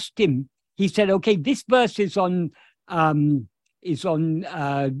asked him, he said, okay, this verse is on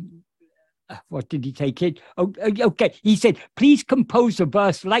what did he take it? Oh, okay, he said, please compose a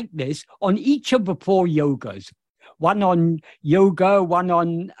verse like this on each of the 4 yogas. One on yoga, one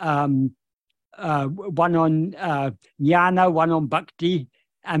on jnana, one on bhakti,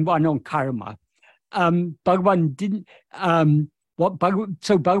 and one on karma. Bhagavan didn't. So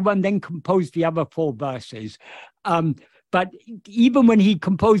Bhagavan then composed the other 4 verses. But even when he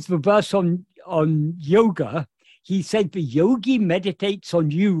composed the verse on yoga, he said the yogi meditates on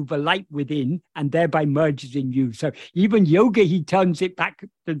you, the light within, and thereby merges in you. So even yoga, he turns it back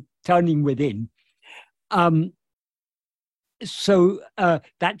to turning within. So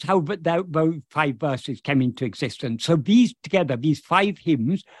that's how those 5 verses came into existence. So these together, these 5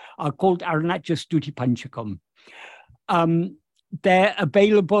 hymns are called Arunacha Stuti Panchakam. They're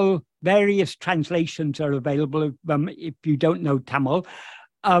available, various translations are available of them if you don't know Tamil.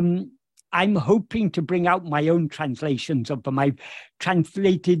 I'm hoping to bring out my own translations of them. I've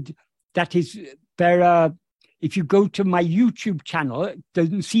translated, that is, there are, if you go to my YouTube channel,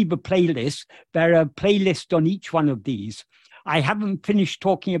 don't see the playlist, there are playlists on each one of these. I haven't finished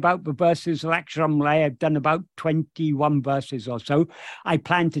talking about the verses of Aksharamala. I've done about 21 verses or so. I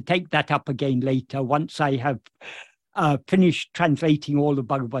plan to take that up again later once I have finished translating all of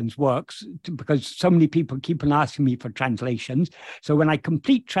Bhagavan's works, because so many people keep on asking me for translations. So when I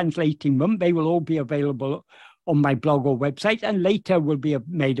complete translating them, they will all be available on my blog or website, and later will be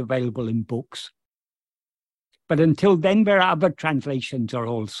made available in books. But until then, there are other translations are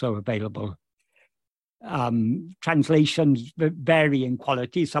also available. Translations vary in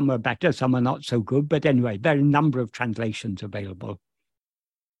quality. Some are better, some are not so good. But anyway, there are a number of translations available.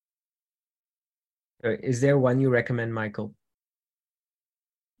 Is there one you recommend, Michael?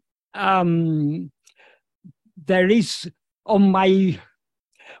 There is on my,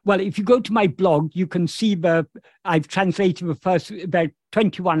 well, if you go to my blog, you can see I've translated there are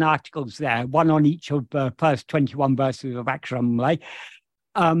 21 articles there, one on each of the first 21 verses of Aksharamala.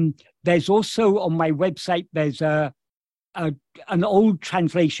 There's also on my website, there's an old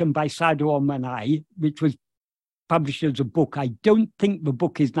translation by Sadhu Manai, which was published as a book. I don't think the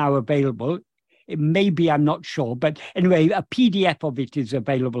book is now available. It may be, I'm not sure. But anyway, a PDF of it is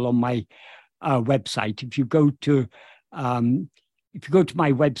available on my website. If you go to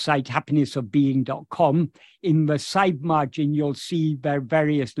my website, happinessofbeing.com, in the side margin, you'll see there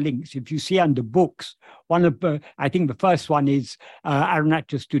various links. If you see under books, I think the first one is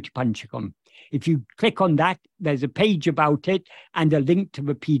Arunacha Stuti Panchakam. If you click on that, there's a page about it and a link to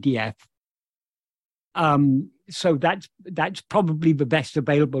the PDF. So that's probably the best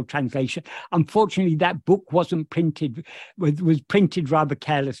available translation. Unfortunately, that book wasn't printed, was printed rather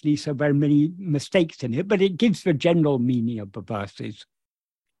carelessly, so there are many mistakes in it, but it gives the general meaning of the verses.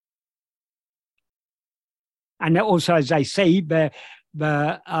 And also, as I say, the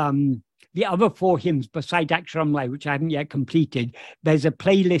other 4 hymns beside Aksharamala, which I haven't yet completed, there's a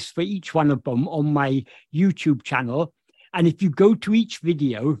playlist for each one of them on my YouTube channel. And if you go to each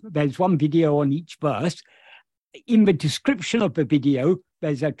video, there's one video on each verse, in the description of the video,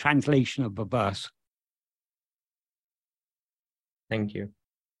 there's a translation of the verse. Thank you.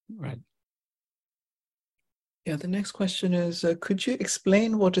 Right. Yeah, the next question is, could you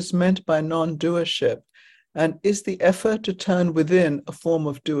explain what is meant by non-doership? And is the effort to turn within a form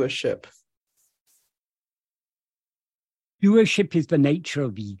of doership? Doership is the nature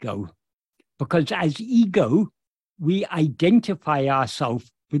of ego, because as ego, we identify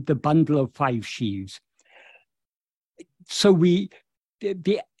ourselves with the bundle of 5 sheaves. So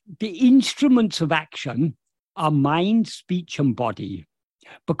the instruments of action are mind, speech, and body.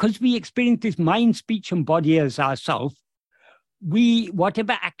 Because we experience this mind, speech, and body as ourself,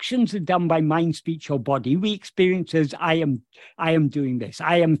 whatever actions are done by mind, speech, or body, we experience as I am doing this,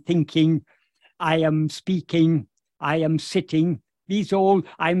 I am thinking, I am speaking, I am sitting. These all,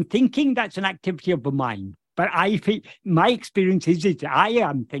 I'm thinking, that's an activity of the mind. But my experience is I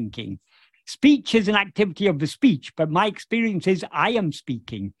am thinking. Speech is an activity of the speech, but my experience is I am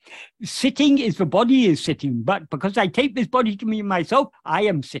speaking. Sitting is the body is sitting, but because I take this body to me myself, I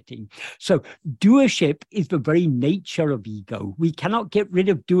am sitting. So doership is the very nature of ego. We cannot get rid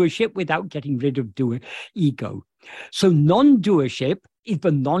of doership without getting rid of ego. So non-doership is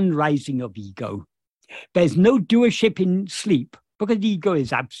the non-rising of ego. There's no doership in sleep because the ego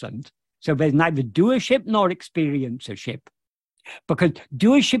is absent. So there's neither doership nor experiencership. Because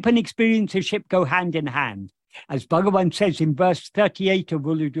doership and experiencership go hand in hand. As Bhagavan says in verse 38 of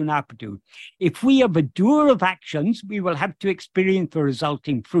Ulludunapadu, if we are the doer of actions, we will have to experience the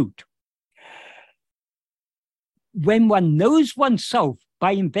resulting fruit. When one knows oneself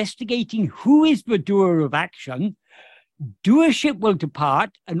by investigating who is the doer of action, doership will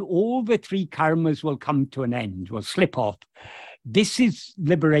depart and all the 3 karmas will come to an end, will slip off. This is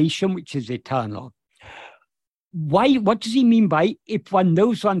liberation, which is eternal. Why? What does he mean by if one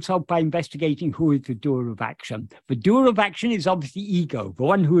knows oneself by investigating who is the doer of action? The doer of action is obviously ego, the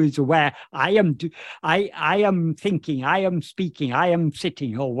one who is aware, I am thinking, I am speaking, I am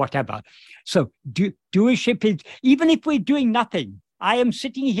sitting, or whatever. So doership is, even if we're doing nothing, I am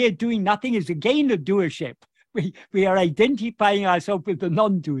sitting here doing nothing is again a doership. We are identifying ourselves with the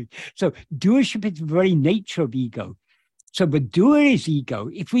non-doing. So doership is the very nature of ego. So the doer is ego.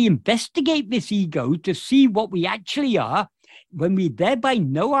 If we investigate this ego to see what we actually are, when we thereby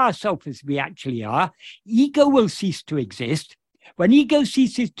know ourselves as we actually are, ego will cease to exist. When ego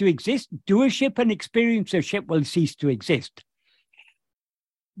ceases to exist, doership and experiencership will cease to exist.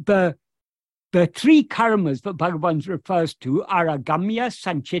 The 3 karmas that Bhagavan refers to are agamya,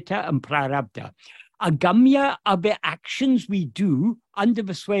 sanchita, and prarabdha. Agamya are the actions we do under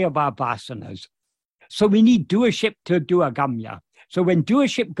the sway of our vasanas. So we need doership to do agamya. So when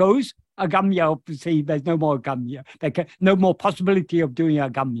doership goes, agamya, obviously, there's no more agamya. There's no more possibility of doing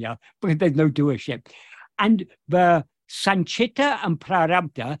agamya because there's no doership. And the sanchita and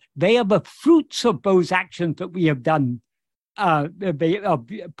prarabdha, they are the fruits of those actions that we have done past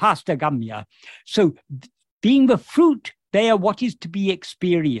agamya. So being the fruit, they are what is to be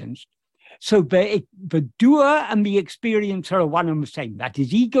experienced. So the doer and the experiencer are one and the same. That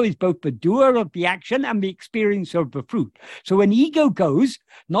is, ego is both the doer of the action and the experiencer of the fruit. So when ego goes,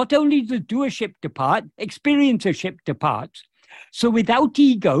 not only does doership depart, experiencership departs. So without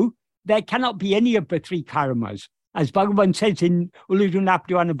ego, there cannot be any of the 3 karmas. As Bhagavan says in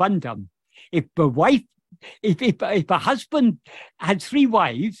Ulludunapadu Anubandham, if a husband has 3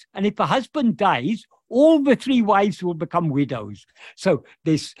 wives, and if a husband dies, all the 3 wives will become widows. So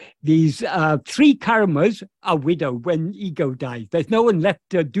these 3 karmas are widowed when ego dies. There's no one left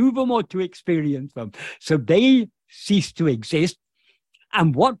to do them or to experience them. So they cease to exist.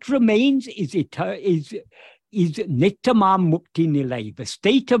 And what remains is Nittamam Mukti Nilay, the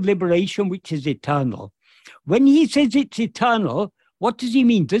state of liberation which is eternal. When he says it's eternal, what does he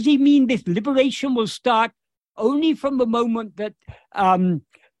mean? Does he mean this liberation will start only from the moment that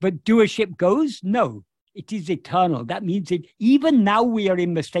but doership goes? No, it is eternal. That means that even now we are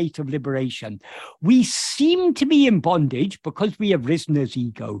in the state of liberation. We seem to be in bondage because we have risen as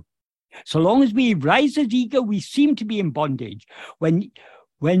ego. So long as we rise as ego, we seem to be in bondage. When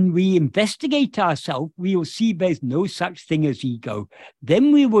we investigate ourselves, we will see there's no such thing as ego.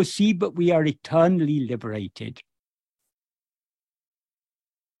 Then we will see that we are eternally liberated.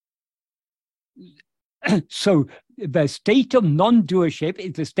 So the state of non-doership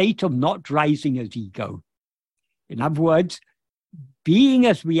is the state of not rising as ego. In other words, being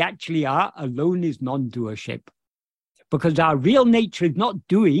as we actually are alone is non-doership, because our real nature is not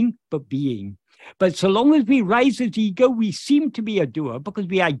doing, but being. But so long as we rise as ego, we seem to be a doer because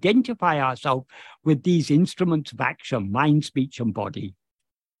we identify ourselves with these instruments of action, mind, speech, and body.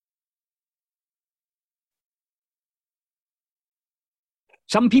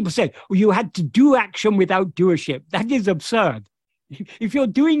 Some people say, well, you had to do action without doership. That is absurd. If you're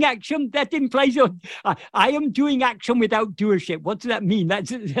doing action, that implies I am doing action without doership. What does that mean?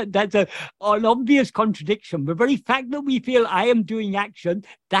 That's an obvious contradiction. The very fact that we feel I am doing action,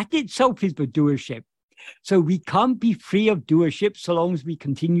 that itself is the doership. So we can't be free of doership so long as we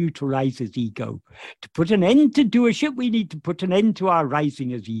continue to rise as ego. To put an end to doership, we need to put an end to our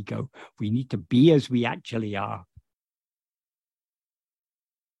rising as ego. We need to be as we actually are.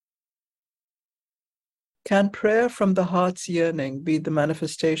 Can prayer from the heart's yearning be the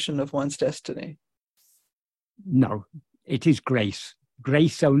manifestation of one's destiny? No, it is grace.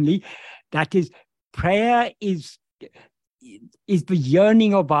 Grace only. That is, prayer is the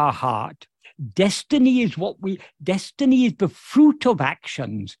yearning of our heart. Destiny is destiny is the fruit of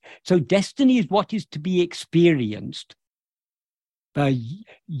actions. So destiny is what is to be experienced. The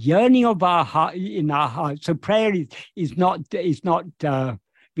yearning of our heart in our heart. So prayer is not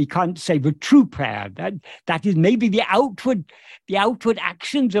we can't say the true prayer. That is maybe the outward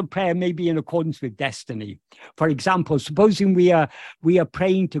actions of prayer may be in accordance with destiny. For example, supposing we are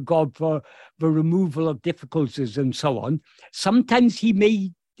praying to God for the removal of difficulties and so on. Sometimes He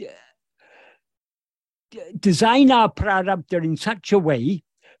may design our prarabdha in such a way,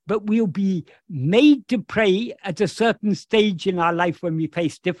 but we'll be made to pray at a certain stage in our life when we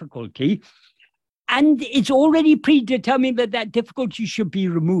face difficulty. And it's already predetermined that difficulty should be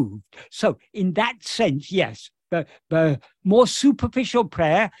removed. So in that sense, yes, the more superficial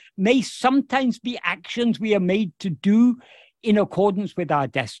prayer may sometimes be actions we are made to do in accordance with our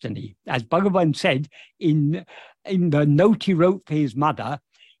destiny. As Bhagavan said in the note he wrote for his mother,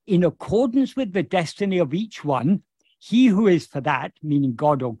 in accordance with the destiny of each one, he who is for that, meaning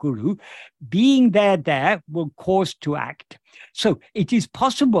God or Guru, being there will cause to act. So it is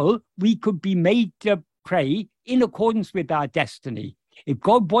possible we could be made to pray in accordance with our destiny. If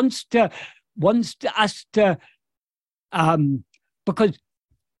God wants us to, because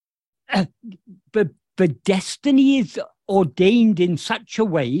the destiny is ordained in such a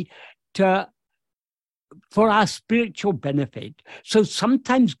way for our spiritual benefit. So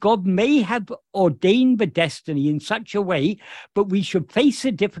sometimes God may have ordained the destiny in such a way, but we should face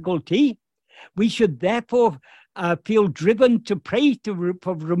a difficulty. We should therefore feel driven to pray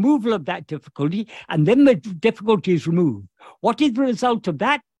for removal of that difficulty, and then the difficulty is removed. What is the result of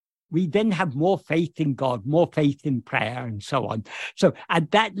that? We then have more faith in God, more faith in prayer, and so on. So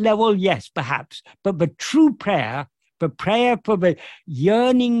at that level, yes, perhaps. But the true prayer, the prayer for the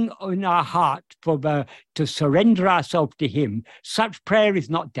yearning in our heart to surrender ourselves to Him, such prayer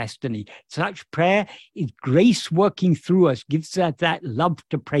is not destiny. Such prayer is grace working through us, gives us that love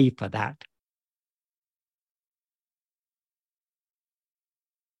to pray for that.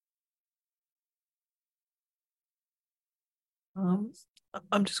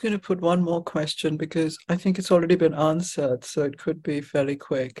 I'm just going to put one more question because I think it's already been answered, so it could be fairly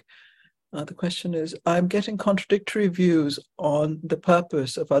quick. The question is, I'm getting contradictory views on the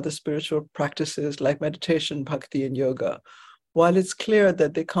purpose of other spiritual practices like meditation, bhakti, and yoga. While it's clear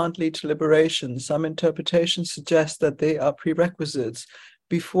that they can't lead to liberation, some interpretations suggest that they are prerequisites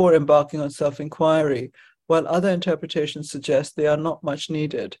before embarking on self-inquiry, while other interpretations suggest they are not much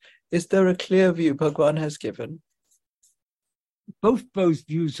needed. Is there a clear view Bhagwan has given? Both those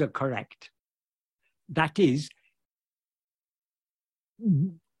views are correct. That is,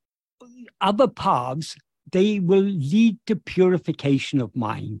 other paths, they will lead to purification of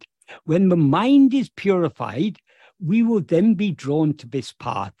mind. When the mind is purified, we will then be drawn to this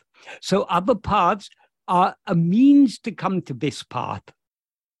path. So other paths are a means to come to this path.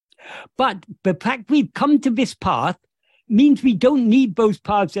 But the fact we've come to this path means we don't need those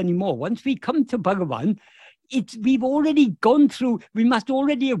paths anymore. Once we come to Bhagavan, we've already gone through, we must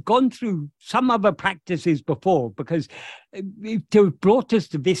already have gone through some other practices before, because it brought us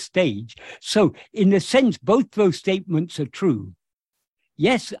to this stage. So in a sense, both those statements are true.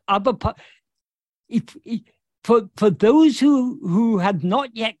 Yes, for those who have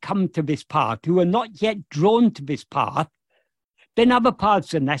not yet come to this path, who are not yet drawn to this path, then other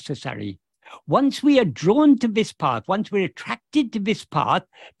paths are necessary. Once we are drawn to this path, once we're attracted to this path,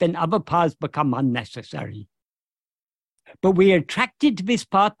 then other paths become unnecessary. But we are attracted to this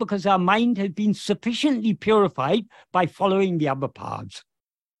path because our mind has been sufficiently purified by following the other paths.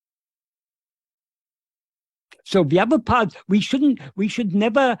 So the other paths, we should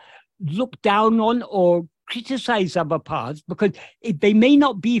never look down on or criticize other paths because they may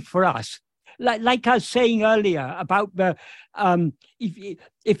not be for us. Like I was saying earlier about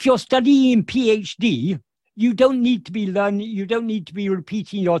if you're studying PhD, You don't need to be learning, you don't need to be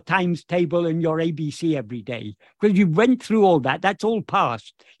repeating your times table and your ABC every day, because you went through all that. That's all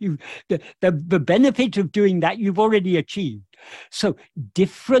past. The benefit of doing that you've already achieved. So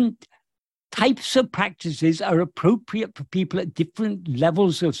different types of practices are appropriate for people at different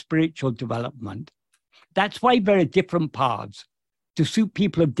levels of spiritual development. That's why there are different paths to suit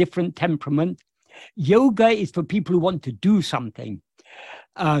people of different temperament. Yoga is for people who want to do something.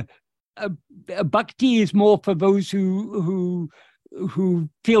 Bhakti is more for those who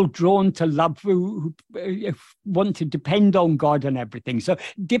feel drawn to love, who want to depend on God and everything. So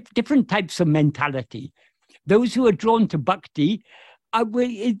different types of mentality. Those who are drawn to bhakti,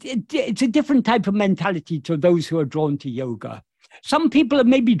 it's a different type of mentality to those who are drawn to yoga. Some people are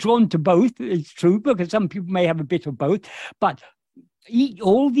maybe drawn to both, it's true, because some people may have a bit of both, but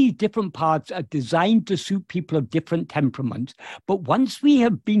all these different paths are designed to suit people of different temperaments. But once we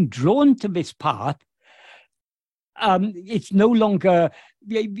have been drawn to this path, it's no longer,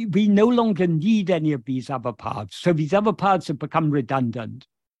 we no longer need any of these other paths. So these other paths have become redundant.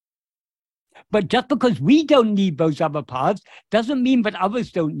 But just because we don't need those other paths doesn't mean that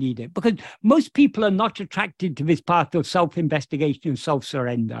others don't need it, because most people are not attracted to this path of self-investigation and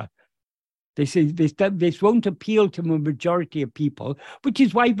self-surrender. This won't appeal to the majority of people, which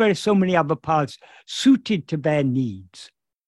is why there are so many other paths suited to their needs.